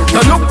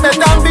 You look better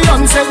than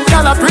Beyonce.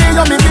 Y'all a pray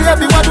you me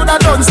baby, what do that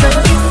done say?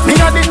 Me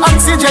a the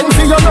oxygen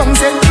for your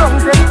lungs, yeah.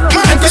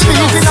 And the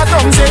speed in a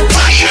tongue, say.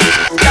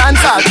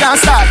 Dancehall can't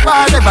start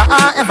forever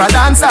and ever.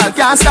 Dancehall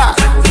can't start.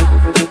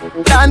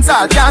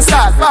 Dancehall can't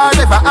start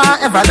forever and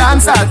ever.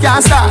 Dancehall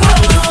can't start.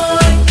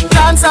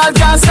 Dancehall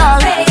can't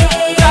start.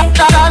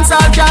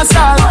 Dancehall can't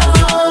start.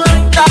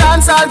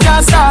 Dancehall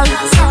can't start.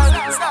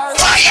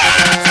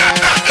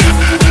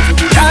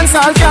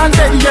 Dancehall can't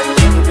tell you.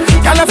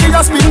 Can I feel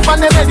your spin from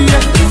the lady?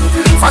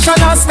 Fashion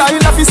and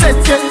style of the set,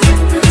 yeah.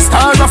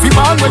 Star of the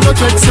ball when you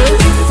check, say.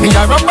 Me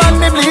a rub and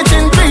me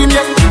bleaching green,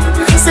 yeah.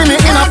 See me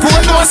in a pool,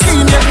 no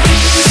skin, yeah.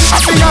 I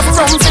feel have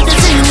rum for the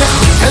team, yeah.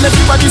 Tell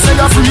everybody say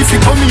you're free if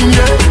you come in,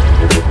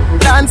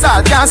 yeah.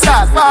 Dancehall can't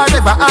start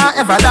forever and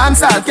ever.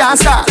 Dancehall can't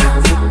start.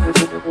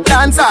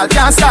 Dancehall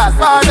can't start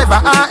forever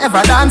and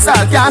ever.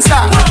 Dancehall can't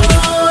start.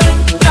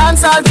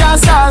 Dancehall can't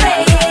start.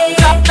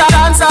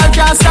 Dancehall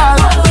can't start.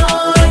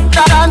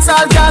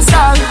 Dancehall can't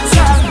start.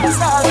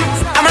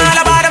 I'm all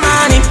about the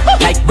money.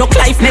 Like broke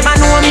life never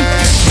know me.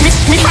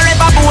 Me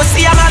forever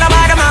bossy. I'm all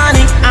about the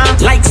money.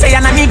 Like say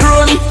I'm a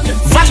Negro me.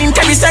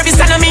 Voluntary service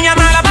and me. I'm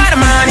all about the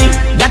money.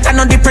 That I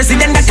know the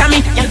president that come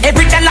me.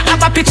 Every day I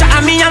have a picture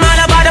of me. I'm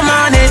all about the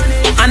money.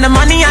 And the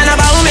money all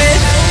about me.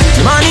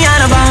 The money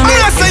all about me.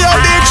 I say your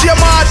DJ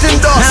Martin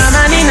does. No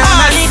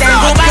money, then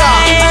go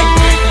buy.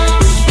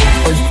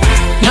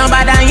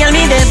 Nobody yell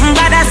me this,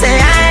 but I say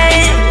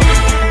aye.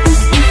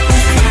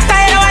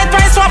 Tired of white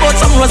price, what about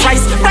some rose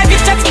rice?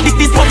 Private jets,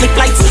 these public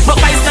flights. But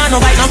vice now, no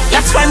bite now.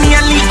 That's why me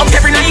and Lee up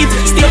every night.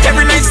 Stay up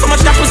every night, so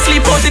much that we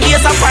sleep out the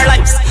days of our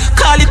lives.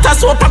 Call it a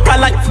so proper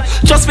life.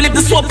 Just live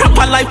the so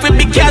proper life with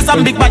big cars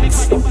and big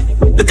bikes.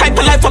 The type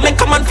of life I make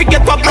come and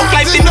forget what broke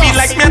life didn't feel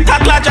like me and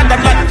talk larger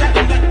than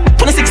life.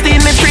 2016,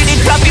 me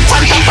predict profit,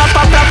 quantum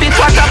papa profit,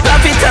 what a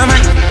profit,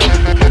 man.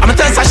 I'ma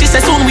tell her, she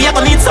says soon we are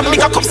gonna need some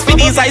bigger cups for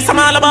these eyes. I'm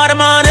all about the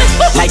money.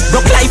 Like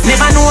broke life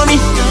never know me.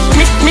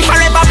 Me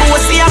forever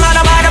bossy, I'm all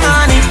about the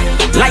money.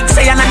 Like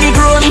say I'm a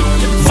Negro me.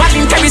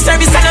 Voluntary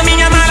service and me,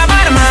 I'm all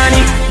about the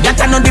money. That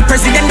I know the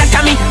president, that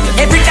I me.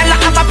 Every dollar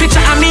have a picture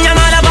of me, I'm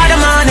all about the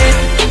money.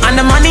 And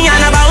the money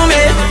all about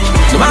me.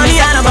 The money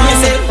all about me.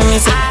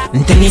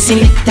 Tell me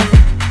selecta,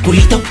 pull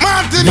it up.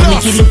 Don't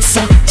make it look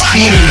so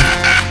tiny.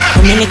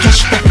 How many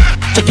cash back?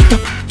 Check it up,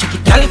 check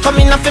it up. Girl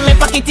come in and fill me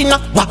pocket in a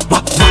wah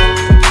wah wah.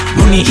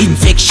 Money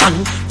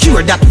infection,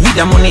 cure that with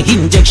a money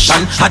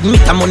injection.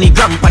 Admit a money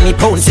gram on the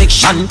pound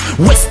section.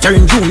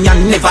 Western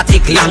Union never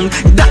take long.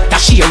 Dr.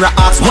 Shearer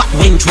asks what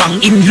went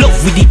wrong. In love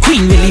with the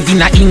queen, we live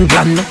in a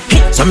England.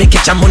 So me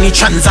catch a money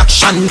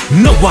transaction.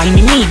 No why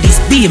me need this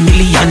be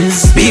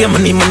millions. Be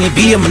money, money,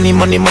 be money,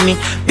 money, money.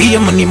 Be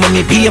money,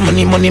 money, be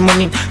money, money,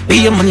 money.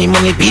 Be money,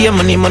 money, be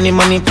money, money,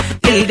 money.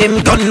 Tell them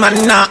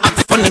gunman now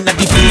act funny that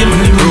the be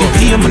money, money,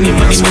 be money,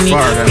 money, money.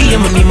 Be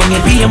money, money,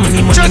 be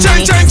money, money, money.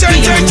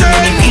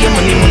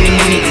 Money, money,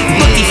 money.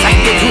 But if I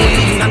get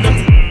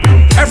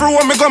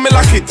everywhere me go, me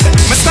lock it.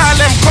 Me style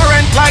them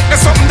current like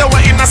there's something that were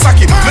in a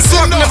socket. Me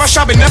slug never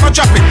shabby, never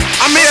drop it.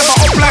 I may ever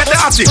up like the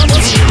attic.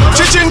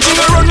 Chichin ching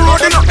run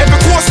road, you know every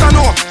coaster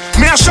know.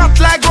 Me a shot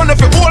like gun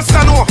every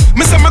holster know.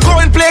 Me say me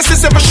going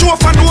places every show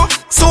for know.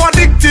 So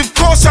addictive,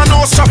 cause you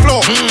know strap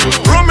flow.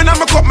 Rum in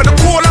my cup, me the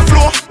cola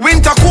flow.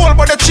 Winter cold,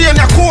 but the chain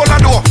ya cola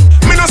door.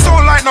 Me no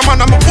sound like no man,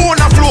 I'm a own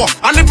a flow.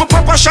 And if me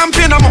pop a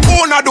champagne, I'm a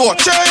own a door.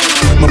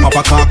 My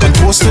papa cock and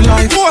toast the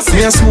life.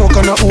 Me a smoke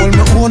and I hold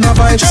me own a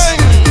vibes.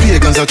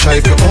 Pagans a try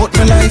to out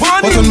my life.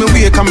 But when me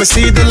wake and me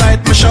see the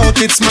light, me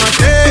shout it's my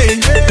day,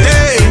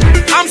 day.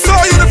 I'm so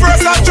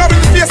universal, trouble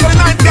in the face of the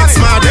night. It's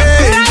my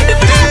day,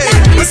 day.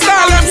 Me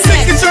style them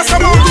sick, it's just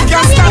about you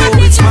can't stand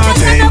it. It's my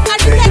day,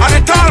 day. And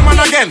the tall man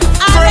again,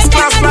 first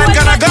class flight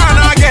gonna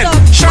Ghana again.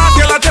 Short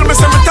yellow tell me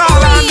some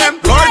taller than them.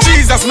 Lord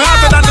Jesus, me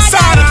hotter than the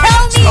sun.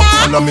 Stop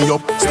follow me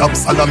up, stop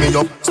follow me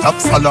up, stop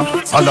follow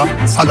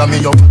me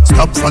up,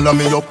 stop follow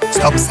me up,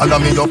 stop follow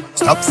me up,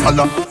 stop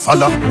follow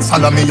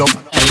me up.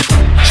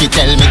 She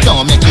tell me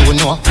don't make you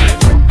know,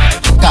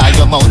 cause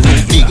your mouth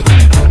too big.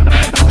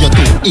 You're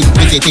too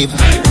inquisitive.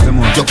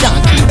 You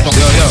can't keep no.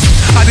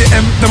 At the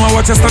M, them a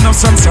watch you stand up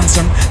some.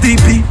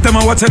 DP, them a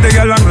watch you the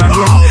long run.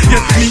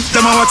 Yet me,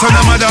 them a watch you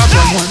them a dark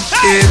one.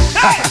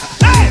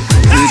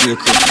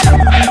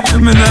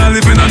 Me nah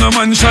living on a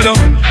man shadow.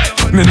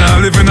 Me nah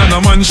living on a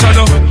man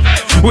shadow.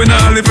 We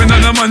nah living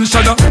on a man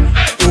shadow.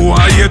 Who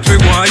I hate we,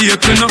 who I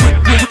hate we now.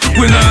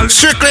 We nah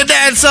strictly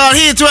dance on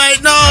heat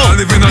right now.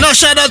 No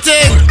shadow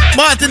thing.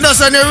 Martin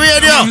does on the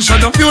radio.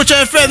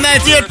 Future FM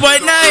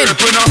 98.9.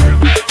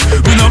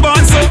 We no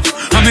born so,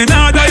 and me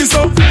nah die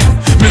so.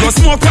 Me go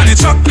smoke on the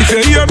truck. If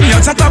you hear me a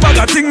chat about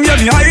a thing, yeah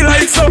me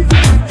highlight so.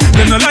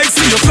 Them no like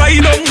see you fly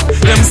down.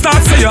 Them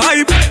start say you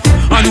hype,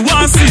 and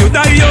want see you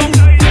die young.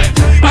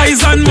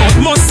 Eyes and mouth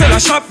must sell a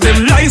shop.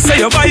 Them lies say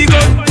you buy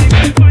gun.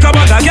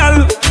 Kabada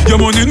gal, your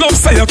money no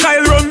say you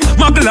Kyle run.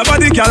 Muggle a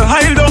body gal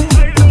hide down.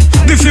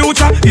 The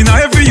future in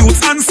a every youth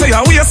and say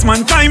a waste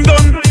man time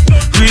done.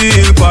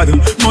 Real bad,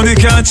 money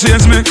can't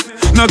change me.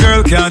 No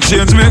girl can't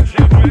change me.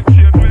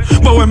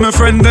 But when my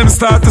friend them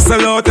start to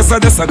sell out, this I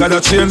gotta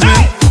change me.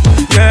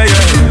 Yeah,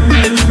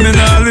 yeah. Me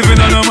nah living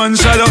on a man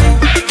shadow.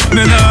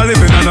 Me nah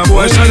living on a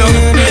boy shadow.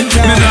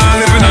 Me nah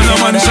living on a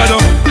man shadow.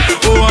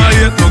 Oh, I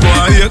hate no, go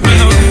I hate me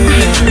now.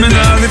 Me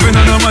nah living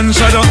on a man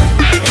shadow.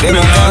 Me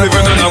nah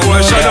living on a boy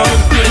shadow.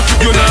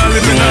 You nah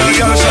living on a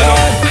girl shadow.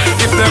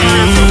 If them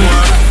hate the war.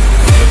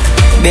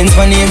 Benz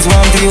my name's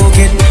warm to you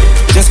kid.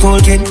 Just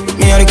cool kid,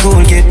 me are the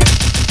cool kid.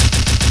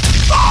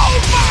 Oh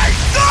my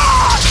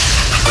God!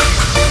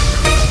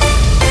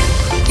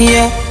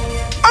 Yeah.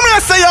 I'm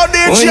gonna say your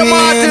DJ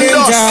Martin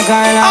Dust.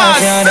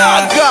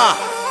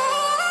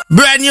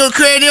 Brand new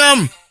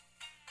cranium.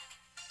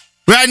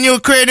 Brand new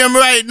cranium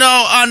right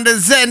now on the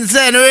Zen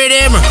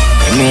rhythm.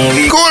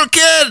 Cool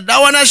kid, I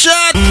want a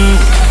shot.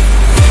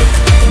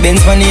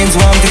 Benz my name's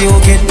warm to you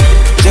kid.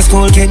 Just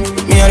cool kid,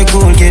 me are the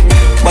cool kid.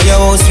 Buy your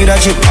house with a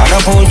chip and a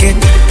pole kid.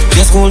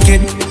 Just cool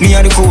kid, me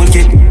are the cool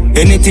kid.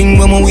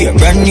 Anything when we wear,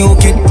 brand new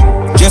kid.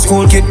 Just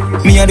cool kid,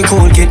 me are the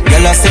cool kid.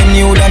 Girl I send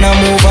you down and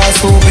move all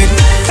stupid.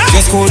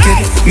 Just cool kid,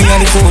 me are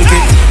the cool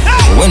kid.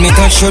 When me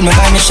touch road, me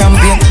buy me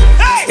champagne.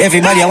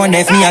 Everybody I wonder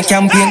if me a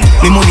campaign.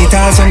 Me money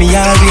tall so me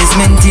always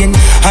maintain.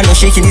 I no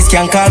shaking this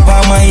can call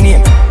by my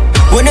name.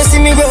 When you see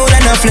me roll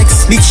and a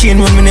flex, big chain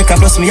round me neck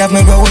plus me have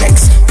my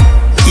Rolex.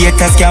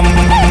 Haters can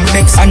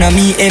vex. And a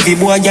me every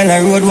boy gyal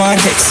a road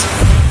want text.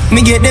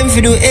 Me get them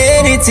fi do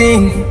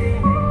anything,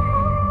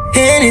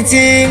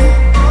 anything.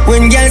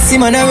 When gyal see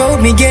man a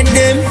road, me get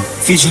them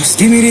fi just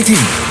give me the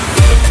thing.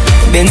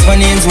 Benz my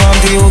name's warm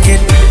to you kid.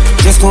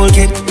 Just cool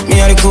kid,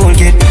 me are the cool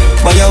kid.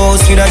 Buy your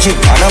house with a chip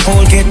and a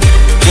pole kid.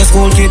 Just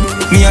cool kid,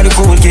 me are the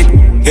cool kid.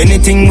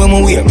 Anything when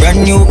we wear,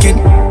 brand new kid.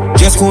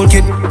 Just cool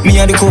kid, me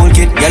are the cool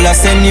kid. Gyal a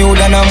send you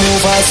down and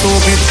move all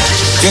stupid.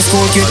 Just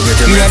cool kid,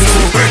 me are the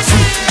cool kid.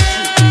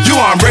 You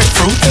want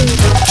breadfruit?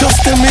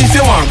 Just tell me if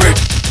you want bread.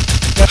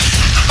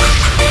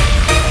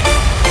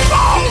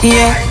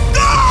 Yeah.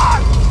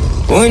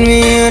 When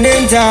me hear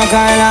them talk,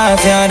 I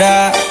laugh at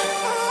that.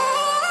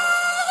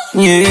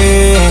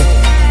 Yeah.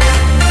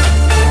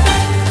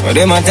 What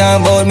them a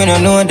talk about, me no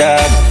know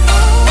that.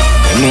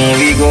 I know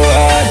we go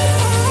hard.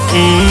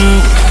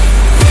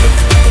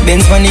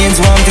 Benz my names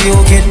want to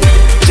yoke it.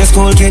 Just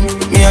cool kid,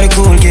 me are the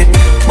cool kid.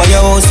 Buy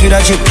a house with a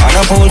chip and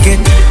a pole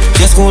kid.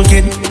 Just cool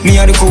kid, me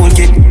are the cool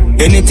kid.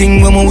 Anything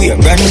when we wear,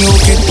 brand new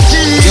kid.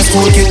 Just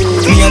cool kid,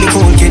 me are the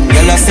cool kid.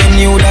 Girl I send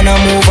you down a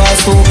move all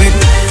stupid.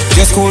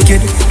 Just cool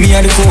kid, me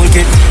are the cool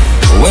kid.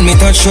 When me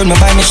touch should me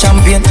buy me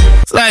champagne.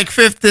 It's like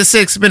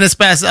 56 minutes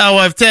past the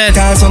hour of 10.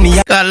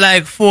 Got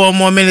like 4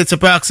 more minutes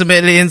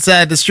approximately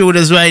inside the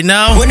studios right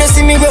now. When you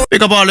see me go,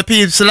 pick up all the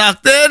peeps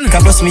locked in.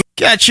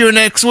 Catch you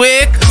next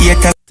week.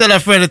 Tell a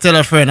friend,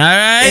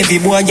 alright? Every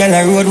boy girl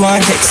a road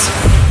one text.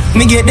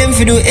 Me get them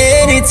fi do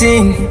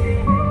anything.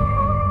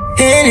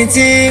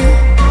 Anything.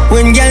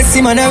 When girls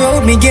see man a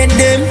road, me get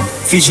them.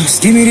 Fi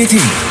just give me the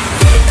thing.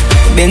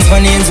 Benz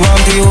my names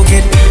want to yoke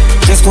it.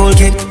 Just cool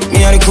kid,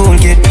 me are the cool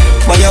kid.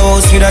 Buy a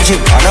house with a chip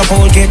and a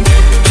pole kid.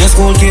 Just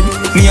cool kid,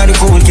 me are the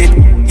cool kid.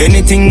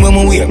 Anything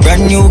when we wear,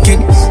 brand new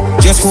kid.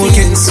 Just cool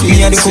kid,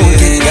 me are the cool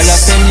kid. Girl I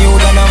send you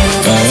down a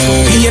move.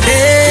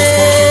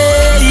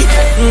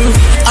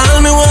 All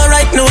me want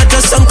right now is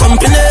just some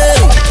company.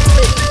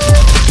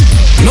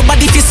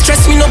 Nobody fi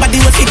stress me,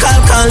 nobody will fi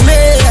call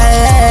me.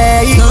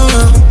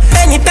 No.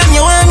 Anytime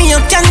you want me, you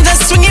can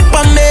just swing it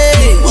for me.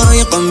 Want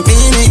your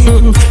company?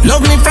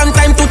 Love me from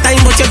time to time,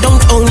 but you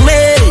don't own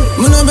me.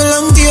 Me no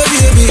belong to you,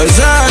 baby. Cause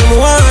all me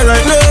want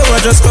right now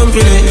is just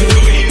company.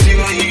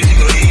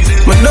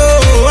 Me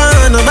don't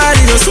want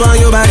nobody, just want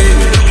your body.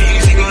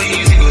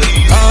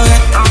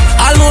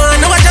 All me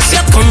want now is just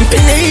your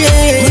company.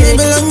 Me no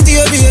belong to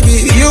you,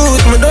 baby.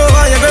 Youth, me don't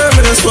want your girl,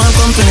 me just want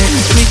company.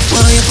 Me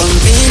want your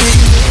company.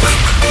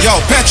 Yo,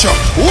 Petro,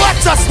 what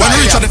a style!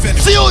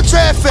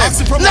 Future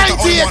FM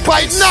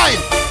 98.9.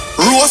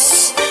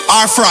 Roast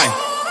or fry?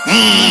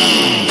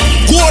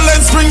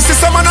 Golden Spring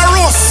system and a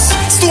roast.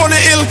 Stony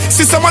Hill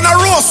system and a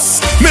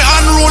roast. Me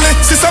unruly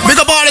system. Big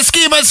up all the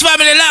schemers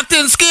family locked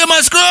in.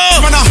 Schemers crew.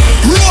 Man a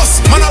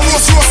roast,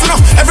 you know.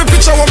 Every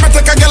picture one me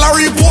take a girl a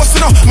repost,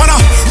 you know. Man a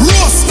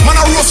roast, you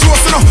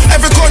know.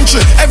 Every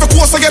country, every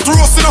coast I get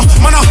roast, you know.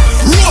 Man a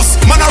roast,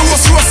 you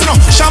know.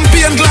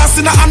 Champagne glass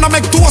in the hand I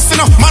make toast,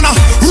 you know. Man a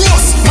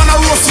roast, you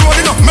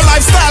know. My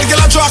lifestyle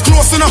girl a draw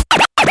close, you know.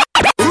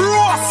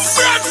 Roast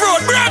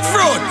breadfruit,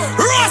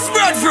 roast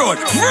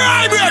breadfruit,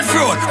 fry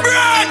breadfruit.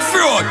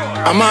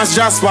 I must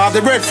just swap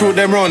the breadfruit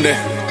them round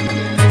there.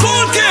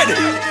 Cool kid,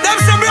 them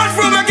some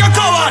breadfruit make you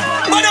coward,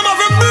 but them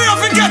have a beer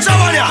if you catch a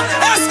one ya.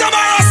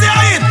 Escobar I say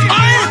I eat.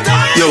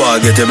 You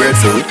all get a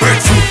breadfruit.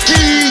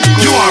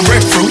 You want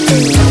breadfruit?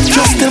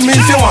 Just tell me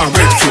if you want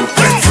breadfruit.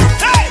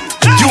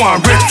 You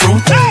want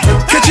breadfruit?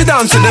 Catch it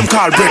down to them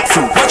called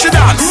breadfruit. Watch it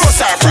dance.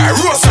 Roast or fry.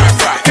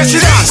 Catch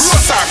it dance.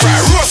 Roast or fry.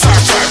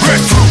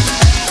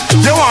 Breadfruit.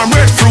 You want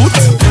breadfruit?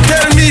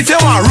 Tell me if you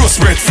want roast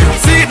breadfruit.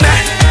 See it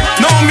there?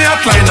 Now me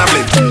applying a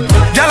blend.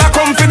 Y'all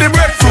come for the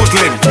breadfruit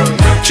limb.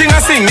 Ching a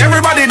sing,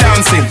 everybody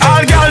dancing.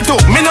 All gal too,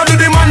 me no do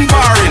the man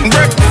barring.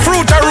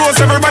 Breadfruit a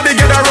roast, everybody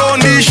get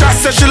around. Nisha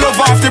says she love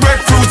off the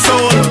breadfruit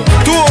soul.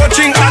 Too old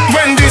ching at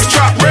when this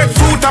trap.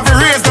 Breadfruit have a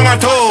raised on a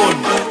tone.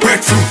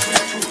 Breadfruit.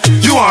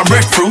 You want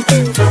breadfruit?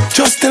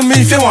 Just tell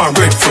me if you want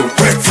breadfruit.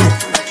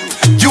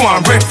 You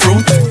want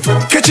breadfruit?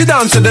 Catch it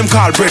down to them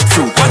called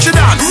breadfruit. Watch it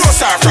dance.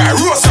 Roast or fry.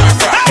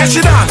 Catch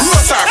it dance.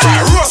 Roast or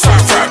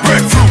fry.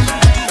 Breadfruit.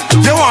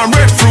 You want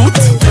breadfruit?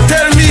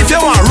 Tell me if you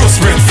want roast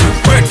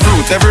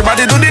breadfruit.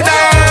 Everybody do the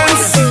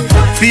dance.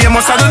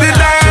 Famous I do the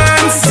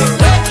dance.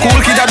 Cool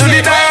kid I do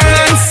the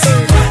dance.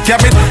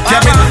 Cap it.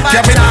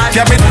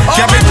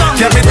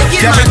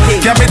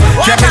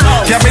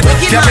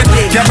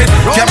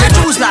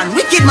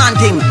 Wicked man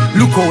thing.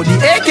 Look how the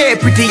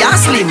AK pretty and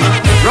slim.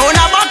 Round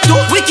a back to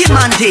wicked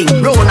man thing.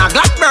 Round a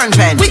Blackburn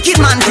pen. Wicked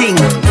man thing.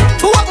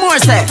 What more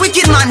say?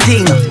 Wicked man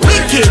thing.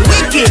 Wicked.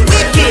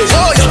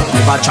 Oh yeah.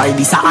 Never try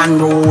this a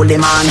unruly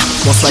man.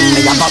 Just when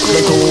me a pop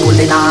the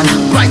tooling on.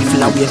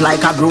 Rifle a wait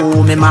like a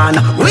groomy man.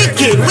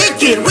 Wicked.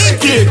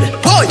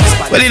 Oh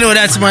yeah. Well, you know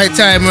that's my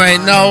time right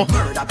now.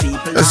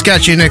 Let's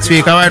catch you next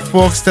week. Alright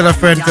folks, tell a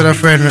friend.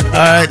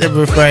 Alright,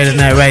 every Friday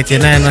night right here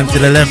 9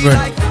 until 11.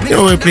 You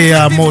know we play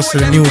most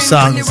of the new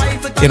songs,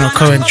 you know,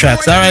 current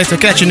tracks. Alright, so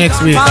catch you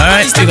next week.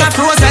 Alright, big up.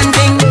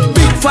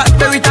 Big fat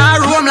berry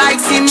roam like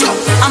sin.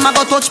 I'm a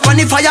go touch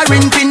funny fire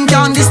in pin.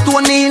 Down this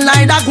stone in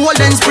like a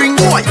golden spring.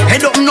 Boy,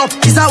 head up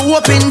is a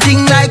open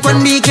thing. Like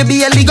when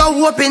BKB a league a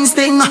open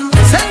sting.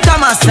 St.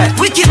 Thomas said,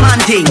 wicked man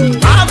thing.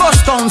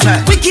 August Town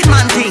said, wicked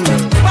man thing.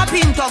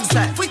 Papin Tom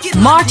said, wicked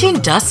man. Martin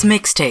Dust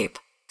Mixtape.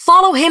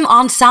 Follow him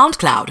on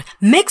SoundCloud,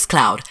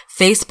 Mixcloud,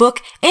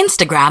 Facebook,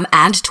 Instagram,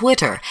 and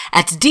Twitter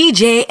at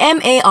DJ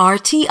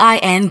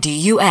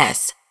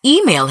MARTINDUS.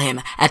 Email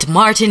him at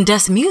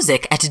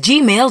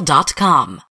martindustmusic@gmail.com.